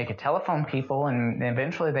 And they could telephone people, and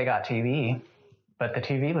eventually they got TV, but the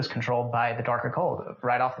TV was controlled by the dark occult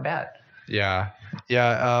right off the bat. Yeah.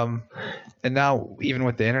 And now even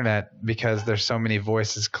with the internet, because there's so many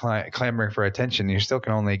voices clamoring for attention, you still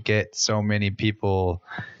can only get so many people's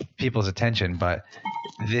attention. But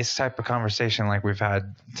this type of conversation like we've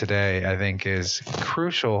had today, I think is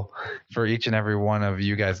crucial for each and every one of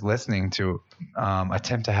you guys listening to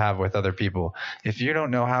attempt to have with other people. If you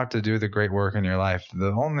don't know how to do the great work in your life,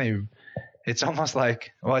 it's almost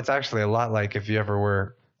like, it's actually a lot like if you ever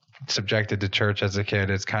were subjected to church as a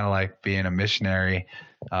kid. It's kind of like being a missionary,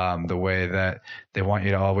 the way that they want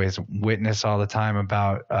you to always witness all the time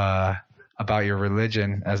about your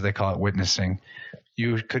religion, as they call it, witnessing.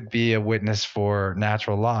 You could be a witness for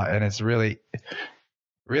natural law, and it's really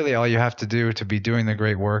all you have to do to be doing the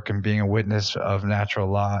great work and being a witness of natural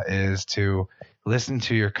law is to listen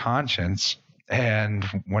to your conscience, and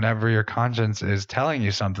whenever your conscience is telling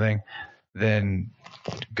you something, then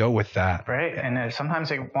go with that. Right. And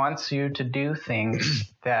sometimes it wants you to do things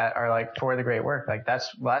that are like for the great work. Like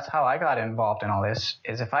that's how I got involved in all this,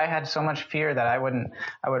 is if I had so much fear that I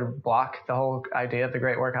would block the whole idea of the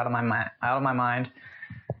great work out of my mind.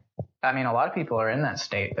 I mean, a lot of people are in that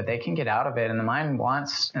state, but they can get out of it. And the mind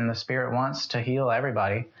wants, and the spirit wants to heal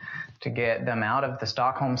everybody, to get them out of the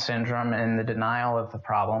Stockholm syndrome and the denial of the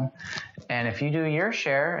problem. And if you do your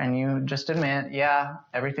share and you just admit, yeah,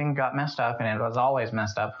 everything got messed up and it was always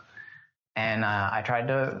messed up. And I tried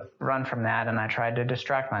to run from that and I tried to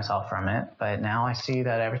distract myself from it. But now I see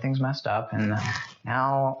that everything's messed up. And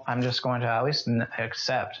now I'm just going to at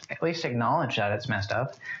least acknowledge that it's messed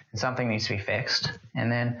up and something needs to be fixed.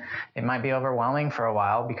 And then it might be overwhelming for a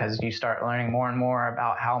while because you start learning more and more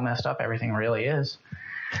about how messed up everything really is.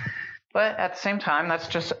 But at the same time, that's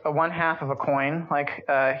just one half of a coin. Like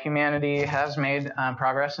humanity has made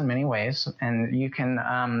progress in many ways, and you can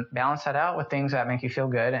balance that out with things that make you feel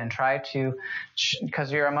good and try to,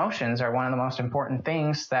 because your emotions are one of the most important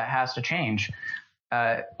things that has to change.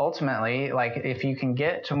 Ultimately, like if you can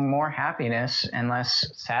get to more happiness and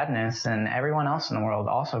less sadness, then everyone else in the world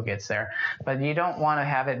also gets there. But you don't want to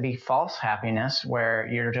have it be false happiness where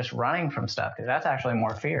you're just running from stuff, because that's actually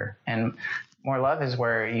more fear. And more love is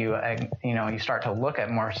where you start to look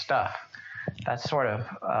at more stuff. That's sort of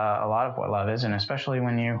a lot of what love is, and especially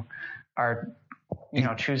when you are,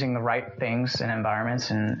 choosing the right things and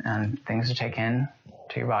environments and things to take in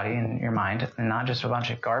to your body and your mind, and not just a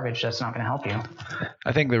bunch of garbage that's not going to help you.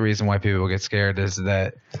 I think the reason why people get scared is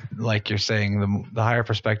that, like you're saying, the higher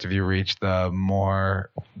perspective you reach, the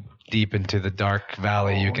more deep into the dark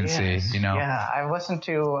valley you can see, you know? Yeah, I listened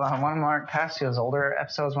to one of Mark Cassio's older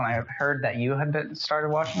episodes when I heard that you had started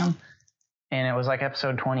watching them, and it was like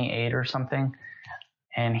episode 28 or something.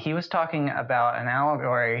 And he was talking about an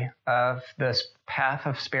allegory of this path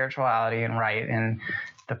of spirituality and right, and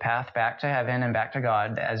the path back to heaven and back to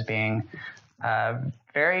God as being a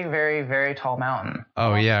very, very, very tall mountain.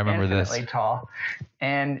 Oh, yeah, I remember this. Infinitely tall.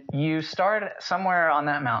 And you start somewhere on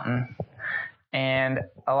that mountain, and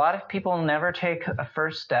a lot of people never take a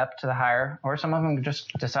first step to the higher, or some of them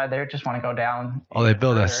just decide they just want to go down. Oh, they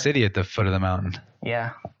build a city at the foot of the mountain.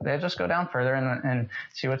 Yeah, they just go down further and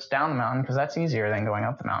see what's down the mountain, because that's easier than going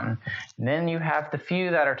up the mountain. And then you have the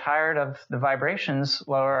few that are tired of the vibrations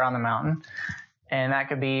lower on the mountain, and that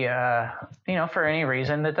could be, for any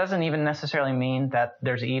reason. That doesn't even necessarily mean that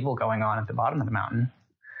there's evil going on at the bottom of the mountain,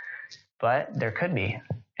 but there could be.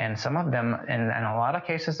 And some of them, in a lot of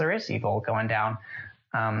cases, there is evil going down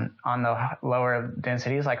on the lower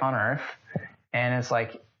densities, like on Earth. And it's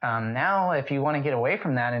like, now if you want to get away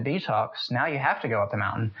from that and detox, now you have to go up the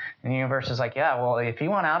mountain. And the universe is like, yeah, well, if you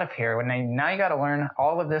want out of here, now you got to learn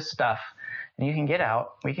all of this stuff, and you can get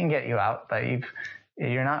out. We can get you out, but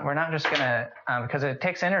we're not just going to, because it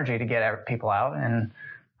takes energy to get people out. And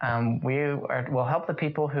we'll help the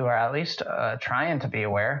people who are at least trying to be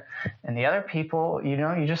aware, and the other people,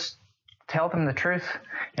 you just tell them the truth.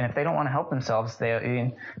 And if they don't want to help themselves,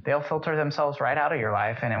 they'll filter themselves right out of your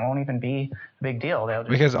life, and it won't even be a big deal.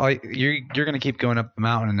 Because you're going to keep going up the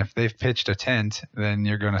mountain, and if they've pitched a tent, then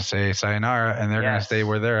you're going to say sayonara, and they're going to stay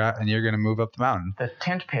where they're at, and you're going to move up the mountain. The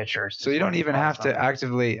tent pitchers. So you don't even have to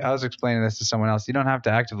actively. I was explaining this to someone else. You don't have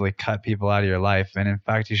to actively cut people out of your life, and in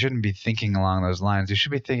fact, you shouldn't be thinking along those lines. You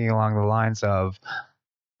should be thinking along the lines of,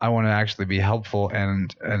 I want to actually be helpful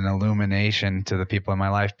and an illumination to the people in my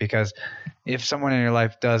life. Because if someone in your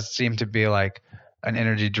life does seem to be like an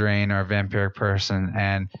energy drain or a vampiric person,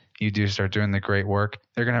 and you do start doing the great work,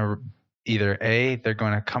 they're going to they're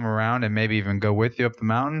going to come around and maybe even go with you up the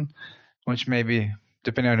mountain, which maybe,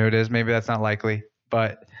 depending on who it is, maybe that's not likely,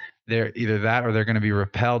 but they're either that or they're going to be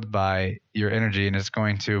repelled by your energy, and it's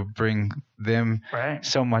going to bring them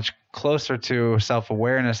so much closer to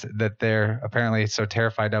self-awareness that they're apparently so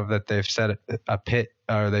terrified of that they've set a pit,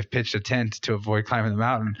 or they've pitched a tent to avoid climbing the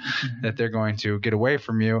mountain, that they're going to get away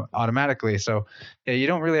from you automatically. So yeah, you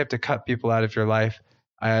don't really have to cut people out of your life.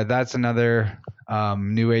 That's another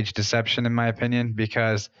new age deception, in my opinion,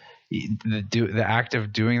 because the act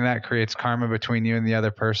of doing that creates karma between you and the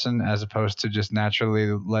other person, as opposed to just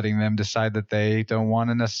naturally letting them decide that they don't want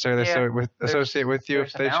to necessarily associate with you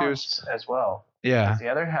if they choose as well. Yeah. Because the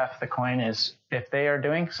other half of the coin is, if they are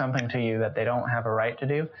doing something to you that they don't have a right to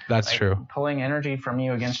do. That's like true. Pulling energy from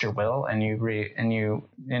you against your will, and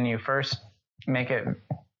you first make it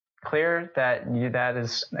clear that that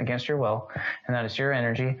is against your will, and that it's your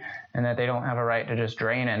energy, and that they don't have a right to just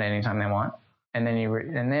drain it anytime they want. And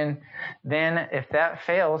then then if that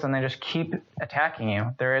fails and they just keep attacking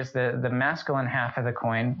you, there is the masculine half of the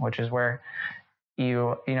coin, which is where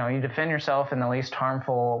you defend yourself in the least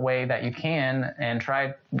harmful way that you can, and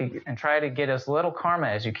try to get as little karma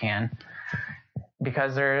as you can,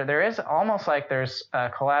 because there is almost like there's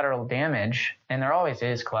collateral damage, and there always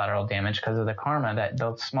is collateral damage because of the karma, that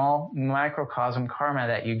the small microcosm karma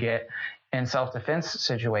that you get in self-defense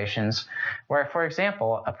situations, where, for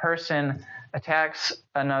example, a person attacks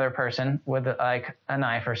another person with like a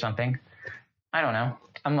knife or something, I don't know,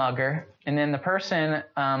 a mugger, and then the person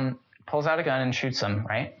pulls out a gun and shoots them,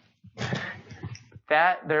 right?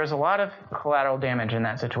 That there's a lot of collateral damage in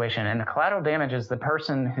that situation, and the collateral damage is the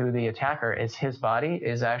person who the attacker is, his body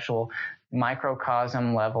is actual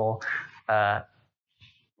microcosm level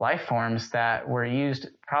life forms that were used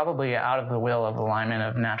probably out of the will of alignment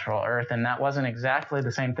of natural earth, and that wasn't exactly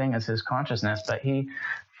the same thing as his consciousness, but he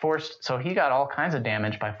got all kinds of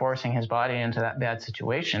damage by forcing his body into that bad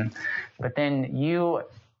situation. But then you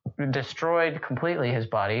destroyed completely his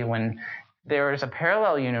body, when there was a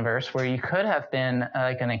parallel universe where you could have been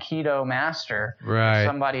like an Aikido master, right?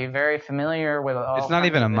 Somebody very familiar with all. It's not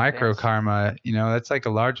even a micro karma, that's like a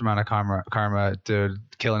large amount of karma to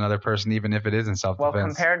kill another person, even if it is in self-defense. Well,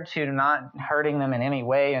 compared to not hurting them in any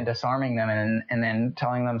way and disarming them and then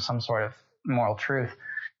telling them some sort of moral truth.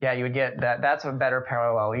 Yeah, you would get that. That's a better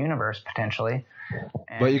parallel universe potentially.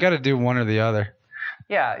 But you got to do one or the other.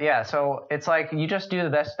 Yeah. So it's like you just do the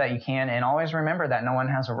best that you can, and always remember that no one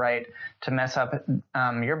has a right to mess up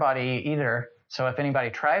your body either. So if anybody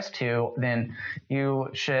tries to, then you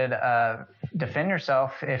should defend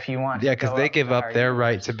yourself if you want. Yeah, because they give up their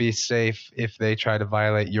right to be safe if they try to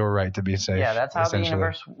violate your right to be safe. Yeah, that's how the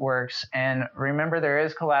universe works. And remember, there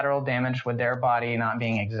is collateral damage with their body not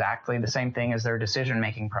being exactly the same thing as their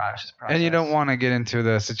decision-making process. And you don't want to get into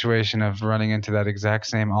the situation of running into that exact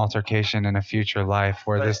same altercation in a future life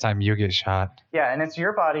where this time you get shot. Yeah, and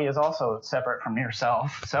your body is also separate from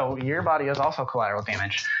yourself. So your body is also collateral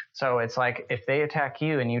damage. So it's like if they attack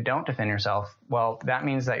you and you don't defend yourself, well, that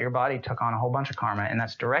means that your body took on a whole bunch of karma, and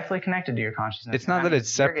that's directly connected to your consciousness. It's not that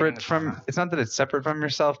it's separate from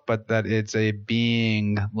yourself, but that it's a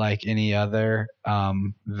being like any other.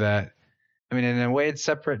 That, I mean, in a way it's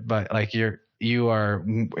separate, but like you are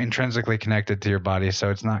intrinsically connected to your body, so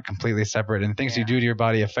it's not completely separate. And things you do to your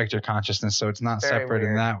body affect your consciousness, so it's not separate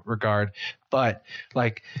in that regard. But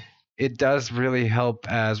like, it does really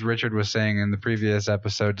help, as Richard was saying in the previous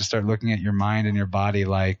episode, to start looking at your mind and your body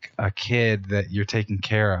like a kid that you're taking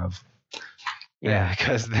care of. Yeah,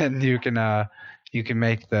 because then you can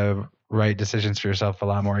make the right decisions for yourself a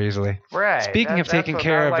lot more easily. Right. Speaking of taking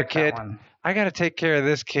care of a kid, I got to take care of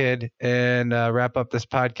this kid and wrap up this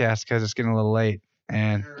podcast because it's getting a little late.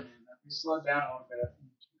 And slow down a little bit.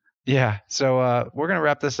 Yeah, so we're gonna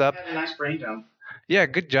wrap this up. You had a nice brain dump. Yeah,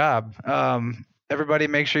 good job. Everybody,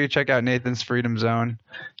 make sure you check out Nathan's Freedom Zone.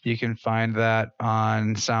 You can find that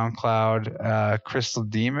on SoundCloud. Crystal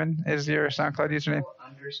Demon is your SoundCloud username.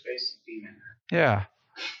 Underspace Demon. Yeah.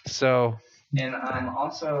 So. And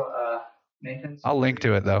also Nathan's. I'll link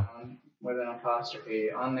to it though. With an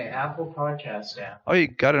apostrophe on the Apple Podcast app. Oh, you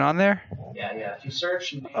got it on there? Yeah. If you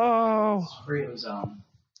search Nathan's Freedom Zone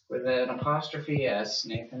with an apostrophe S,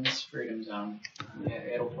 Nathan's Freedom Zone,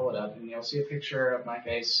 it'll pull it up, and you'll see a picture of my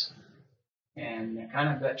face. And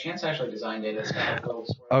kind of that Chance actually designed it. It's got a little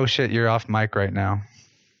swirl. Oh shit, you're off mic right now.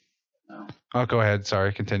 No. Oh, go ahead.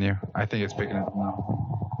 Sorry, continue. I think it's picking up now.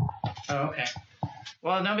 Oh, okay.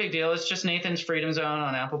 Well, no big deal. It's just Nathan's Freedom Zone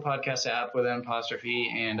on Apple Podcast app with an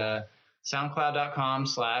apostrophe, and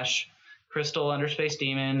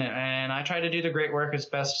SoundCloud.com/Crystal_Demon. And I try to do the great work as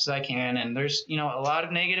best as I can. And there's, a lot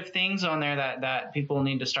of negative things on there that people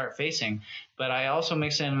need to start facing. But I also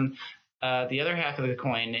mix in the other half of the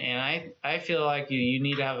coin, and I feel like you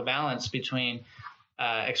need to have a balance between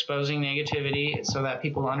exposing negativity so that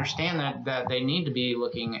people understand that they need to be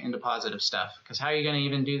looking into positive stuff. Because how are you going to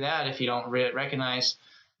even do that if you don't recognize,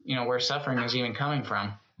 where suffering is even coming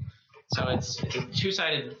from? So it's a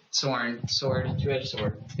two-sided two-edged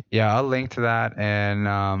sword. Yeah, I'll link to that, and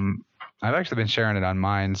I've actually been sharing it on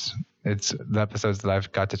Minds. It's the episodes that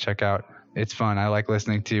I've got to check out. It's fun. I like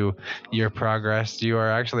listening to your progress. You are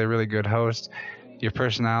actually a really good host. Your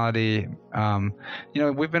personality,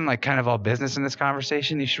 we've been like kind of all business in this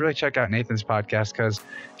conversation. You should really check out Nathan's podcast because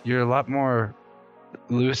you're a lot more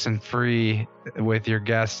loose and free with your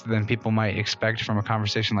guests than people might expect from a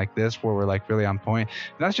conversation like this where we're like really on point.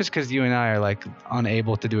 And that's just because you and I are like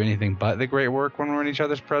unable to do anything but the great work when we're in each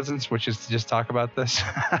other's presence, which is to just talk about this.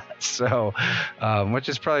 So, which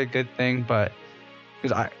is probably a good thing, but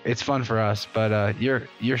it's fun for us. But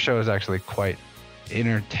your show is actually quite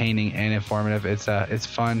entertaining and informative. It's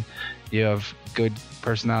fun. You have good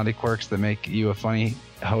personality quirks that make you a funny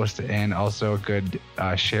host and also a good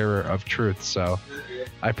sharer of truth. So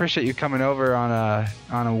I appreciate you coming over on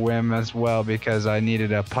a whim as well, because I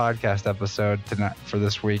needed a podcast episode for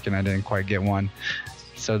this week and I didn't quite get one.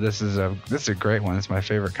 So this is a great one. It's my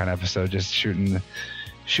favorite kind of episode, just shooting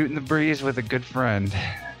the breeze with a good friend.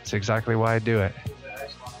 It's exactly why I do it.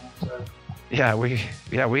 Yeah, we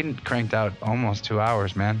cranked out almost 2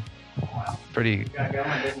 hours, man. Wow. Pretty. You got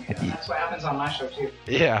going, didn't you? That's what happens on my show too.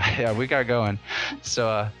 Yeah, we got going.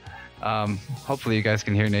 So, hopefully you guys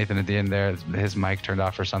can hear Nathan at the end there. His mic turned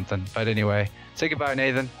off or something. But anyway, say goodbye,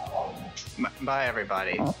 Nathan. Bye,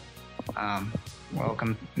 everybody.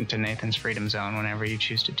 Welcome to Nathan's Freedom Zone whenever you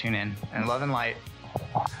choose to tune in. And love and light.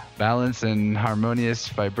 Balance and harmonious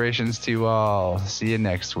vibrations to you all. See you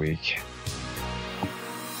next week.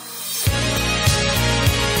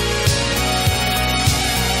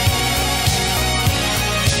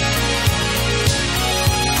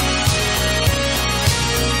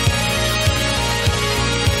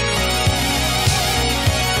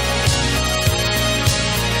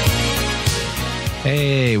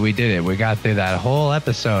 Hey, we did it. We got through that whole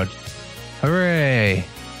episode. Hooray!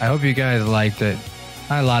 I hope you guys liked it.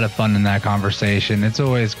 I had a lot of fun in that conversation. It's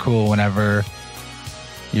always cool whenever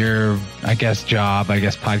your,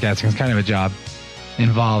 podcasting is kind of a job,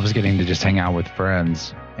 involves getting to just hang out with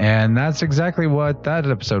friends. And that's exactly what that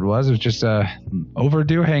episode was. It was just a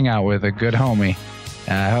overdue hangout with a good homie.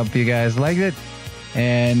 I hope you guys liked it.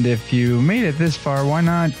 And if you made it this far, why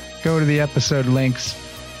not go to the episode links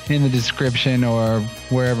in the description or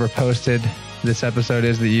wherever posted this episode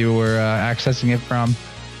is that you were accessing it from.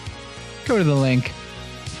 Go to the link,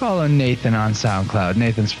 follow Nathan on SoundCloud,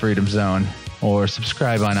 Nathan's Freedom Zone, or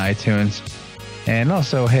subscribe on iTunes. And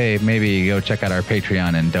also, hey, maybe go check out our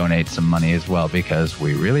Patreon and donate some money as well, because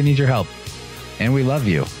we really need your help. And we love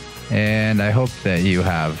you. And I hope that you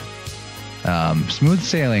have smooth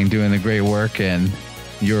sailing doing the great work in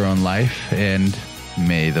your own life. And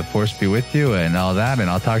may the force be with you and all that. And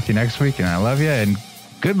I'll talk to you next week. And I love you. And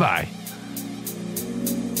goodbye.